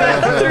this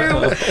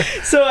bathroom.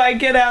 So I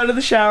get out of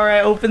the shower, I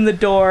open the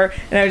door,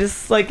 and I'm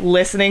just like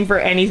listening for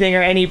anything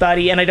or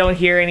anybody, and I don't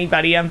hear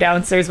anybody. I'm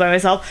downstairs by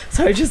myself.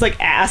 So I just like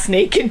ass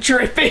naked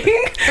dripping,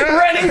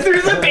 running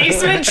through the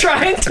basement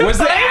trying to Was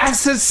the find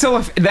acid still?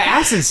 The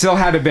acid still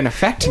had to been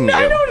affecting you.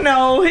 I don't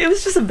know. It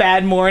was just a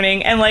bad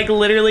morning, and like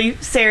literally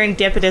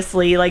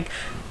serendipitously, like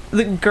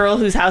the girl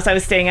whose house I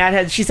was staying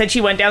at she said she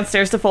went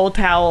downstairs to fold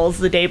towels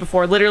the day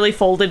before, literally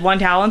folded one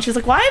towel, and she's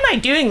like, why am I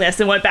doing this?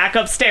 And went back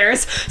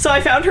upstairs. So I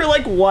found her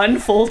like one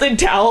folded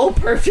towel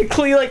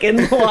perfectly like in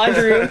the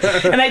laundry room.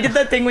 And I did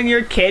that thing when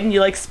you're a kid and you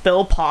like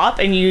spill pop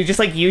and you just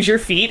like use your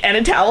feet and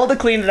a towel to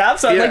clean it up.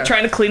 So I'm Yeah. like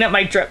trying to clean up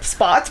my drip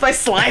spots by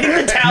sliding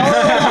the towel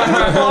along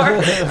the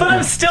floor, but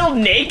I'm still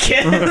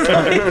naked.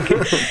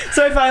 Like,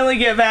 so I finally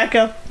get back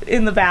up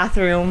in the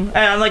bathroom, and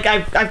I'm like,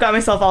 I've got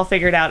myself all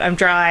figured out. I'm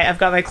dry. I've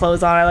got my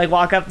clothes on. I like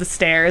walk up the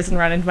stairs and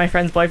run into my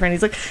friend's boyfriend.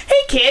 He's like, hey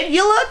kid,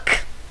 you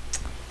look.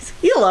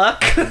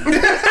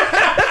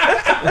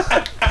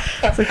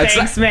 It's like,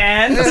 thanks,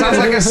 man. That sounds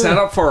like a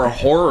setup for a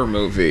horror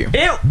movie.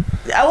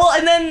 Well,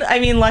 and then I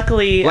mean,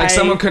 luckily, Like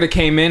someone could have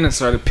came in and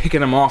started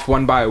picking them off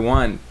one by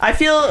one. I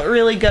feel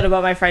really good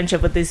about my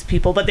friendship with these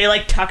people, but they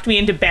like tucked me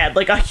into bed,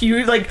 like a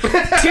huge, like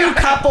two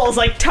couples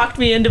like tucked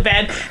me into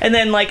bed, and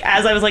then like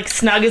as I was like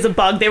snug as a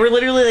bug, they were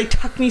literally like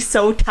tucked me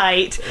so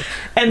tight,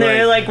 and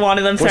they're like one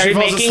of them When she started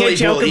falls making a asleep,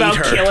 joke we'll about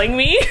eat her. killing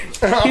me.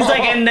 He's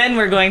like, and then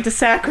we're going to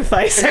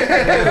sacrifice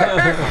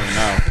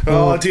her.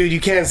 Oh, dude,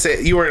 you can't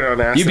say you weren't on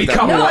acid. You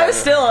become No, I what? was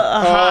still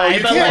a Oh, high,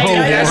 you but can't like do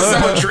I that. just,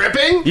 Someone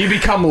dripping? You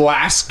become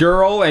last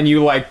girl and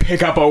you like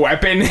pick up a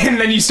weapon and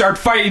then you start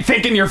fighting,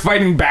 thinking you're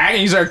fighting back,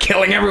 and you start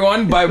killing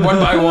everyone by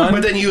But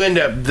one. then you end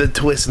up, the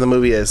twist in the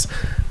movie is,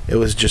 it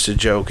was just a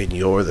joke and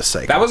you're the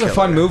psycho That was a killer.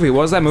 fun movie.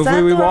 What was that is movie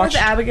that we the one watched?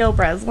 with Abigail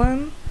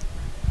Breslin?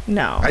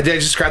 No. I did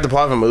just describe the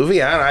plot of a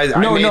movie. I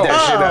No, made no.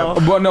 that shit Oh.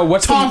 up. Well, no.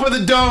 What's Top of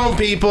the dome,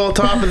 people.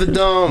 Top of the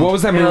dome. what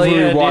was that Hell movie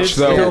yeah, we watched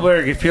dude. though?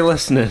 Spielberg, if you're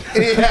listening,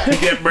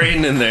 get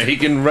Braden in there. He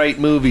can write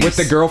movies. With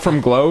the girl from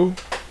Glow?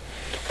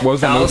 What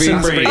was that Allison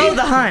movie? Brie. Oh,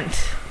 The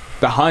Hunt.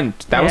 The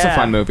Hunt. That was a Yeah.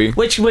 fun movie.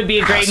 Which would be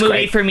a great That's movie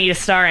great. for me to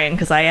star in,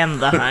 because I am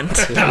the Hunt.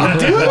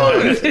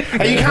 Dude.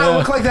 And you kind of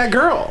look like that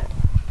girl.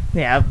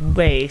 Yeah,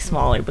 way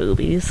smaller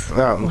boobies.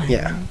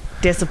 Yeah.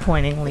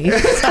 Disappointingly.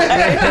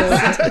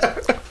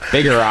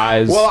 Bigger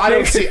eyes. Well, I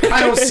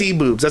don't see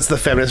boobs. That's the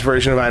feminist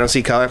version of I don't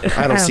see color.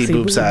 I don't see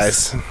boob boobs.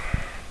 size.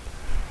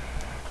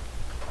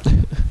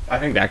 I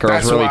think that girl's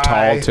That's really why-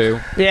 tall too.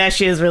 Yeah,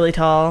 she is really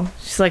tall.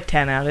 She's like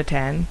 10 out of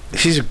 10.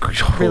 She's a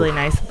Really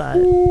nice butt.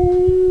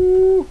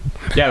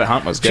 Yeah, the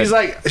hunt was good.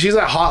 She's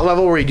at hot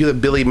level where you do the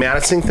Billy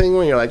Madison thing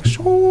where you're like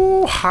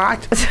so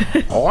hot.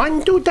 I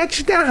want to touch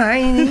the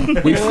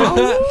hiney.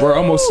 We're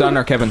almost done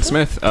our Kevin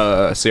Smith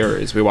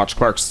series. We watched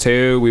Clerks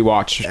 2. We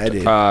watched I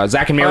did.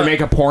 Zach and Miri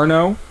Make a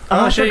Porno.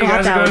 Oh, shit, you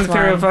forgot guys are that going was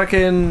through a one.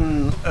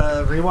 fucking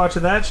rewatch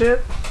of that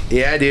shit?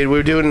 Yeah, dude, we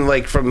were doing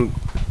like from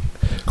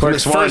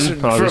Clerks first,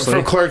 1, obviously.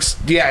 from Clerks,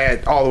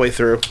 yeah, all the way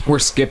through. We're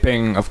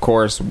skipping, of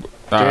course. Jay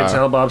and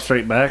Silent Bob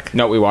Straight Back.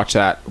 No, we watched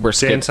that. We're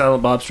Jay and skipping.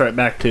 Silent Bob Straight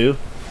Back 2.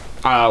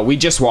 We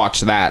just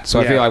watched that, so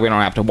I Yeah. feel like we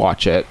don't have to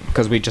watch it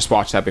because we just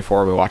watched that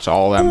before we watched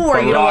all of them. Ooh, are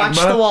you gonna watch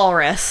Rogma? The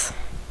Walrus?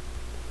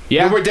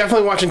 Yeah, We're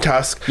definitely watching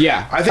Tusk.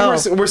 yeah. I think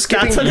we're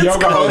skipping That's what it's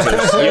Yoga called.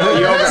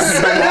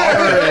 hosers.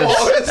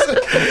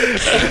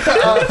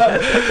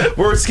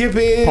 We're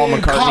skipping Paul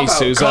McCartney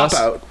sues Cop us.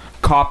 Out.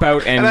 Cop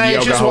Out and And I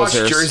Yoga just watched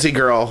Hosers. Jersey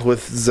Girl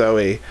with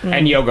Zoe.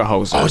 And Yoga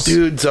Hosers. Oh,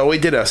 dude, Zoe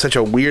did such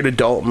a weird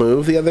adult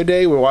move the other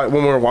day when we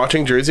were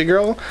watching Jersey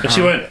Girl. And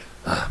she went,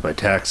 my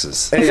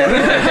taxes. I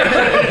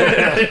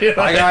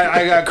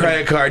got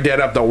credit card debt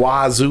up the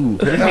wazoo.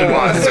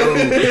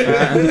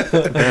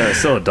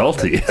 So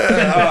adulty.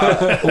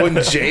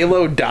 When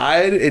J-Lo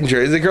died in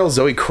Jersey Girl,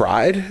 Zoe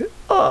cried.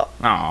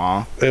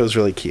 Aw. It was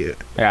really cute.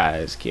 Yeah,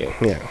 it's cute.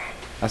 Yeah.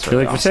 That's Feel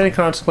really like, if it's awesome. any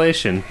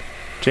consolation,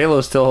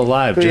 J-Lo's still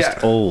alive, just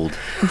Yeah. old.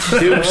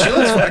 Dude,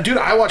 dude,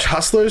 I watch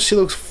Hustlers. She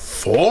looks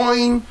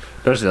fine.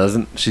 No, she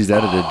doesn't. She's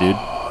edited, dude.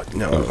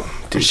 No.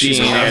 Dude, She she's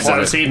ain't hot. edited.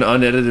 I've seen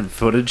unedited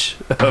footage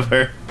of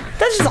her.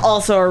 That's just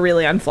also a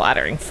really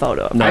unflattering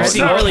photo. No, I've it's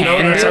seen not. her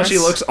No, that's how hands. she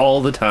looks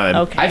all the time.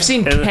 Okay. I've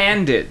seen And-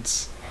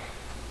 candids.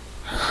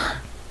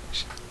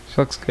 She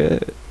looks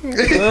good.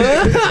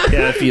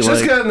 Yeah, if you She's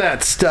like, got in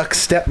that stuck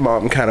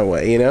stepmom kind of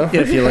way, you know?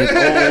 yeah, if you like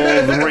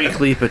old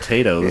wrinkly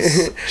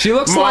potatoes. She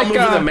looks Mom like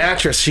moving the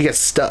mattress, she gets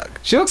stuck.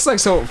 she looks like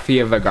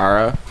Sofia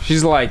Vergara.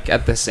 She's like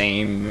at the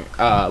same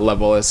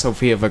level as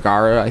Sofia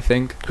Vergara, I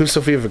think. Who's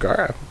Sofia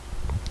Vergara?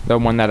 The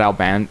one that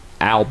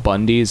Al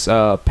Bundy's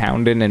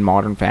pounding in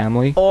Modern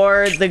Family.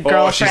 Or the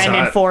girlfriend in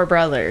hot. Four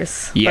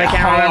Brothers. But I can't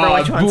Yeah, remember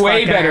which one's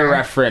way fucking better her.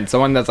 reference. The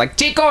one that's like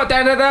Chico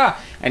da da da,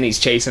 and he's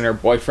chasing her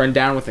boyfriend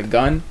down with a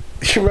gun.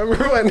 You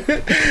remember when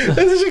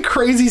there's such a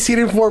crazy scene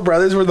in Four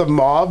Brothers where the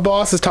mob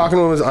boss is talking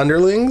to his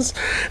underlings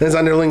and his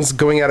underlings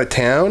going out of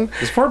town?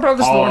 Is Four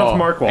Brothers the one with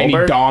Mark And he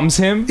Wahlberg? doms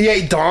him. Yeah,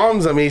 he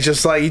doms him. He's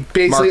just like, he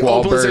basically Mark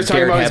openly Wahlberg, starts talking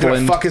Garrett about he's gonna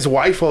Hedlund. fuck his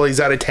wife while he's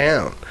out of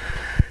town.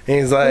 And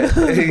he's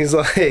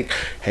like, hey,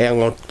 I'm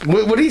gonna.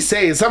 What did he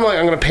say? Something like,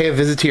 I'm gonna pay a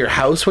visit to your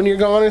house when you're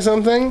gone or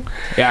something.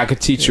 Yeah, I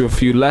could teach you a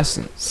few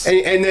lessons.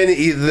 And then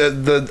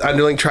the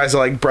underling tries to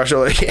like brush her,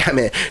 like, yeah,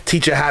 man,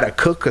 teach you how to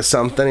cook or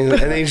something.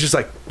 And then he's just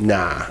like,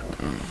 nah.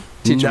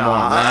 Teach him Nah,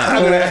 all that.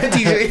 I'm gonna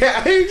teach you.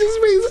 Yeah, he just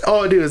makes.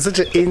 Oh, dude, it's such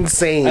an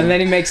insane. And then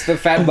he makes the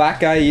fat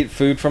black guy eat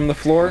food from the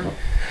floor.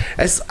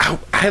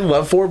 I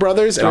love Four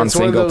Brothers, and John it's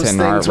one of those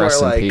Singleton, things where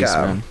rest in like peace,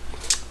 man.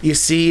 you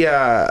see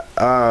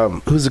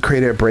who's the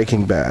creator of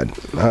Breaking Bad?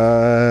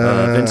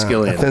 Vince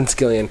Gillian. Vince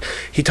Gillian.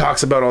 He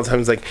talks about all the time.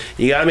 He's like,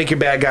 you gotta make your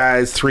bad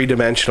guys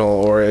three-dimensional,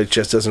 or it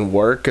just doesn't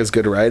work as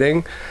good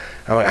writing.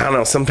 I'm like, I don't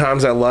know.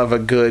 Sometimes I love a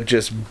good,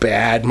 just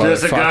bad motherfucker.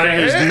 There's a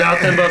guy who's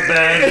nothing but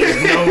bad.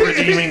 There's no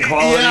redeeming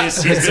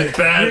qualities. He's been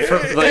bad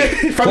from like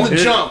from the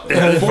jump.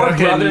 Four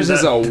fucking Brothers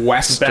is a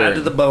western. bad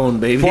to the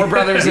bone, baby. Four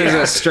Brothers is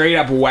a straight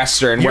up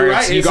western You're where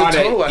right, you it's a got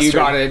total you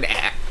got western.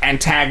 an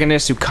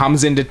antagonist who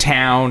comes into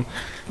town.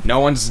 No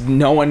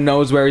one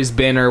knows where he's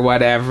been or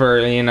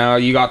whatever. You know,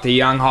 you got the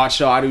young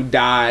hotshot who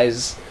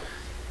dies.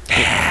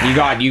 You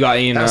got you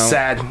know. That's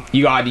sad.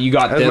 You got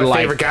That's the my like.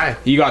 favorite guy.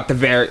 You got the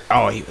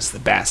he was the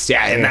best.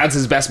 Yeah, and that's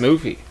his best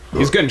movie.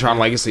 He's good in Tron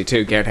Legacy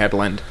too. Garrett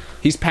Hedlund.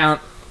 He's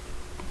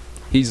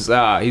He's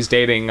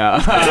dating.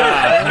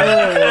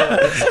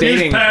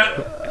 Dating.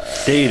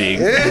 Dating.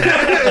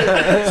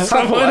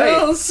 Someone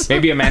else.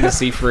 Maybe Amanda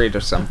Seyfried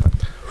or something.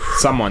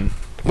 Someone.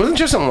 Wasn't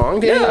Justin Long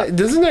dating?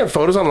 Isn't there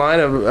photos online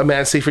of a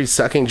man Seyfried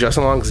sucking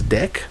Justin Long's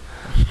dick?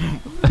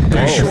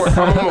 Sure.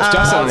 Almost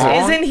Justin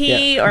Long. Isn't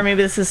he, or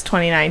maybe this is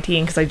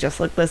 2019 because I just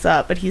looked this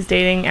up, but he's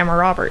dating Emma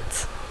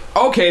Roberts.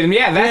 Okay, then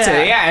yeah, that's Yeah.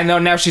 it. Yeah, and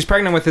then now she's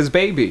pregnant with his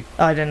baby.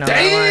 Oh, I didn't know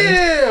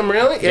that Damn,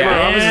 really?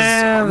 Yeah.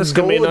 Yeah, this is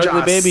gonna be an ugly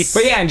gorgeous. baby.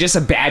 But yeah, and just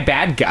a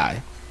bad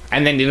guy.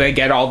 And then do they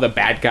get all the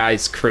bad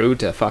guys' crew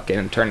to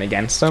fucking turn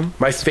against him?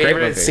 My a great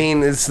favorite movie.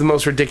 scene is the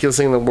most ridiculous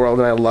thing in the world,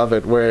 and I love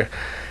it. Where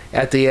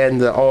at the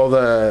end, all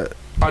the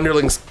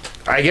underlings,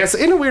 I guess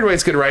in a weird way,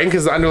 it's good writing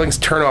because the underlings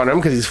turn on him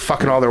because he's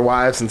fucking all their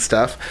wives and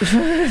stuff,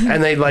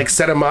 and they like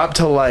set him up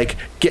to like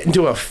get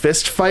into a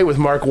fist fight with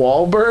Mark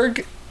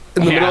Wahlberg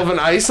in the Yeah. middle of an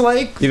ice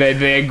lake.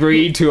 They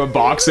agreed to a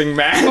boxing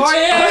match. Oh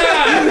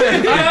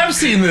yeah, I've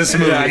seen this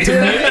movie.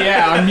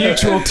 Yeah, on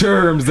mutual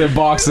terms, their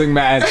boxing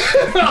match.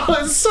 Oh,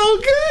 it's so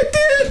good,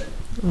 dude.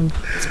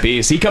 It's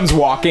beast. He comes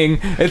walking.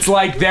 It's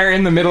like they're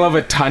in the middle of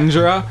a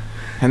tundra,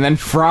 and then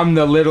from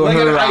the little Like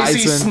an horizon,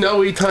 icy,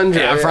 snowy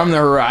tundra. yeah, from the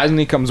horizon,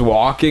 he comes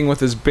walking with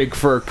his big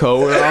fur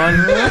coat on.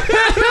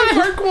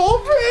 Mark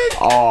Wahlberg.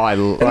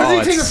 Oh,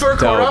 Does he take the fur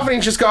coat off and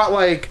he's just got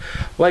like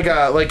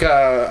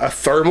a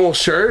thermal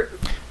shirt?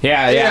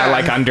 Yeah, Yeah.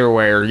 like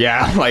underwear.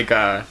 Yeah, like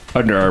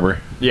Under Armour.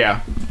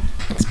 yeah.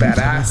 It's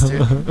badass,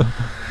 dude.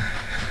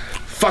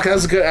 Fuck, that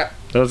was good.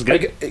 That was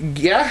good.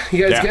 Yeah,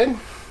 you guys Yeah. good?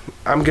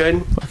 I'm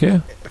good. Yeah.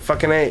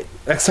 Fucking A.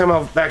 Next time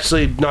I'll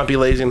actually not be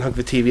lazy and hook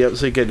the TV up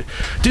so you could.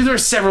 Dude, there were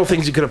several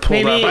things you could have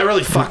pulled Maybe- up. I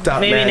really fucked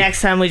up, Maybe man.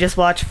 next time we just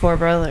watch Four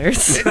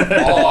Brothers.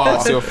 Oh,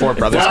 let's do a Four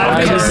Brothers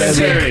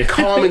Commentary.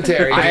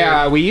 Commentary.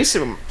 dude. we used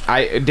to.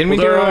 Didn't we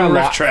do they're a on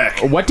riff lot? track.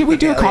 What did we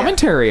do a Hell yeah.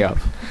 commentary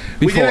of?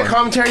 We did Before? a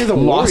commentary of the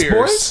Lost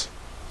Warriors.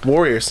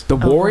 Warriors. The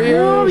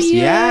Warriors.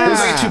 yeah. It was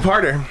like a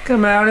two-parter.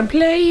 Come out and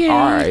play. All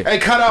right. I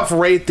cut off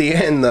right at the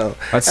end though.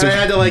 That's and I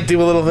super- had to like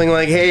do a little thing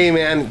like, "Hey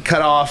man,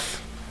 cut off.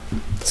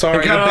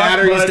 Sorry, Cut the off,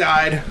 batteries but-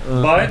 died."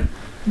 But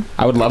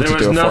I would love there to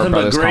was do a Four nothing but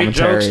Brothers great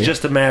commentary. jokes.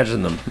 Just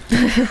imagine them.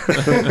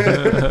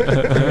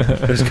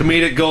 There's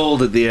comedic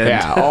gold at the end.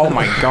 Yeah. Oh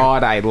my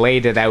God, I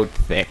laid it out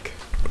thick.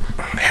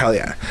 Hell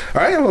yeah!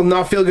 All right, well,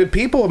 not feel good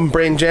people. I'm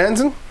Brain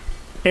Jansen.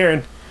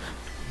 Aaron.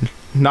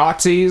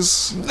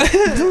 Nazis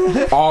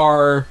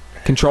are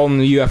controlling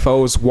the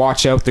UFOs.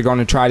 Watch out, they're going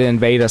to try to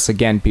invade us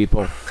again,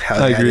 people.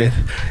 Hell I yeah, agree. dude.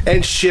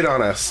 And shit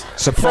on us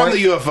Support- from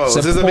the UFOs.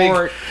 There's a big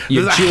support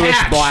your there's a Jewish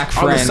hatch black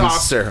on the friends.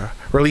 saucer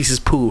releases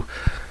poo,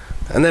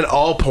 and then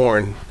all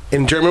porn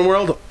in German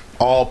world.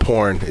 All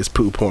porn is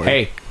poo porn.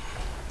 Hey,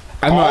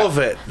 I'm all not, of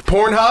it.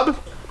 Pornhub.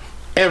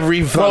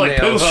 Every like thumbnail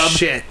Poo Hub.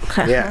 shit.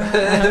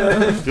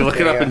 Yeah. If you look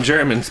it up in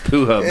German, it's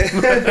Poo Hub.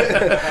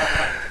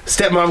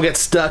 Stepmom gets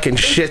stuck and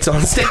shits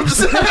on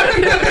steps.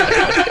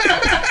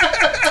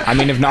 I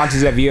mean, if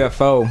Nazis have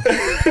UFO,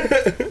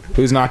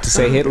 who's not to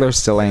say Hitler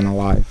still ain't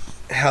alive?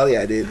 Hell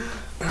yeah, dude.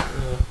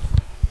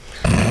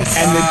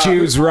 And the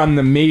Jews run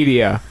the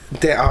media.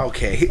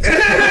 Okay.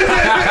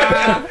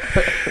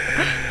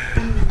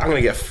 I'm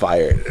gonna get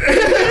fired.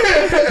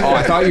 Oh,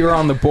 I thought you were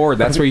on the board.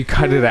 That's where you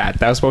cut it at.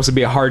 That was supposed to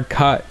be a hard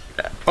cut.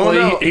 Oh Well,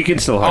 no. he can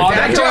still Oh,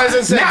 hide. That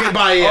hasn't said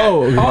goodbye yet.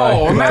 Oh,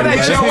 now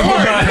that joke.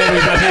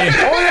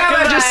 Oh, now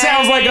that just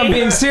sounds like I'm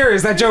being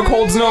serious. That joke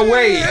holds no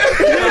weight.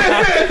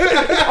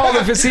 All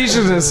the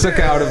facetiousness took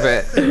out of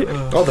it.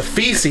 Oh, the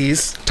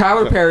feces.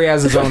 Tyler Perry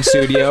has his own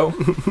studio.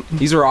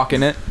 He's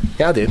rocking it.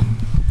 Yeah, dude.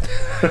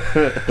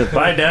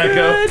 Bye,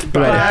 Daco.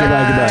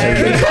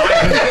 Goodbye.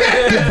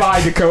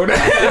 Goodbye, Dakota.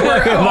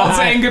 We're all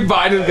saying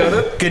goodbye to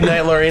Dakota. Good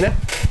night, Lorena.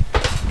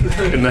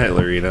 Good night,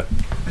 Lorena.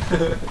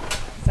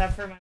 Except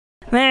for my.